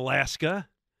northern Alaska.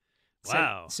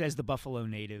 Wow. Says the Buffalo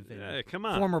native. Come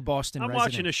on. Former Boston I'm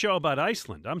resident. watching a show about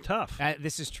Iceland. I'm tough.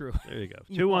 This is true. There you go.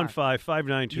 You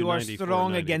 215-592-9494. You are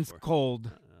strong against cold.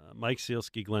 Mike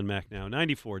Sealski, Glen Macnow,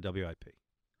 94 WIP.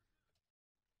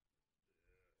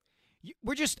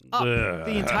 We're just up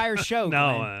the entire show.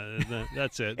 No,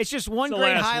 that's it. It's just one the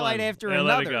great last highlight one. after Yeah,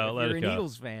 another. Let it go. Let if you're it an go.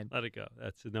 Eagles fan. Let it go.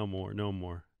 That's no more.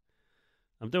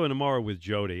 I'm doing tomorrow with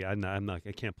Jody. I'm not.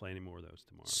 I can't play any more of those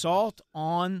tomorrow. Salt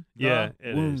on the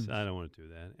it wound. is. I don't want to do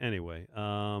that. Anyway,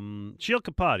 Sheil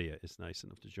Kapadia is nice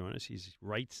enough to join us. He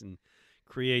writes and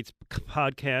creates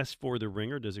podcasts for The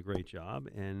Ringer, does a great job,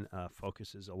 and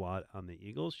focuses a lot on the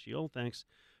Eagles. Sheil, thanks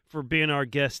for being our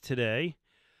guest today.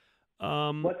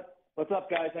 What's up,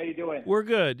 guys? How you doing? We're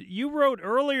good. You wrote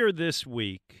earlier this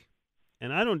week,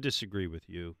 and I don't disagree with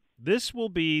you, this will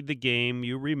be the game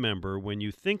you remember when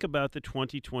you think about the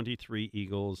 2023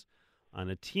 Eagles on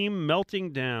a team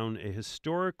melting down a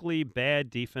historically bad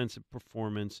defensive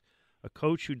performance, a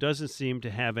coach who doesn't seem to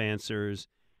have answers,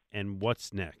 and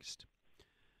what's next?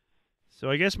 So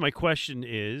I guess my question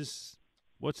is,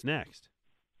 what's next?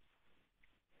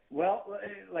 Well,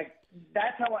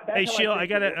 that's how. Hey, Sheil, I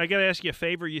gotta ask you a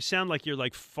favor. You sound like you're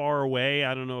like far away.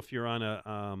 I don't know if you're on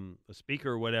a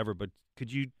speaker or whatever, but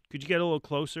could you get a little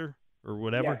closer or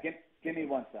whatever? Yeah, give me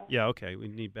one second. Yeah, okay. We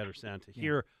need better sound to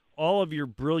hear all of your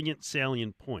brilliant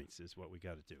salient points. Is what we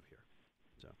got to do here.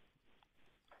 So.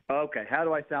 Okay, how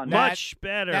do I sound? Much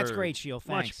better. That's great, Sheil.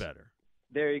 Much Thanks. better.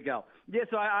 There you go. Yeah,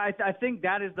 so I think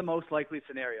that is the most likely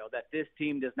scenario, that this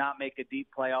team does not make a deep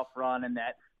playoff run and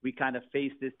that we kind of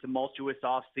face this tumultuous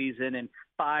offseason and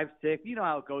 5, 6. You know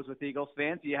how it goes with Eagles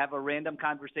fans. You have a random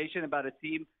conversation about a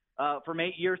team from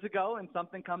 8 years ago and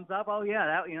something comes up. Oh,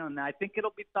 yeah, and I think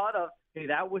it'll be thought of, hey,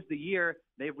 that was the year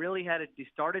they really they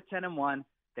started 10-1.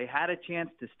 They had a chance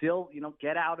to still,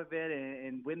 get out of it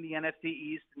and win the NFC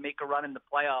East and make a run in the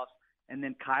playoffs. And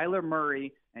then Kyler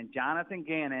Murray and Jonathan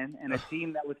Gannon and a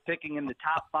team that was picking in the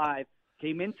top 5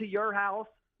 came into your house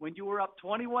when you were up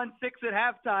 21-6 at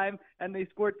halftime, and they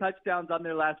scored touchdowns on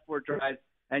their last 4 drives,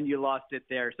 and you lost it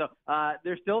there. So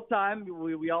there's still time.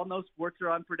 We all know sports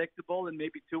are unpredictable, and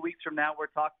maybe 2 weeks from now we're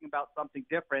talking about something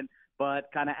different. But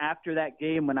kind of after that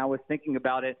game, when I was thinking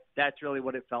about it, that's really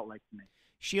what it felt like to me.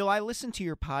 Sheil, I listened to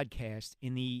your podcast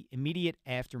in the immediate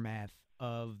aftermath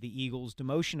of the Eagles'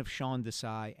 demotion of Sean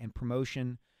Desai and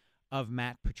promotion of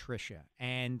Matt Patricia.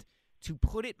 And to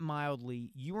put it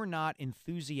mildly, you are not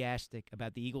enthusiastic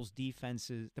about the Eagles'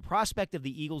 defenses, the prospect of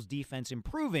the Eagles' defense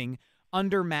improving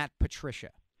under Matt Patricia.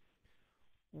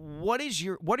 What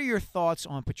are your thoughts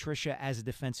on Patricia as a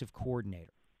defensive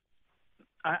coordinator?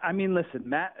 I mean, listen,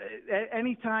 Matt.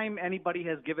 Anytime anybody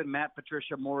has given Matt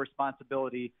Patricia more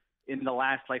responsibility in the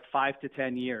last 5 to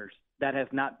 10 years, that has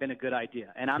not been a good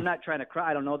idea. And I'm not trying to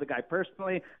cry. I don't know the guy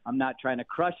personally. I'm not trying to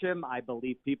crush him. I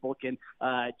believe people can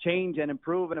change and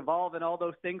improve and evolve and all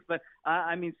those things. But,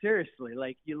 I mean, seriously,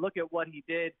 you look at what he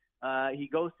did. He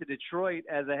goes to Detroit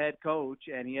as a head coach,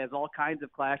 and he has all kinds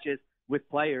of clashes with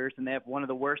players, and they have one of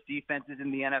the worst defenses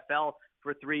in the NFL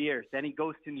for 3 years. Then he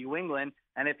goes to New England,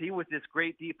 and if he was this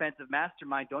great defensive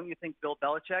mastermind, don't you think Bill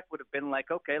Belichick would have been like,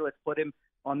 okay, let's put him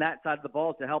on that side of the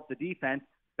ball to help the defense?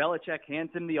 Belichick hands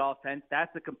him the offense.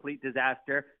 That's a complete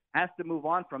disaster. Has to move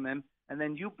on from him. And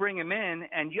then you bring him in,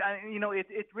 and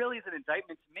it really is an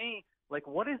indictment to me.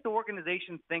 What is the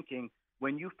organization thinking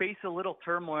when you face a little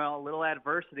turmoil, a little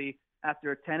adversity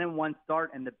after a 10-1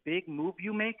 start, and the big move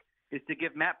you make is to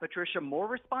give Matt Patricia more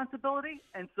responsibility?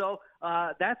 And so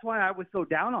that's why I was so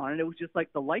down on it. It was just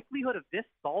the likelihood of this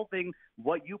solving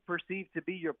what you perceive to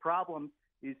be your problems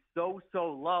is so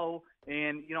low.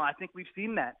 And, I think we've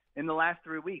seen that in the last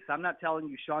 3 weeks. I'm not telling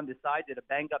you Sean Desai did a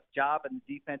banged-up job and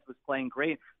the defense was playing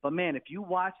great. But, man, if you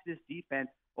watch this defense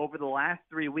over the last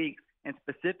 3 weeks, and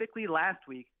specifically last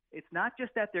week, it's not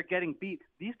just that they're getting beat.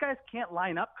 These guys can't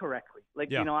line up correctly.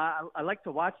 I like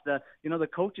to watch the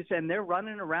coaches, and they're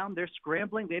running around, they're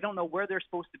scrambling, they don't know where they're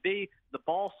supposed to be. The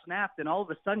ball snapped, and all of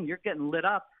a sudden you're getting lit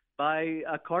up by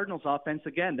a Cardinals offense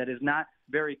again that is not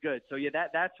very good. So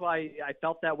that's why I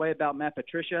felt that way about Matt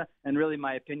Patricia, and really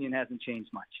my opinion hasn't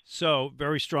changed much. So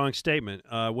very strong statement.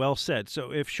 Well said.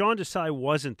 So if Sean Desai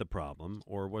wasn't the problem,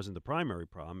 or wasn't the primary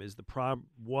problem, has the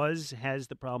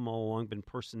problem all along been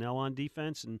personnel on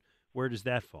defense, and where does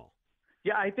that fall?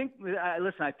 Yeah, I think,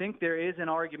 I think there is an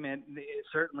argument,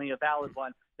 certainly a valid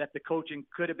one, that the coaching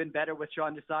could have been better with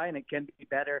Sean Desai, and it can be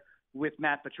better with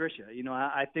Matt Patricia.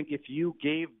 I think if you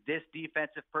gave this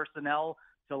defensive personnel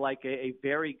to like a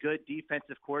very good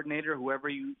defensive coordinator, whoever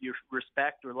you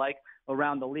respect or like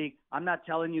around the league, I'm not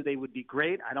telling you they would be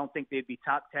great. I don't think they'd be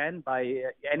top 10 by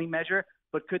any measure,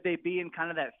 but could they be in kind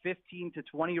of that 15 to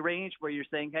 20 range where you're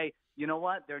saying, hey, you know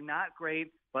what? They're not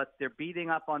great, but they're beating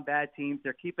up on bad teams.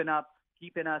 They're keeping us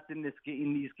in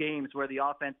these games where the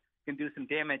offense can do some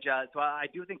damage. So I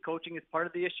do think coaching is part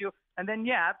of the issue. And then,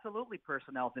 yeah, absolutely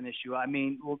personnel is an issue. I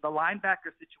mean, the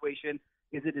linebacker situation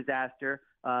is a disaster.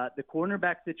 The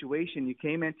cornerback situation, you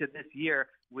came into this year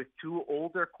with two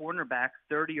older cornerbacks,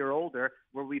 30 or older,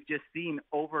 where we've just seen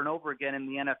over and over again in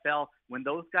the NFL, when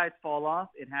those guys fall off,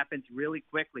 it happens really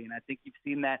quickly. And I think you've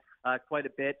seen that quite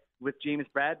a bit with James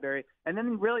Bradbury. And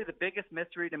then really the biggest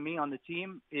mystery to me on the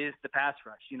team is the pass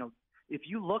rush. If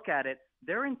you look at it,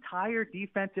 their entire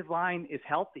defensive line is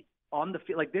healthy on the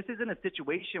field. Like, this isn't a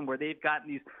situation where they've gotten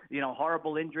these,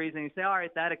 horrible injuries and you say, all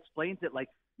right, that explains it. Like,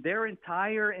 their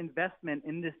entire investment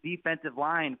in this defensive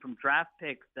line, from draft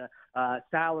picks to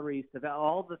salaries to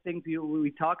all the things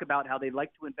we talk about, how they like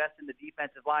to invest in the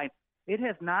defensive line, it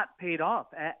has not paid off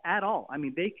at all. I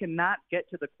mean, they cannot get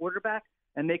to the quarterback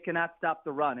and they cannot stop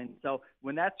the run. And so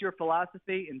when that's your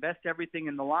philosophy, invest everything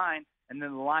in the line, and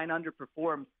then the line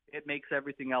underperforms, it makes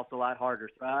everything else a lot harder.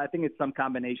 So I think it's some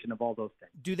combination of all those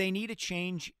things. Do they need a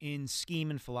change in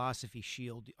scheme and philosophy,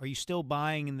 Sheil? Are you still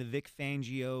buying in the Vic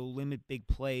Fangio limit big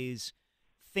plays,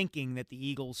 thinking that the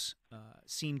Eagles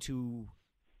seem to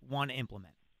want to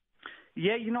implement?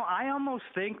 Yeah, I almost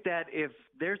think that if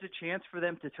there's a chance for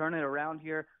them to turn it around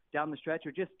here down the stretch,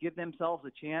 or just give themselves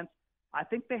a chance, I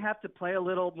think they have to play a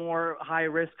little more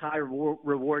high-risk,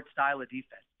 high-reward style of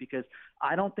defense, because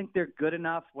I don't think they're good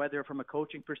enough, whether from a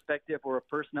coaching perspective or a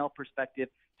personnel perspective,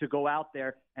 to go out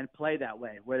there and play that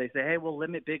way, where they say, hey, we'll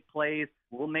limit big plays,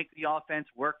 we'll make the offense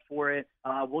work for it,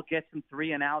 we'll get some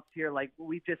 3-and-outs here. Like,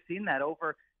 we've just seen that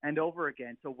over and over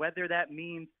again. So whether that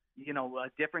means,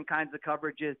 different kinds of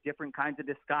coverages, different kinds of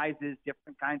disguises,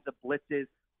 different kinds of blitzes,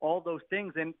 all those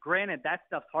things. And granted, that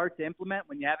stuff's hard to implement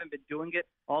when you haven't been doing it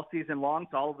all season long.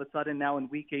 So all of a sudden now in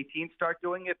week 18 start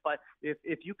doing it. But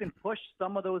if you can push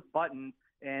some of those buttons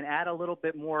and add a little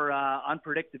bit more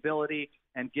unpredictability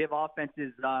and give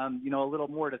offenses, a little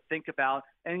more to think about.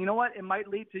 And you know what? It might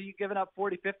lead to you giving up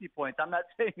 40, 50 points. I'm not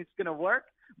saying it's going to work,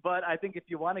 but I think if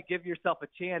you want to give yourself a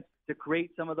chance to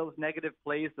create some of those negative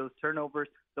plays, those turnovers,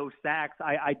 those sacks,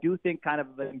 I do think kind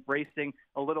of embracing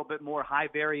a little bit more high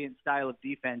variant style of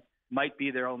defense might be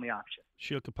their only option.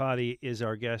 Sheil Kapadia is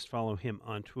our guest. Follow him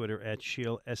on Twitter at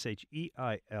Sheil, Sheil,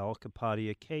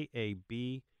 Kapadia,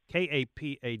 Kapadia.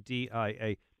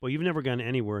 Well, you've never gone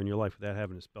anywhere in your life without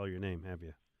having to spell your name, have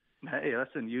you? Hey,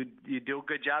 listen, you do a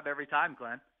good job every time,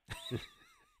 Glenn.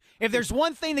 If there's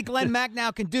one thing that Glen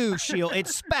Macnow can do, Sheil,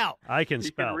 it's spell. I can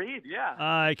spell. You can read, yeah.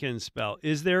 I can spell.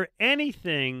 Is there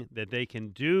anything that they can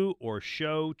do or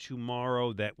show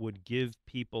tomorrow that would give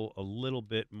people a little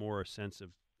bit more sense of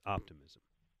optimism?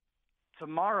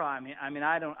 Tomorrow, I mean,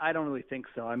 I don't really think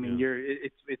so. I mean,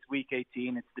 it's week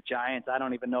 18. It's the Giants. I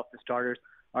don't even know if the starters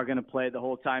are going to play the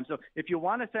whole time. So if you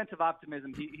want a sense of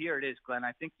optimism, here it is, Glenn.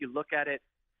 I think you look at it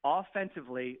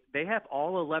offensively. They have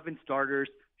all 11 starters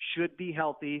should be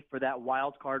healthy for that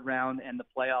wild card round and the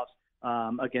playoffs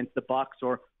against the Bucs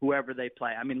or whoever they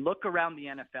play. I mean, look around the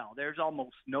NFL. There's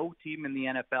almost no team in the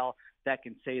NFL that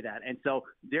can say that. And so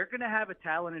they're going to have a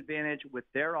talent advantage with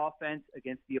their offense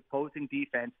against the opposing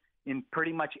defense in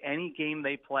pretty much any game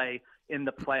they play in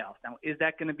the playoffs. Now, is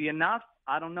that going to be enough?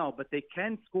 I don't know, but they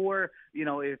can score.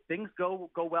 If things go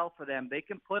well for them, they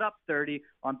can put up 30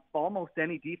 on almost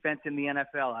any defense in the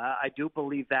NFL. I do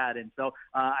believe that. And so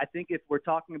I think if we're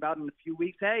talking about in a few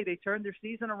weeks, hey, they turned their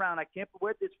season around, I can't believe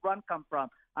where did this run come from?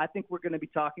 I think we're going to be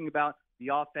talking about the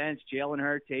offense, Jalen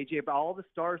Hurts, AJ, but all the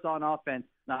stars on offense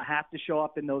now have to show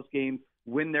up in those games,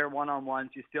 win their one-on-ones.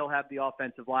 You still have the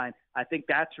offensive line. I think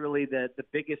that's really the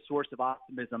biggest source of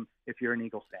optimism if you're an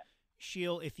Eagles fan.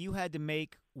 Sheil, if you had to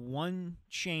make one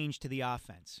change to the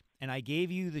offense, and I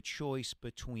gave you the choice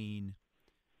between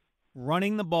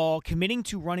running the ball, committing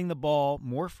to running the ball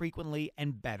more frequently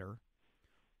and better,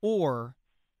 or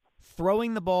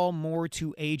throwing the ball more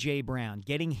to A.J. Brown,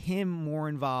 getting him more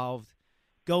involved,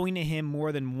 going to him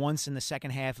more than once in the second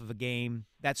half of a game,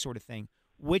 that sort of thing,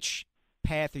 which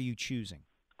path are you choosing?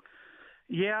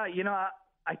 Yeah,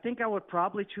 I think I would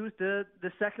probably choose the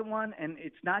second one, and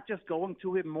it's not just going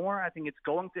to him more. I think it's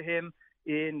going to him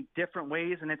in different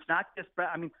ways, and it's not just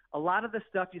 – a lot of the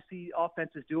stuff you see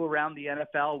offenses do around the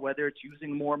NFL, whether it's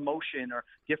using more motion or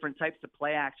different types of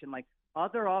play action, like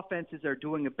other offenses are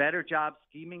doing a better job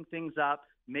scheming things up,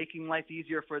 making life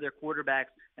easier for their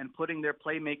quarterbacks, and putting their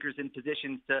playmakers in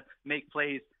positions to make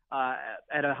plays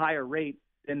at a higher rate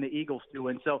than the Eagles do.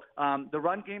 And so the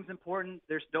run game's important.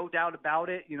 There's no doubt about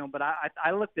it, but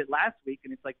I looked at last week,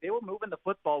 and it's like they were moving the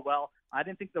football well. I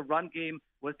didn't think the run game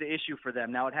was the issue for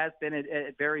them. Now, it has been at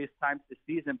various times this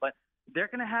season, but they're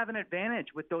going to have an advantage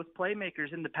with those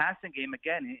playmakers in the passing game,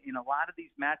 again, in a lot of these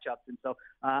matchups. And so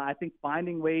I think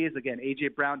finding ways, again, A.J.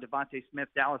 Brown, Devontae Smith,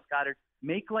 Dallas Goedert,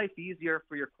 make life easier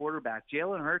for your quarterback.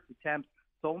 Jalen Hurts attempts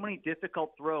so many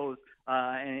difficult throws,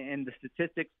 and the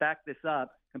statistics back this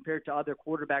up compared to other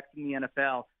quarterbacks in the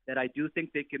NFL, that I do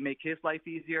think they can make his life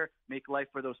easier, make life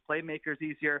for those playmakers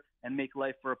easier, and make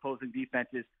life for opposing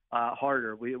defenses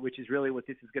harder, which is really what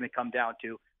this is going to come down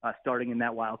to starting in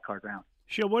that wild card round.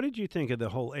 Sheil, what did you think of the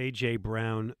whole A.J.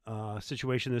 Brown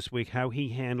situation this week, how he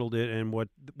handled it, and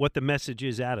what the message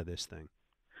is out of this thing?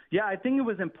 Yeah, I think it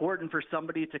was important for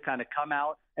somebody to kind of come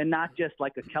out and not just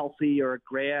like a Kelsey or a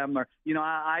Graham or,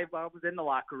 I was in the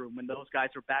locker room when those guys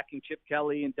were backing Chip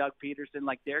Kelly and Doug Peterson,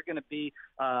 like they're going to be,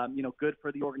 good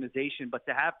for the organization. But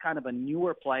to have kind of a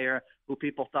newer player who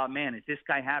people thought, man, is this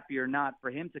guy happy or not, for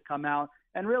him to come out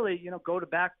and really, go to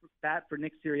bat for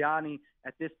Nick Sirianni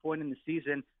at this point in the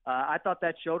season, I thought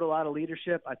that showed a lot of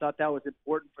leadership. I thought that was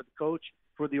important for the coach,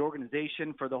 for the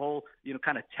organization, for the whole,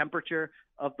 kind of temperature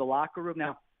of the locker room.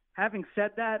 Now, having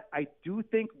said that, I do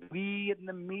think we in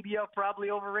the media probably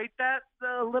overrate that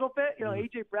a little bit.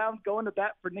 A.J. Brown going to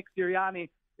bat for Nick Sirianni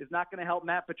is not going to help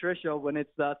Matt Patricia when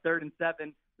it's 3rd and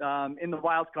 7 in the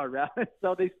wild card round.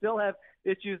 So they still have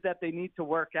issues that they need to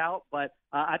work out. But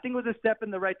I think it was a step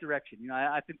in the right direction.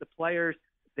 I think the players,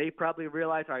 they probably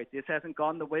realize, all right, this hasn't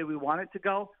gone the way we want it to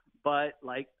go, but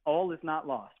like all is not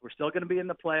lost. We're still going to be in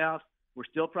the playoffs. We're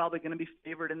still probably going to be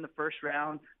favored in the first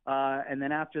round. And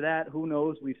then after that, who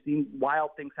knows? We've seen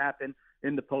wild things happen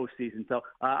in the postseason. So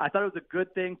I thought it was a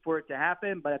good thing for it to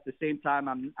happen, but at the same time,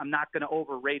 I'm not going to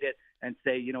overrate it and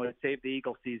say, it saved the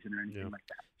Eagles season or anything like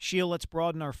that. Sheil, let's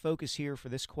broaden our focus here for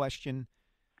this question.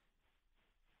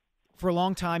 For a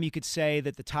long time, you could say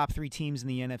that the top three teams in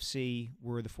the NFC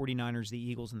were the 49ers, the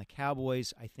Eagles, and the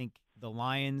Cowboys. I think the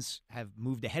Lions have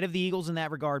moved ahead of the Eagles in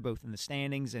that regard, both in the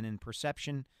standings and in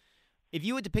perception. If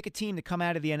you had to pick a team to come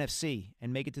out of the NFC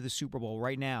and make it to the Super Bowl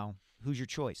right now, who's your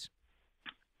choice?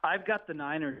 I've got the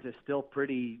Niners as still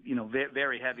pretty,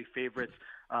 very heavy favorites,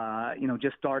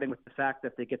 just starting with the fact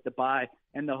that they get the bye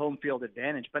and the home field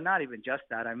advantage, but not even just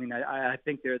that. I mean, I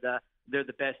think they're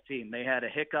the best team. They had a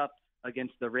hiccup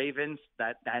against the Ravens.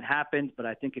 That happened, but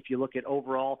I think if you look at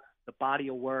overall the body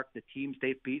of work, the teams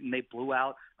they've beaten, they blew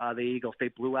out the Eagles, they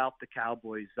blew out the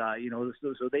Cowboys.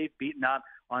 So they've beaten up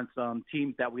on some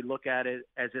teams that we look at it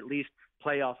as at least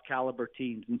playoff caliber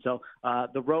teams. And so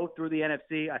the road through the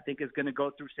NFC, I think, is going to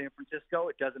go through San Francisco.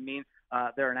 It doesn't mean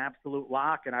they're an absolute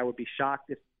lock, and I would be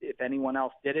shocked if anyone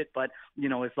else did it. But,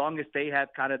 as long as they have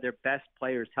kind of their best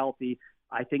players healthy,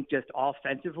 I think just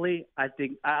offensively,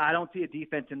 I don't see a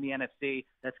defense in the NFC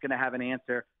that's going to have an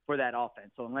answer for that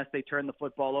offense. So unless they turn the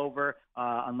football over,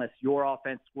 unless your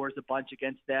offense scores a bunch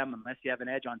against them, unless you have an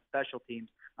edge on special teams,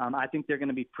 I think they're going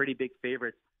to be pretty big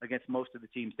favorites against most of the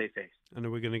teams they face. And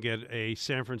are we going to get a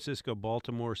San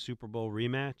Francisco-Baltimore Super Bowl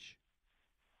rematch?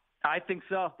 I think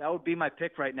so. That would be my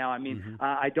pick right now. I mean,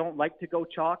 I don't like to go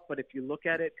chalk, but if you look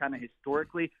at it kind of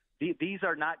historically, these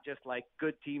are not just like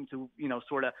good teams who,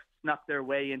 sort of snuck their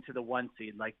way into the 1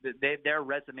 seed. Like their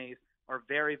resumes are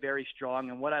very, very strong.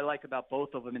 And what I like about both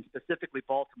of them, and specifically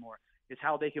Baltimore, is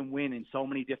how they can win in so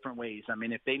many different ways. I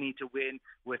mean, if they need to win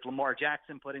with Lamar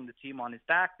Jackson putting the team on his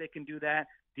back, they can do that.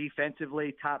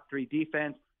 Defensively, top 3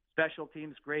 defense. Special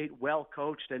teams, great, well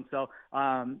coached, and so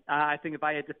I think if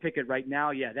I had to pick it right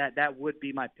now, that would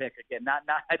be my pick. Again, not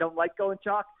I don't like going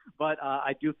chalk, but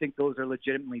I do think those are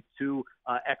legitimately 2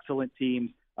 excellent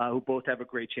teams who both have a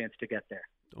great chance to get there.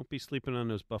 Don't be sleeping on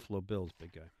those Buffalo Bills,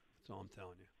 big guy. That's all I'm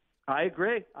telling you. I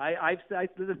agree. I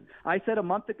said a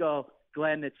month ago,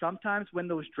 Glenn, that sometimes when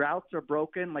those droughts are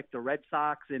broken, like the Red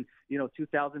Sox in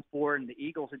 2004 and the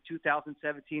Eagles in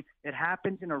 2017, it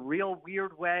happens in a real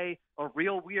weird way, a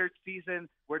real weird season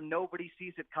where nobody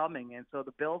sees it coming. And so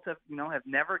the Bills have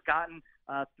never gotten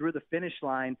through the finish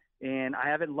line, and I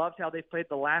haven't loved how they've played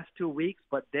the last 2 weeks,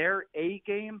 but their A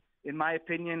game, in my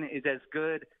opinion, is as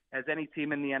good as any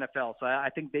team in the NFL. So I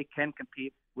think they can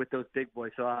compete with those big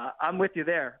boys. So I'm with you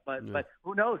there. But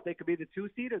who knows? They could be the 2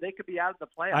 seed or they could be out of the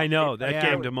playoffs. I know. That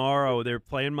game tomorrow, they're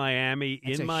playing Miami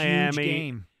in Miami. Huge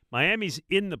game. Miami's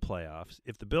in the playoffs.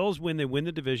 If the Bills win, they win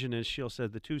the division. As Sheil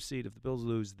said, the 2 seed. If the Bills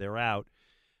lose, they're out.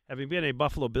 Having been a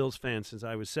Buffalo Bills fan since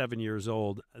I was 7 years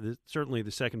old, certainly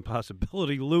the second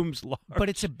possibility looms large. But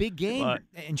it's a big game.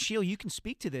 And, Sheil, you can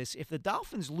speak to this. If the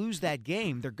Dolphins lose that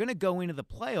game, they're going to go into the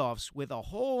playoffs with a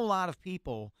whole lot of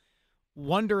people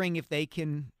wondering if they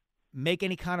can make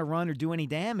any kind of run or do any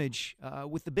damage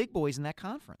with the big boys in that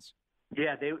conference.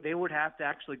 Yeah, they would have to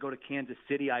actually go to Kansas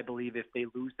City, I believe, if they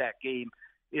lose that game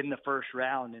in the first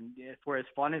round. And for as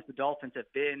fun as the Dolphins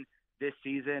have been this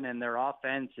season and their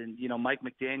offense and, Mike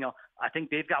McDaniel, I think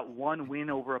they've got one win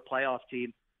over a playoff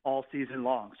team all season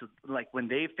long. So, like, when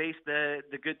they face the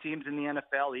good teams in the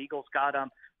NFL, Eagles got them,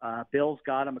 Bills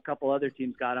got them, a couple other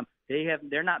teams got them.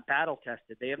 They're not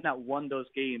battle-tested. They have not won those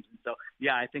games. And so,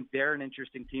 yeah, I think they're an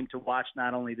interesting team to watch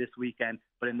not only this weekend,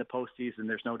 but in the postseason.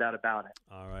 There's no doubt about it.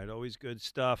 All right, always good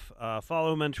stuff.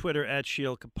 Follow him on Twitter at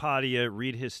Sheil Kapadia.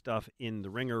 Read his stuff in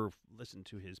The Ringer. Listen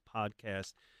to his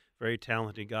podcast. Very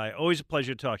talented guy. Always a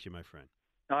pleasure to talk to you, my friend.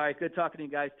 All right, good talking to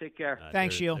you guys. Take care.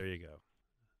 Thanks, Sheil. There you go.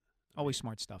 Always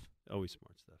smart stuff. Always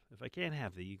smart stuff. If I can't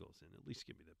have the Eagles in, at least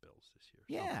give me the Bills this year.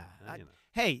 Yeah.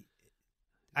 Hey,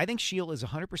 I think Sheil is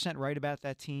 100% right about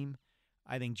that team.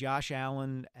 I think Josh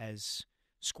Allen, as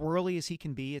squirrely as he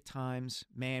can be at times,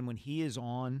 man, when he is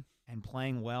on and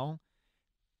playing well,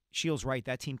 Sheil's right.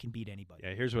 That team can beat anybody.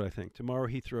 Yeah, here's what I think. Tomorrow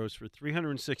he throws for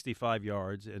 365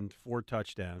 yards and 4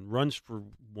 touchdowns, runs for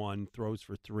 1, throws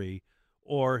for 3,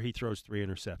 or he throws 3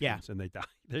 interceptions and they die.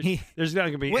 There's not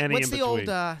going to be any in between.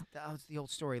 What's the old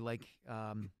story? Like,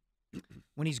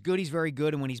 when he's good, he's very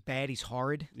good, and when he's bad, he's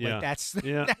hard. Yeah. Like that's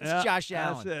Josh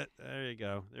Allen. That's it. There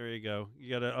you go. You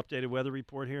got an updated weather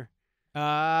report here?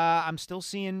 I'm still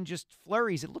seeing just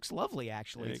flurries. It looks lovely,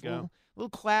 actually. There you It's go. a little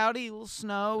cloudy, a little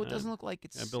snow. It doesn't look like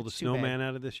it's. Can I build a it's too snowman bad.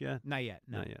 out of this yet? Not yet.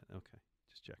 No. Not yet. Okay.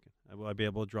 Just checking. Will I be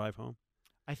able to drive home?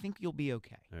 I think you'll be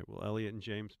okay. All right. Will Elliot and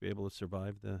James be able to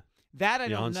survive the That I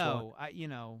the don't onslaught?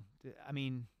 know. I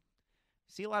mean,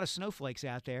 see a lot of snowflakes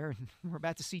out there, and we're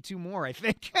about to see 2 more, I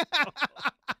think.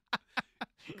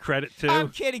 Credit to. I'm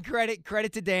kidding.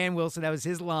 Credit to Dan Wilson. That was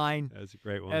his line. That was a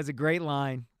great one. That was a great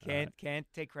line. Can't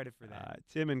take credit for that.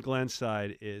 Tim in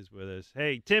Glenside is with us.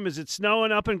 Hey, Tim, is it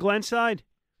snowing up in Glenside?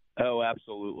 Oh,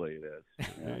 absolutely it is.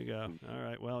 There you go. All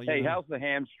right. Well, hey, how's the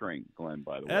hamstring, Glenn,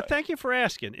 by the way? Thank you for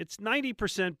asking. It's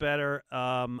 90% better.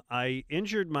 I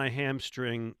injured my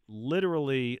hamstring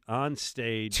literally on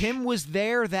stage. Tim was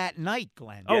there that night,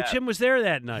 Glenn. Oh, Tim was there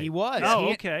that night. He was. Oh,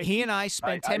 okay. He and I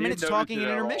spent 10 minutes talking in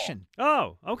intermission.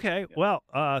 Oh, okay. Well,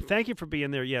 thank you for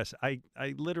being there. Yes, I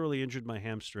literally injured my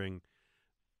hamstring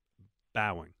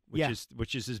bowing,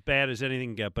 which is as bad as anything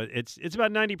can get, but it's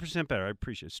about 90% better. I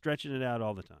appreciate it. Stretching it out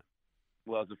all the time.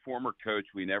 Well, as a former coach,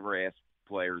 we never ask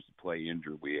players to play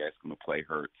injured. We ask them to play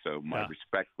hurt. So my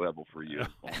respect level for you.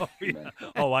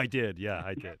 Oh, I did. Yeah,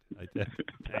 I did. Thank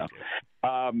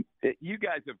you. You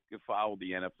guys have followed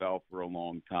the NFL for a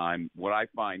long time. What I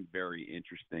find very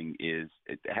interesting is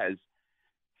has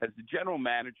the general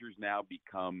managers now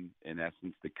become, in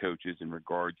essence, the coaches in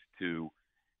regards to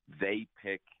they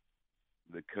pick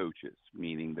the coaches,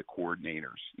 meaning the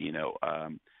coordinators.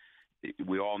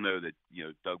 We all know that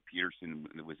Doug Peterson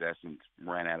was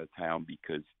ran out of town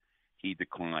because he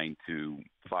declined to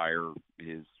fire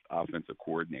his offensive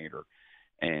coordinator,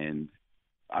 and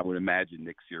I would imagine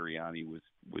Nick Sirianni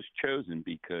was chosen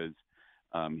because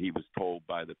he was told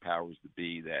by the powers that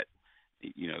be that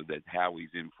that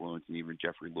Howie's influence and even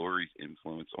Jeffrey Lurie's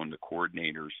influence on the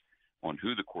coordinators, on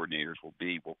who the coordinators will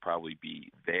be, will probably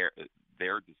be their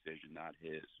decision, not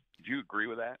his. Do you agree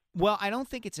with that? Well, I don't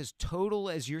think it's as total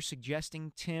as you're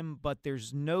suggesting, Tim, but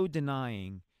there's no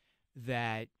denying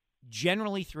that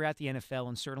generally throughout the NFL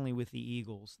and certainly with the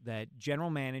Eagles, that general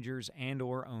managers and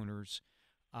or owners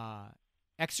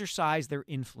exercise their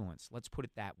influence. Let's put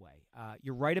it that way.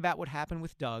 You're right about what happened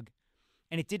with Doug,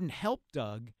 and it didn't help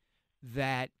Doug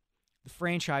that the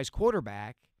franchise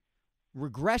quarterback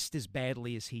regressed as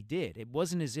badly as he did. It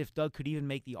wasn't as if Doug could even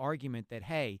make the argument that,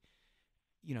 hey,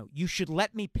 you should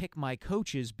let me pick my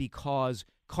coaches because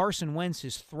Carson Wentz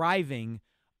is thriving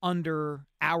under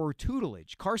our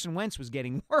tutelage. Carson Wentz was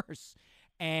getting worse,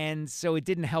 and so it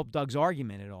didn't help Doug's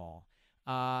argument at all.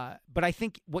 But I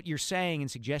think what you're saying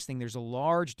and suggesting, there's a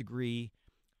large degree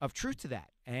of truth to that.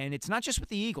 And it's not just with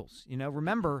the Eagles.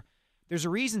 Remember, there's a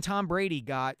reason Tom Brady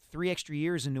got 3 extra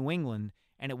years in New England,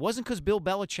 and it wasn't because Bill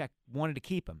Belichick wanted to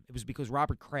keep him. It was because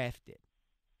Robert Kraft did.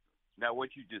 Now, what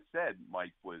you just said,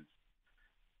 Mike, was,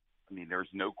 there's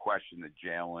no question that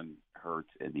Jalen Hurts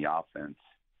and the offense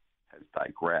has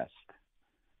digressed.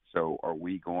 So are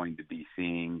we going to be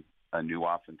seeing a new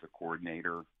offensive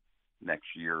coordinator next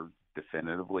year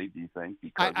definitively, do you think?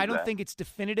 I don't think it's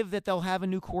definitive that they'll have a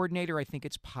new coordinator. I think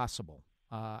it's possible.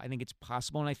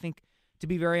 And I think, to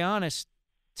be very honest,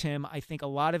 Tim, I think a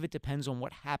lot of it depends on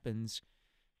what happens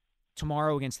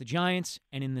tomorrow against the Giants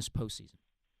and in this postseason.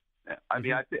 I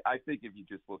think if you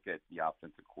just look at the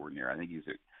offensive coordinator, I think he's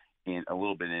a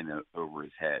little bit over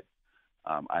his head.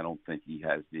 I don't think he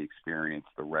has the experience,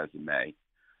 the resume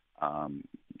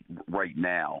right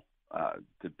now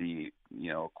to be,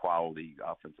 a quality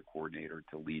offensive coordinator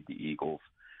to lead the Eagles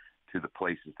to the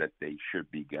places that they should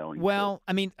be going. Well,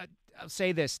 I'll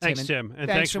say this, Tim. Thanks, Tim. And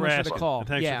thanks thanks so for much asking. for the call. And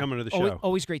thanks for coming to the show.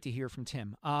 Always great to hear from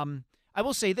Tim. I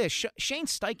will say this: Shane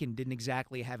Steichen didn't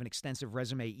exactly have an extensive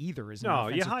resume either. As an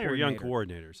offensive you hire young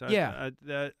coordinator.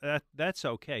 coordinators. That's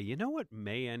okay. You know what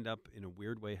may end up in a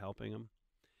weird way helping them?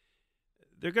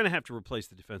 They're going to have to replace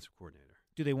the defensive coordinator.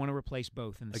 Do they want to replace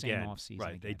both in the same offseason?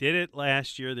 Right. Again? They did it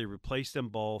last year. They replaced them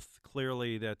both.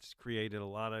 Clearly, that's created a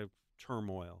lot of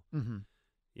turmoil. Mm-hmm.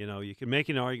 You can make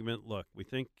an argument. Look, we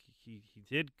think he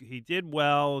did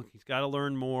well. He's got to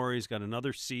learn more. He's got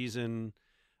another season.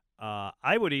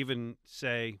 I would even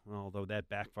say, although that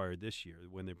backfired this year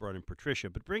when they brought in Patricia,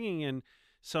 but bringing in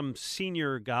some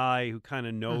senior guy who kind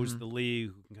of knows the league,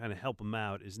 who can kind of help him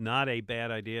out, is not a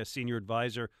bad idea. Senior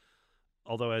advisor.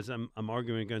 Although, as I'm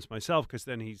arguing against myself, because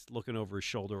then he's looking over his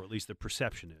shoulder, or at least the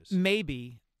perception is.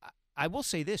 Maybe. I will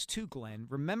say this, too, Glenn.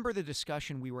 Remember the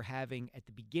discussion we were having at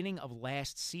the beginning of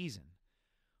last season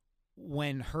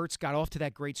when Hurts got off to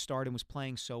that great start and was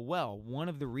playing so well? One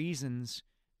of the reasons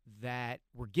that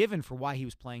were given for why he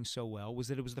was playing so well was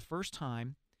that it was the first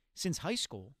time since high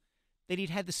school that he'd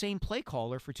had the same play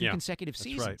caller for 2 consecutive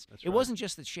seasons. Right, it wasn't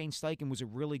just that Shane Steichen was a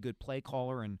really good play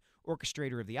caller and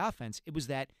orchestrator of the offense. It was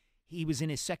that he was in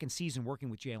his second season working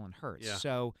with Jalen Hurts. Yeah.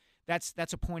 So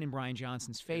that's a point in Brian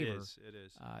Johnson's favor. It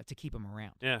is. To keep him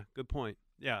around. Yeah, good point.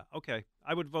 Yeah, okay.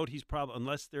 I would vote he's probably,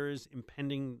 unless there is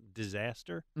impending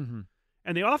disaster. Mm-hmm.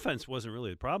 And the offense wasn't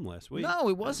really the problem last week. No,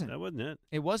 it wasn't. That wasn't it.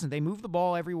 It wasn't. They moved the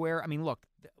ball everywhere. Look,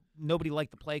 nobody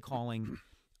liked the play calling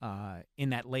in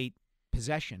that late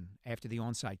possession after the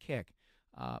onside kick.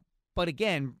 But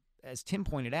again, as Tim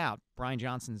pointed out, Brian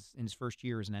Johnson's in his first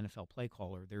year as an NFL play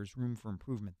caller. There's room for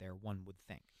improvement there, one would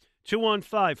think.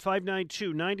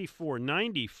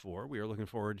 215-592-9494. We are looking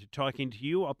forward to talking to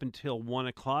you up until 1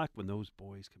 o'clock when those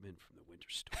boys come in from the winter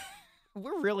storm.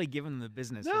 We're really giving them the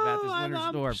business about this winter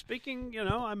storm. I'm speaking,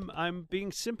 I'm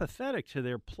being sympathetic to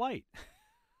their plight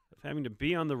of having to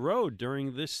be on the road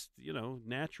during this,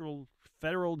 natural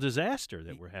federal disaster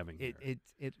that we're having here.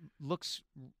 It looks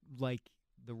like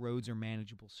the roads are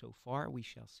manageable so far. We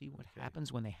shall see what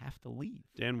happens when they have to leave.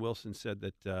 Dan Wilson said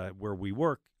that where we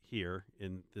work here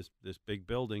in this big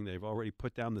building, they've already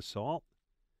put down the salt.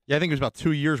 Yeah, I think it was about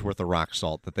 2 years worth of rock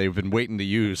salt that they've been waiting to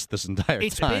use this entire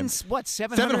time. It's been,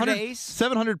 700 days?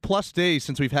 700-plus days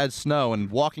since we've had snow, and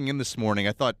walking in this morning,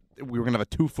 I thought we were going to have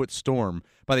a 2-foot storm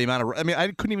by the amount of... I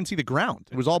couldn't even see the ground.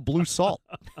 It was all blue salt.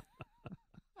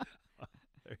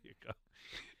 There you go.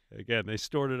 Again, they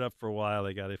stored it up for a while.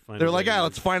 They got to find. They're like,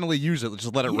 let's finally use it. Let's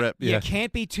just let it rip. You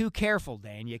can't be too careful,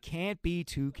 Dan. You can't be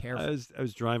too careful. I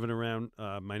was driving around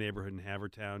my neighborhood in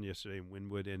Havertown yesterday in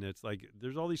Wynwood, and it's like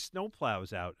there's all these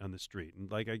snowplows out on the street,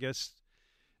 and I guess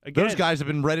again, those guys have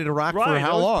been ready to rock for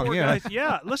how long? Yeah,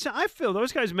 guys, Listen, I feel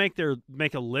those guys make a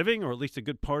living, or at least a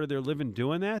good part of their living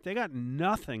doing that. They got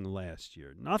nothing last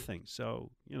year, nothing.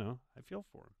 So I feel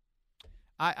for them.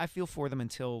 I feel for them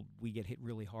until we get hit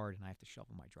really hard and I have to shovel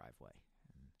my driveway.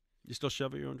 You still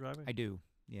shovel your own driveway? I do.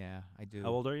 Yeah, I do. How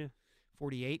old are you?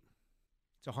 48.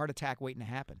 It's a heart attack waiting to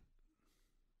happen.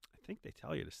 I think they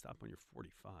tell you to stop when you're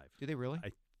 45. Do they really?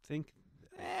 I think.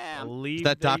 I believe Is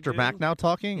that Dr. Mack now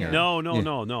talking? Or? No.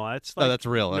 That's like, that's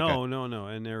real. Okay. No.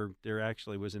 And there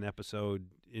actually was an episode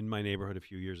in my neighborhood a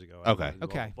few years ago.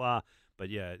 Okay. Blah. But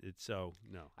yeah, it's no.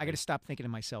 I got to stop thinking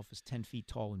of myself as 10 feet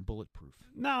tall and bulletproof.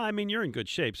 No, you're in good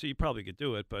shape, so you probably could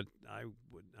do it. But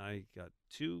I got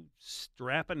 2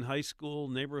 strapping high school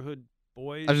neighborhood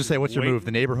boys. I was just say, what's your move?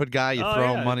 The neighborhood guy? You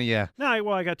throw him money? Yeah. No,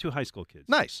 I got 2 high school kids.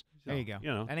 Nice. So, there you go.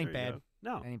 That ain't bad.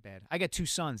 No, that ain't bad. I got 2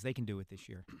 sons. They can do it this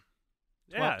year.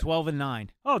 Yeah. 12 and 9.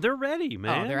 Oh, they're ready,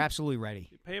 man. Oh, they're absolutely ready.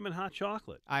 You pay them in hot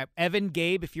chocolate. Evan,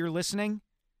 Gabe, if you're listening,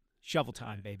 shovel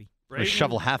time, baby. Braden,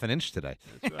 shovel half an inch today.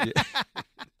 That's right.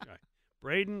 Right.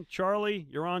 Braden, Charlie,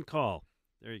 you're on call.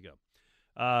 There you go.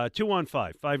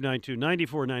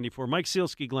 215-592-9494. Mike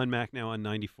Sealski, Glen Mack now on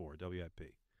 94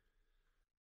 WIP.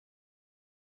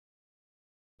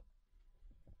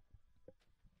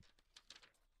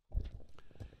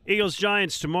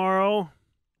 Eagles-Giants tomorrow.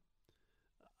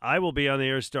 I will be on the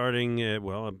air starting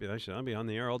I'll be on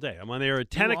the air all day. I'm on the air at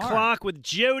 10 o'clock with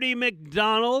Jody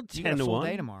McDonald, 10 You got a to full 1.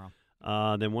 day tomorrow.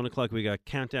 Then 1 o'clock, we got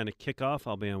Countdown to Kickoff.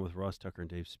 I'll be on with Ross Tucker and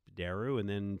Dave Spadaro. And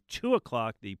then 2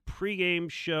 o'clock, the pregame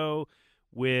show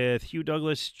with Hugh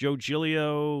Douglas, Joe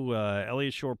Giglio,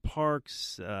 Elliott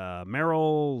Shore-Parks,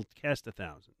 Merrill, cast of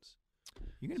thousands.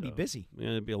 You're going to be busy.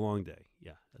 It'll be a long day,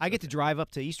 yeah. I get to drive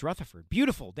up to East Rutherford.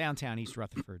 Beautiful downtown East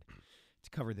Rutherford to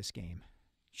cover this game.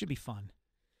 Should be fun.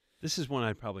 This is one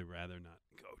I'd probably rather not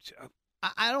go to.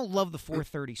 I don't love the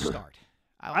 4:30 start.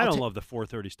 I don't love the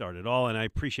 4:30 start at all, and I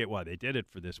appreciate why they did it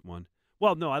for this one.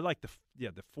 Well, no, I like the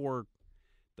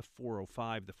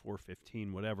 4:05, the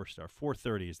 4:15, whatever start.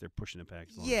 4:30 is they're pushing it back.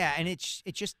 Yeah, and it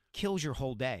just kills your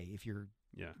whole day if you're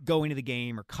going to the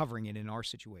game or covering it in our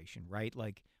situation, right?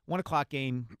 Like 1 o'clock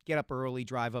game, get up early,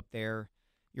 drive up there,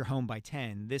 you're home by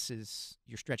 10.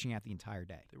 You're stretching out the entire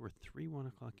day. There were 3 1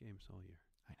 o'clock games all year.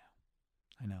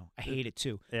 I know. I hate it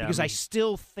too. Yeah, because I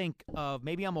still think of,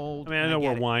 maybe I'm old. I know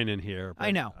we're whining here. I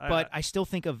know, but I still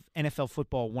think of NFL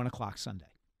football 1 o'clock Sunday.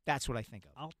 That's what I think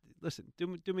of. Listen,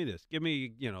 do me this. Give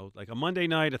me, like a Monday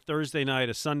night, a Thursday night,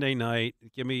 a Sunday night.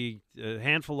 Give me a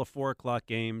handful of 4 o'clock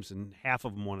games and half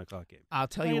of them 1 o'clock games. I'll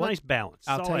tell you what. Nice balance.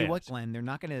 I'll tell you what, Glenn.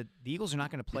 The Eagles are not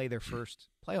going to play their first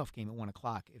playoff game at 1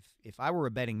 o'clock. If I were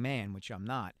a betting man, which I'm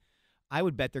not, I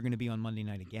would bet they're going to be on Monday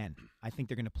night again. I think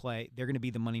they're going to play. They're going to be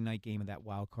the Monday night game of that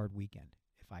wild card weekend,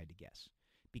 if I had to guess,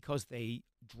 because they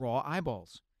draw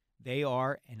eyeballs. They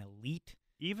are an elite,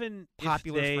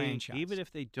 popular franchise. Even if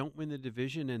they don't win the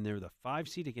division and they're the 5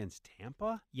 seed against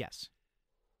Tampa? Yes.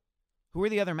 Who are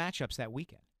the other matchups that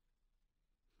weekend?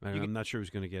 I'm not sure who's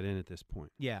going to get in at this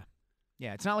point. Yeah.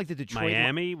 Yeah, it's not like the Detroit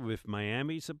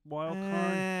Miami's a wild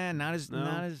card. Not as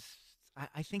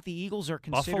I think the Eagles are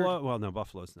considered Buffalo. Well, no,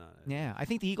 Buffalo's not. Yeah, I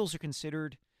think the Eagles are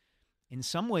considered in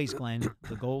some ways, Glenn,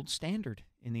 the gold standard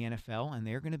in the NFL, and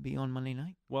they're going to be on Monday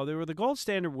night. Well, they were the gold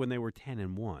standard when they were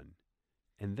 10-1.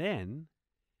 And then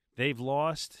they've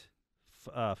lost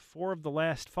 4 of the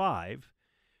last 5,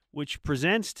 which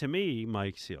presents to me,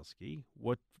 Mike Sealski,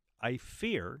 what I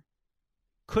fear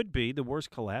could be the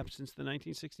worst collapse since the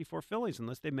 1964 Phillies,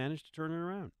 unless they manage to turn it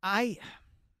around. I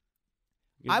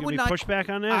would not push back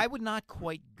on that. I would not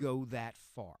quite go that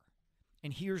far,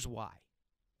 and here's why.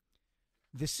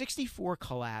 The 64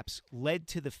 collapse led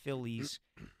to the Phillies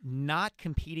not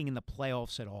competing in the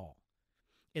playoffs at all.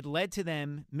 It led to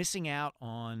them missing out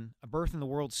on a berth in the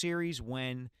World Series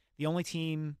when the only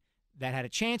team that had a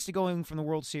chance to go in from the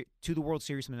World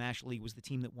Series from the National League was the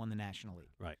team that won the National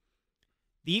League. Right.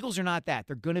 The Eagles are not that.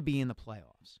 They're going to be in the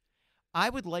playoffs. I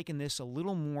would liken this a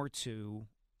little more to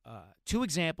 2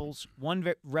 examples,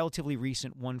 one relatively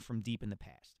recent, one from deep in the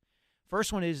past.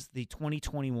 First one is the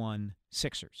 2021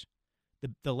 Sixers.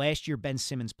 The last year Ben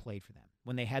Simmons played for them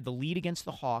when they had the lead against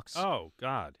the Hawks. Oh,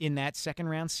 God. In that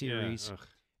second-round series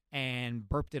and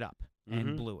burped it up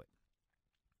and blew it.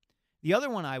 The other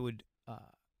one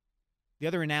the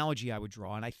other analogy I would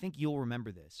draw, and I think you'll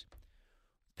remember this,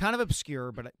 kind of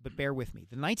obscure, but bear with me.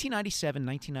 The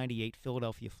 1997-1998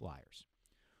 Philadelphia Flyers,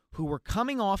 who were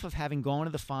coming off of having gone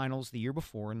to the finals the year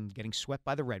before and getting swept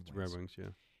by the Red Wings. Red Wings, yeah.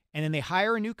 And then they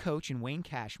hire a new coach in Wayne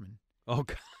Cashman. Oh,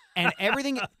 God. And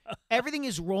everything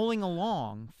is rolling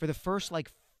along for the first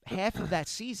half of that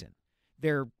season.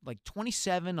 They're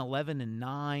 27, 11, and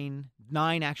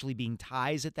 9 actually being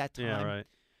ties at that time. Yeah, right.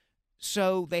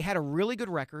 So they had a really good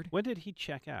record. When did he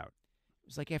check out?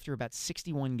 It was after about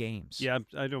 61 games. Yeah,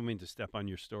 I don't mean to step on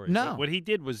your story. No. But what he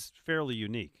did was fairly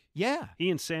unique. Yeah. He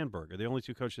and Sandberg are the only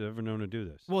 2 coaches I've ever known to do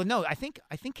this. Well, no, I think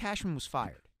Cashman was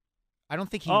fired. I don't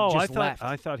think he left.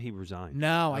 I thought he resigned.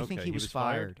 No, I think he was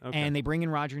fired. Okay. And they bring in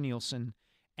Roger Nielsen,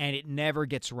 and it never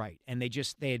gets right. And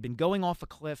they had been going off a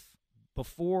cliff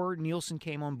before Nielsen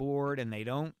came on board, and they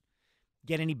don't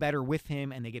get any better with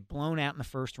him, and they get blown out in the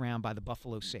first round by the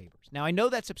Buffalo Sabres. Now, I know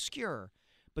that's obscure,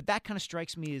 but that kind of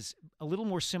strikes me as a little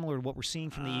more similar to what we're seeing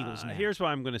from the Eagles now. Here's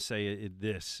why I'm going to say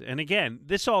this. And again,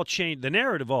 this all changed. The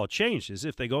narrative all changes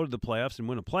if they go to the playoffs and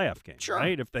win a playoff game. Sure,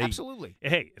 right? Absolutely.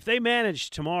 Hey, if they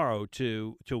manage tomorrow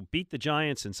to beat the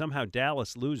Giants and somehow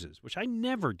Dallas loses, which I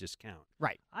never discount.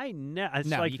 Right. It's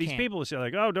like these people who say,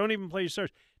 oh, don't even play your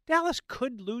stars. Dallas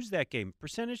could lose that game.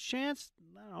 Percentage chance?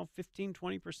 I don't know, 15,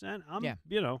 20%.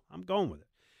 I'm going with it.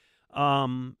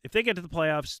 If they get to the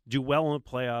playoffs, do well in the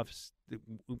playoffs,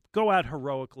 go out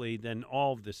heroically, then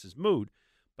all of this is moot.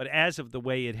 But as of the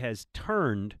way it has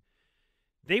turned,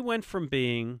 they went from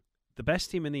being the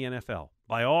best team in the NFL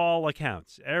by all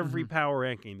accounts. Every power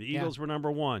ranking, the Eagles were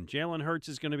number one. Jalen Hurts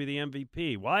is going to be the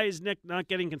MVP. Why is Nick not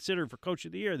getting considered for Coach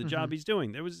of the Year? The job he's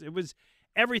doing.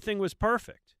 Everything was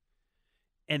perfect,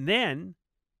 and then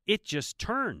it just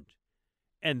turned,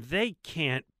 and they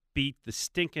can't beat the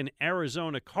stinking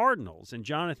Arizona Cardinals and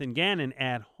Jonathan Gannon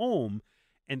at home,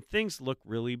 and things look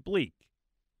really bleak.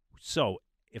 So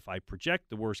if I project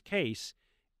the worst case,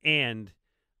 and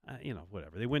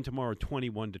whatever, they win tomorrow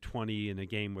 21-20 in a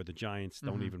game where the Giants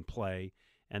don't even play,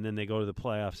 and then they go to the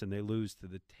playoffs and they lose to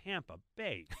the Tampa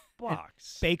Bay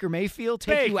Bucks. Baker Mayfield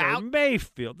take you out.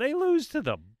 Mayfield, they lose to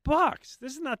the Bucks.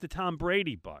 This is not the Tom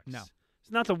Brady Bucks. No,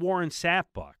 it's not the Warren Sapp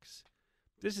Bucks.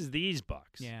 This is these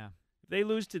Bucks. Yeah. They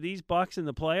lose to these Bucks in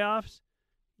the playoffs,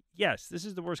 yes, this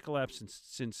is the worst collapse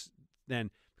since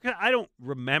then. Because I don't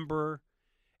remember,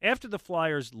 after the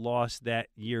Flyers lost that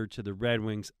year to the Red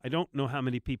Wings, I don't know how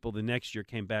many people the next year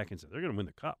came back and said, they're going to win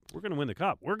the Cup. We're going to win the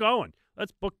Cup. We're going.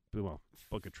 Let's book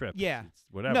a trip. Yeah. It's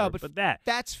whatever. No, but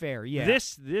that's fair, yeah.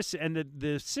 This and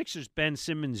the Sixers Ben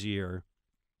Simmons year,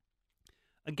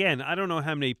 again, I don't know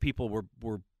how many people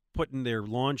were putting their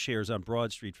lawn chairs on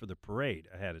Broad Street for the parade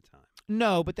ahead of time.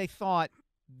 No, but they thought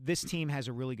this team has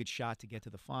a really good shot to get to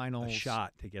the finals. A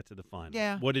shot to get to the finals.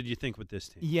 Yeah. What did you think with this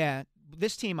team? Yeah.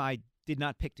 This team I did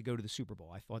not pick to go to the Super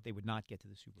Bowl. I thought they would not get to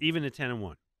the Super Bowl. Even at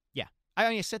 10-1? Yeah.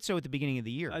 I said so at the beginning of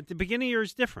the year. At the beginning of the year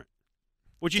is different.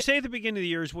 What you say at the beginning of the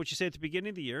year is what you say at the beginning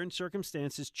of the year, and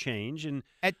circumstances change. And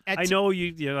I know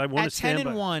I want to stand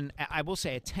by. At 10-1, I will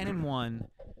say at 10-1,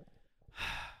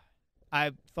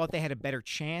 I thought they had a better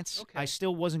chance. Okay. I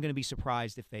still wasn't going to be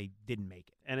surprised if they didn't make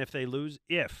it. And if they lose,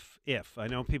 if I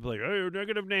know people are like, oh, you're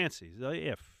negative Nancy's.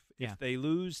 If they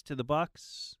lose to the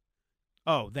Bucks,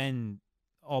 then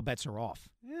all bets are off.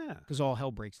 Yeah, because all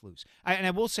hell breaks loose. And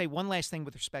I will say one last thing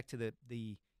with respect to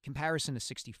the comparison to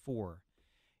 64.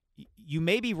 You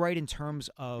may be right in terms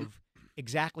of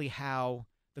exactly how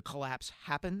the collapse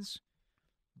happens,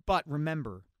 but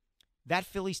remember that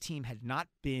Phillies team had not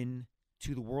been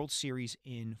to the World Series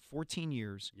in 14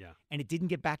 years, and it didn't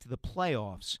get back to the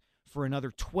playoffs for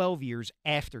another 12 years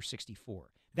after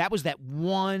 64. That was that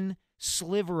one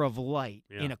sliver of light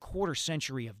in a quarter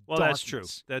century of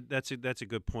darkness. That's true. That's a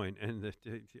good point. And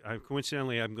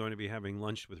coincidentally, I'm going to be having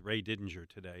lunch with Ray Didinger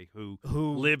today, who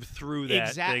lived through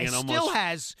that thing and still almost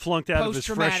has flunked out of his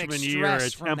freshman year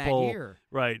at Temple. Year.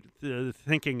 Right,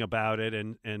 thinking about it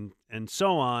and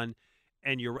so on.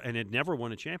 And it never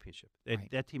won a championship.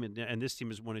 That team and this team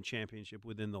has won a championship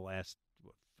within the last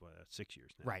 6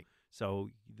 years now. Right. So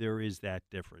there is that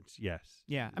difference. Yes.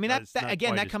 Yeah. I mean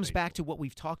that comes back to what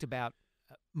we've talked about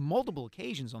multiple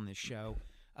occasions on this show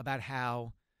about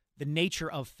how the nature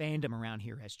of fandom around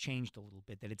here has changed a little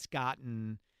bit. That it's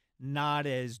gotten not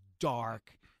as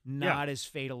dark, not as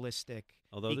fatalistic.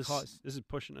 Although this is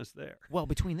pushing us there. Well,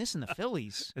 between this and the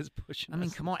Phillies, it's pushing. I mean,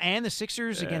 come on, and the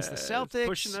Sixers against the Celtics, it's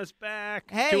pushing us back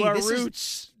to our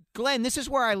roots. Glenn, this is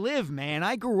where I live, man.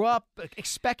 I grew up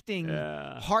expecting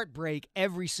heartbreak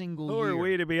every single year. Who are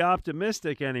we to be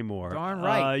optimistic anymore? Darn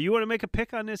right. You want to make a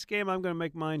pick on this game? I'm going to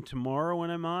make mine tomorrow when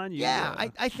I'm on.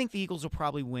 I think the Eagles will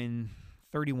probably win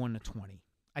 31-20.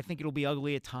 I think it'll be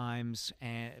ugly at times,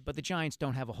 but the Giants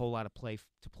don't have a whole lot of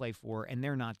to play for, and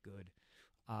they're not good.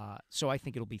 So I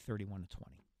think it'll be 31-20.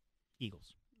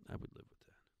 Eagles. I would live with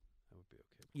that. I would be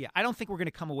okay. Yeah, I don't think we're going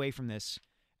to come away from this,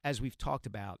 as we've talked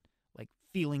about, like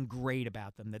feeling great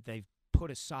about them, that they've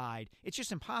put aside. It's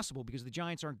just impossible because the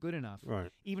Giants aren't good enough, right?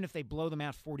 Even if they blow them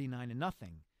out 49-0,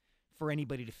 for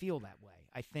anybody to feel that way.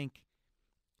 I think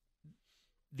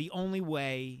the only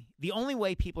way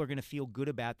people are going to feel good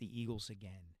about the Eagles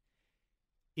again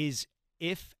is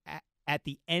if at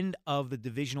the end of the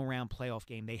divisional round playoff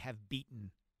game they have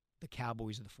beaten the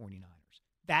Cowboys and the 49ers.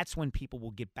 That's when people will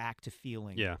get back to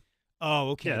feeling, oh,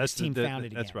 okay, this team found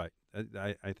it again. That's right.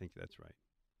 I think that's right.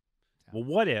 Well,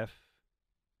 what if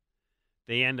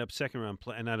they end up second round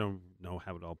play? And I don't know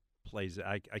how it all plays.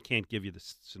 I can't give you the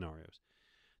scenarios.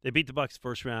 They beat the Bucs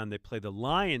first round. They play the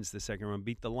Lions the second round,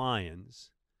 beat the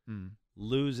Lions,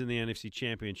 lose in the NFC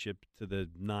Championship to the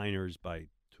Niners by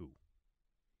 2.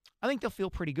 I think they'll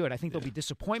feel pretty good. I think there'll be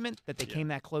disappointment that they came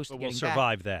that close to getting back. We'll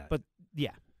survive that. But,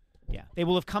 yeah. They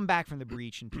will have come back from the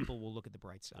breach, and people will look at the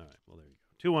bright side. All right. Well, there you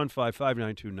go.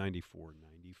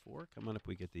 215-592-9494. Come on up.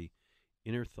 We get the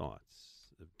inner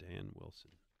thoughts of Dan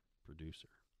Wilson, producer.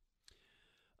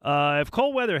 If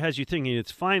cold weather has you thinking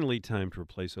it's finally time to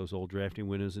replace those old drafty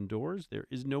windows and doors, there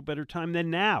is no better time than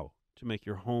now to make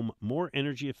your home more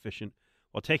energy efficient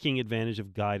while taking advantage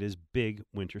of Guida's big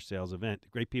winter sales event. The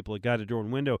great people at Guida Door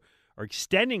and Window are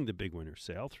extending the big winter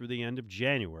sale through the end of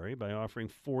January by offering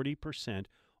 40%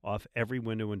 off every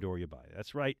window and door you buy.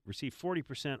 That's right. Receive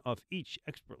 40% off each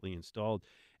expertly installed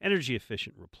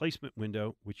energy-efficient replacement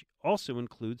window, which also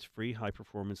includes free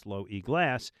high-performance low-E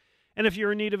glass. And if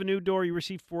you're in need of a new door, you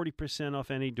receive 40%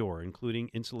 off any door, including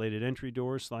insulated entry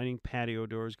doors, sliding patio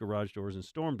doors, garage doors, and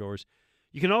storm doors.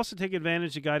 You can also take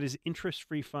advantage of Guida's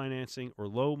interest-free financing or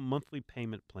low monthly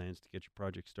payment plans to get your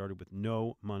project started with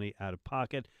no money out of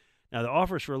pocket. Now, the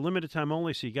offer is for a limited time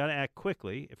only, so you got to act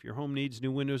quickly. If your home needs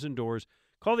new windows and doors,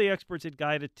 call the experts at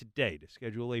Guida today to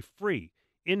schedule a free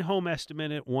in-home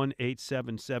estimate at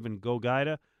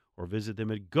 1-877-GO-GUIDA or visit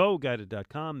them at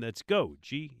goguida.com. That's go,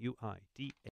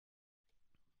 G-U-I-D-A.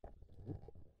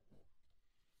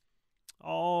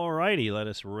 All righty, let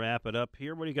us wrap it up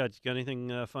here. What do you got? Got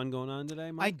anything fun going on today,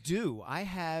 Mike? I do. I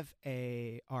have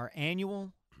our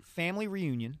annual family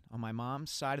reunion on my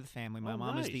mom's side of the family. My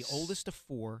mom is the oldest of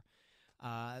four.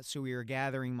 So we are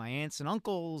gathering my aunts and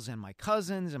uncles and my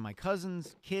cousins'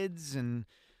 kids and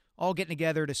all getting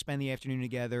together to spend the afternoon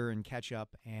together and catch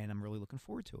up, and I'm really looking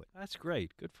forward to it. That's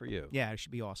great. Good for you. Yeah, it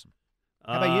should be awesome.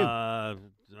 How about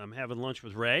you? I'm having lunch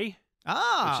with Ray.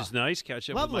 Which is nice. Catch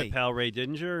up lovely. with my pal Ray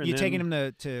Dinger. And you then, taking him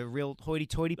to real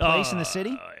hoity-toity place in the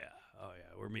city? Oh, yeah.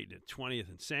 We're meeting at 20th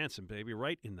and Sansom, baby,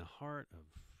 right in the heart of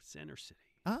Center City.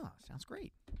 Sounds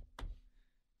great.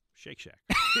 Shake Shack.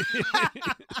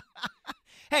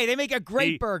 Hey, they make a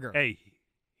great burger. Hey,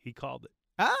 he called it.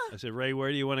 I said, Ray, where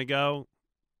do you want to go?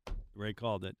 Ray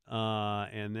called it.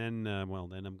 And then,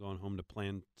 then I'm going home to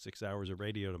plan 6 hours of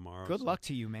radio tomorrow. Good luck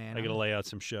to you, man. I got to lay out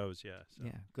some shows, yeah. So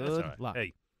yeah, good luck.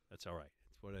 Hey, that's all right.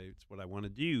 It's what I want to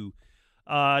do.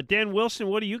 Dan Wilson,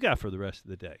 what do you got for the rest of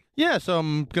the day? Yeah, so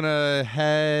I'm going to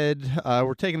head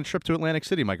we're taking a trip to Atlantic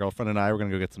City. My girlfriend and I, we're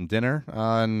going to go get some dinner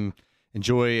and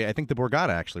enjoy, I think the Borgata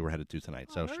actually we're headed to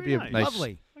tonight. So it should be a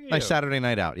nice Saturday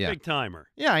night out. Yeah. Big timer.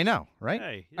 Yeah, I know, right?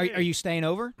 Hey, Are you staying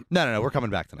over? No, we're coming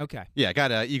back tonight. Okay. Yeah, I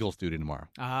got Eagles duty tomorrow.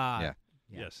 Yeah.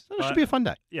 Yes. So it should be a fun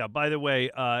day. Yeah, by the way,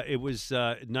 it was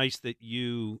nice that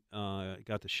you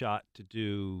got the shot to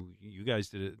do, you guys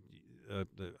did it.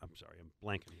 I'm sorry, I'm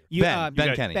blanking here.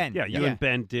 Ben Kenny. Yeah, you and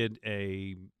Ben did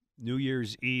a New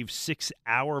Year's Eve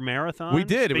 6-hour marathon. We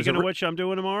did. Speaking of which I'm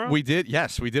doing tomorrow. We did.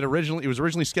 Yes, we did. It was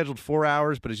originally scheduled 4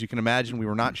 hours, but as you can imagine, we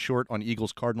were not short on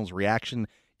Eagles-Cardinals reaction.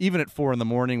 Even at 4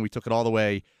 a.m, we took it all the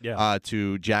way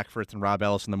to Jack Fritz and Rob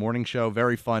Ellis in the morning show.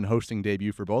 Very fun hosting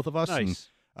debut for both of us. Nice.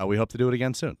 And we hope to do it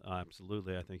again soon.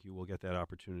 Absolutely. I think you will get that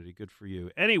opportunity. Good for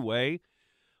you. Anyway,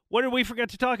 what did we forget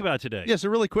to talk about today? Yeah, so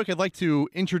really quick, I'd like to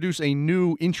introduce a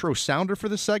new intro sounder for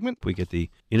this segment. We get the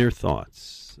inner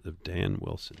thoughts of Dan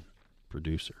Wilson,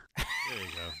 producer. There you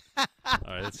go. All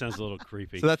right, that sounds a little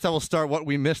creepy. So that's how we'll start what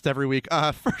we missed every week.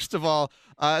 First of all,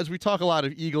 as we talk a lot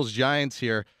of Eagles-Giants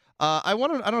here, I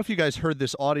don't know if you guys heard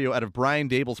this audio out of Brian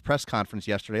Daboll's press conference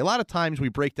yesterday. A lot of times we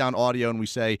break down audio and we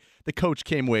say the coach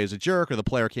came away as a jerk or the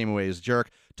player came away as a jerk,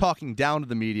 talking down to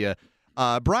the media.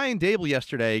 Brian Daboll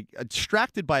yesterday,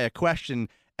 distracted by a question,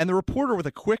 and the reporter with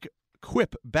a quick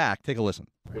quip back. Take a listen.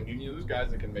 When you lose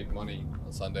guys that can make money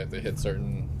on Sunday if they hit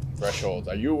certain thresholds,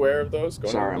 are you aware of those?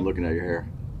 Sorry, I'm looking at your hair.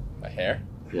 My hair?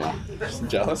 Yeah.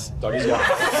 Jealous? Dougie's got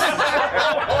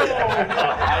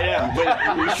I am,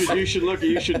 but you should look.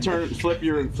 You should flip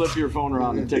your phone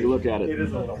around and take a look at it. It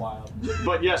is a little wild.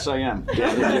 But yes, I am.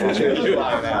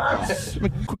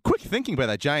 Quick thinking by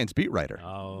that Giants beat writer.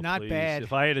 Oh, not please. bad.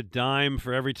 If I had a dime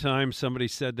for every time somebody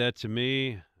said that to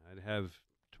me, I'd have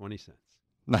 20 cents.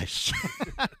 Nice.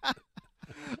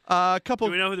 Do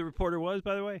we know who the reporter was,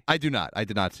 by the way? I do not. I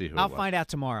did not see who. I'll find out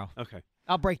tomorrow. Okay.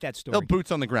 I'll break that story.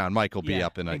 Boots on the ground. Mike will be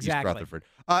up in East Rutherford.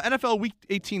 NFL Week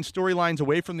 18 storylines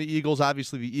away from the Eagles.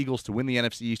 Obviously, the Eagles to win the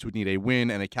NFC East would need a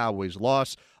win and a Cowboys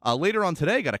loss. Later on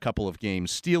today, got a couple of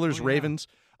games. Steelers, Ravens.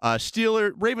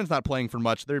 Ravens not playing for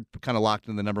much. They're kind of locked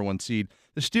in the number 1 seed.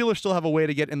 The Steelers still have a way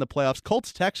to get in the playoffs.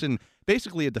 Colts, Texan,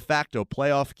 basically a de facto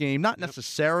playoff game. Not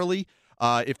necessarily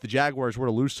if the Jaguars were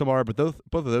to lose tomorrow, but both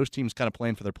of those teams kind of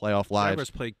playing for their playoff lives.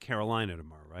 Jaguars play Carolina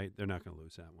tomorrow, right? They're not going to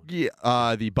lose that one.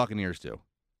 Yeah, the Buccaneers do.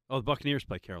 Oh, the Buccaneers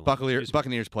play Carolina.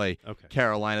 Buccaneers play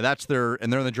Carolina. That's they're in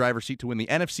the driver's seat to win the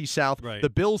NFC South. Right. The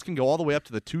Bills can go all the way up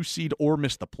to the 2 seed or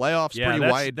miss the playoffs. Yeah, pretty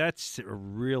wide. That's a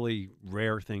really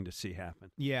rare thing to see happen.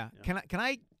 Yeah. Can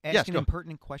I ask an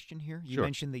impertinent question here? You Sure.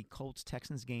 mentioned the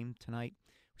Colts-Texans game tonight.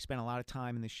 We spent a lot of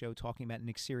time in the show talking about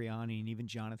Nick Sirianni and even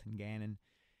Jonathan Gannon.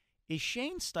 Is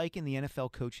Shane Steichen the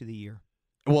NFL Coach of the Year?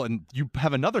 Well, and you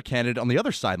have another candidate on the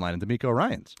other sideline, D'Amico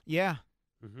Ryans. Yeah.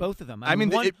 Both of them. I mean,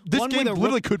 this game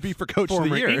literally could be for Coach of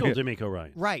the Year. Eagle D'Amico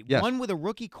Ryans. Right. Yes. One with a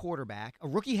rookie quarterback, a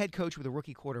rookie head coach with a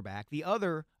rookie quarterback, the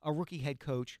other a rookie head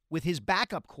coach with his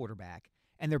backup quarterback,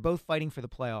 and they're both fighting for the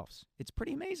playoffs. It's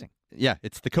pretty amazing. Yeah,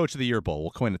 it's the Coach of the Year Bowl. We'll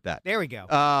coin it that. There we go.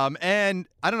 And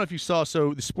I don't know if you saw,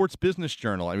 so the Sports Business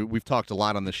Journal, I mean, we've talked a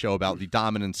lot on the show about the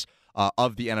dominance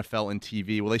of the NFL in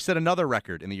TV. Well, they set another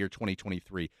record in the year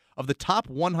 2023. Of the top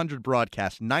 100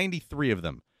 broadcasts, 93 of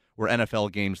them were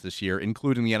NFL games this year,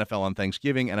 including the NFL on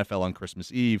Thanksgiving, NFL on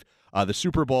Christmas Eve, the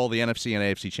Super Bowl, the NFC and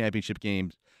AFC championship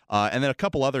games, and then a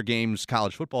couple other games,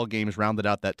 college football games, rounded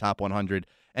out that top 100.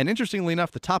 And interestingly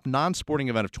enough, the top non-sporting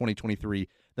event of 2023,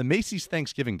 the Macy's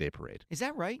Thanksgiving Day Parade. Is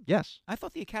that right? Yes. I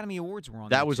thought the Academy Awards were on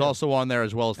That there, was too. also on there,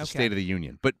 as well as the State of the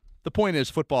Union. But the point is,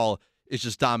 football is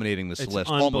just dominating this It's list.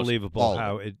 unbelievable almost all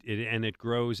how of it. it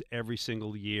grows every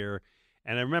single year.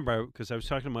 And I remember, because I was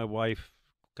talking to my wife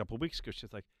a couple of weeks ago,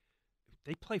 she's like,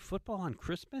 they play football on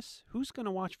Christmas? Who's going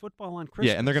to watch football on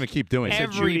Christmas? Yeah, and they're going to keep doing I it.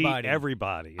 said, Judy, Everybody.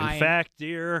 everybody. In fact,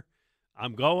 dear,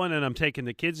 I'm going and I'm taking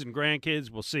the kids and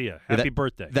grandkids. We'll see you. Happy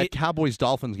birthday. That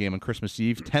Cowboys-Dolphins game on Christmas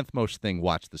Eve, 10th most thing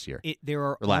watched this year. There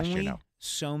are Or last only year now.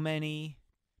 so many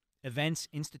events,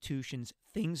 institutions,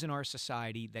 things in our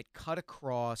society that cut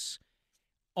across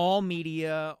all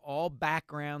media, all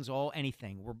backgrounds, all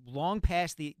anything. We're long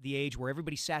past the age where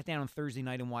everybody sat down on Thursday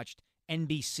night and watched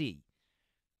NBC.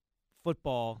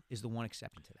 Football is the one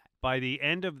exception to that. By the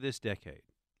end of this decade,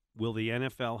 will the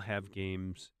NFL have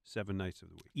games 7 nights of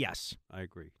the week? Yes. I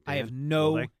agree. I have Dan,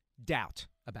 no will they? doubt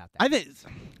about that. I think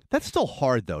that's still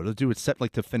hard, though, to do it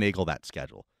to finagle that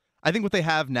schedule. I think what they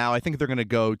have now, I think they're going to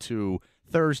go to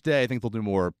Thursday. I think they'll do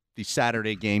more the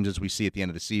Saturday games as we see at the end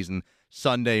of the season.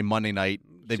 Sunday, Monday night.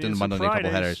 They've Seeing done some Monday night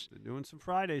couple Fridays. headers. They're doing some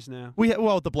Fridays now.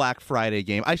 Well, the Black Friday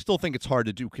game. I still think it's hard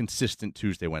to do consistent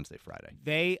Tuesday, Wednesday,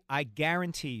 Friday. I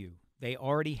guarantee you, they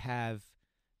already have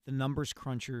the numbers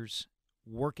crunchers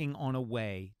working on a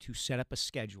way to set up a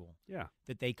schedule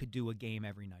that they could do a game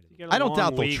every night of the week. I don't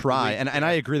doubt they'll try, and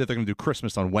I agree that they're going to do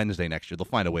Christmas on Wednesday next year. They'll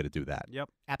find a way to do that. Yep.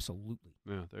 Absolutely.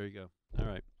 Yeah, there you go. All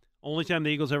right. Only time the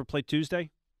Eagles ever played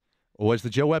Tuesday? Was the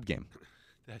Joe Webb game.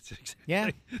 That's exactly. Yeah.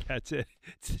 That's it.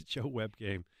 It's the Joe Webb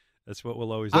game. That's what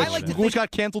we'll always Which got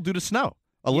canceled due to snow.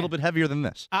 A little bit heavier than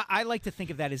this. I like to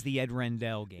think of that as the Ed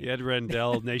Rendell game. The Ed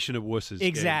Rendell Nation of Wusses game.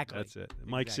 Exactly. That's it.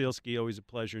 Mike Sealski, always a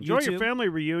pleasure. You Enjoy your too. family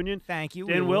reunion. Thank you.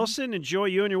 Dan We will. Wilson, enjoy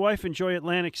you and your wife. Enjoy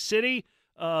Atlantic City.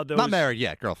 Not married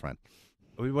yet, girlfriend.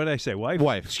 What did I say? Wife?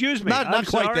 Wife. Excuse me. Not I'm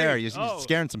quite sorry. there. You're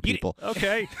scaring some people.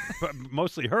 Okay. But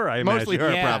mostly her, I imagine. Mostly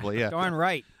her, probably, yeah. Darn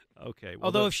right. Okay. Well,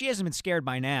 Although if she hasn't been scared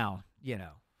by now,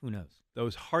 who knows?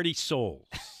 those hearty souls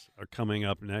are coming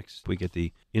up next. We get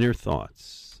the inner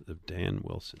thoughts of Dan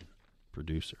Wilson,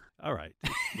 producer. All right,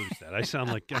 lose that. I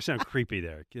sound creepy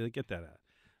there. Get that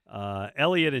out.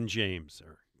 Elliot and James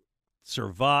are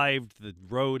survived the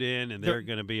road in, and they're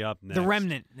going to be up next. The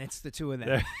remnant. It's the two of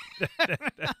them.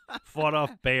 Fought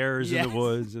off bears in Yes. the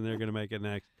woods, and they're going to make it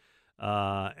next.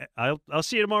 I'll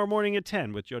see you tomorrow morning at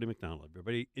 10 with Jody McDonald.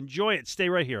 Everybody, enjoy it. Stay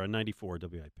right here on 94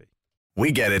 WIP.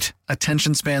 We get it.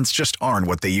 Attention spans just aren't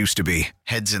what they used to be.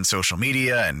 Heads in social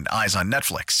media and eyes on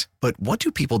Netflix. But what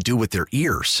do people do with their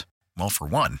ears? Well, for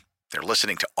one, they're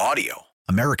listening to audio.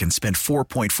 Americans spend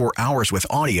 4.4 hours with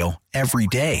audio every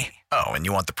day. Oh, and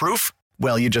you want the proof?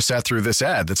 Well, you just sat through this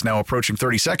ad that's now approaching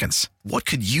 30 seconds. What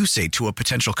could you say to a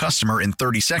potential customer in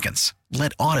 30 seconds?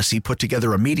 Let Odyssey put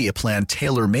together a media plan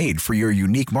tailor-made for your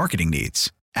unique marketing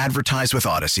needs. Advertise with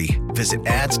Odyssey. Visit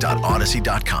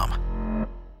ads.odyssey.com.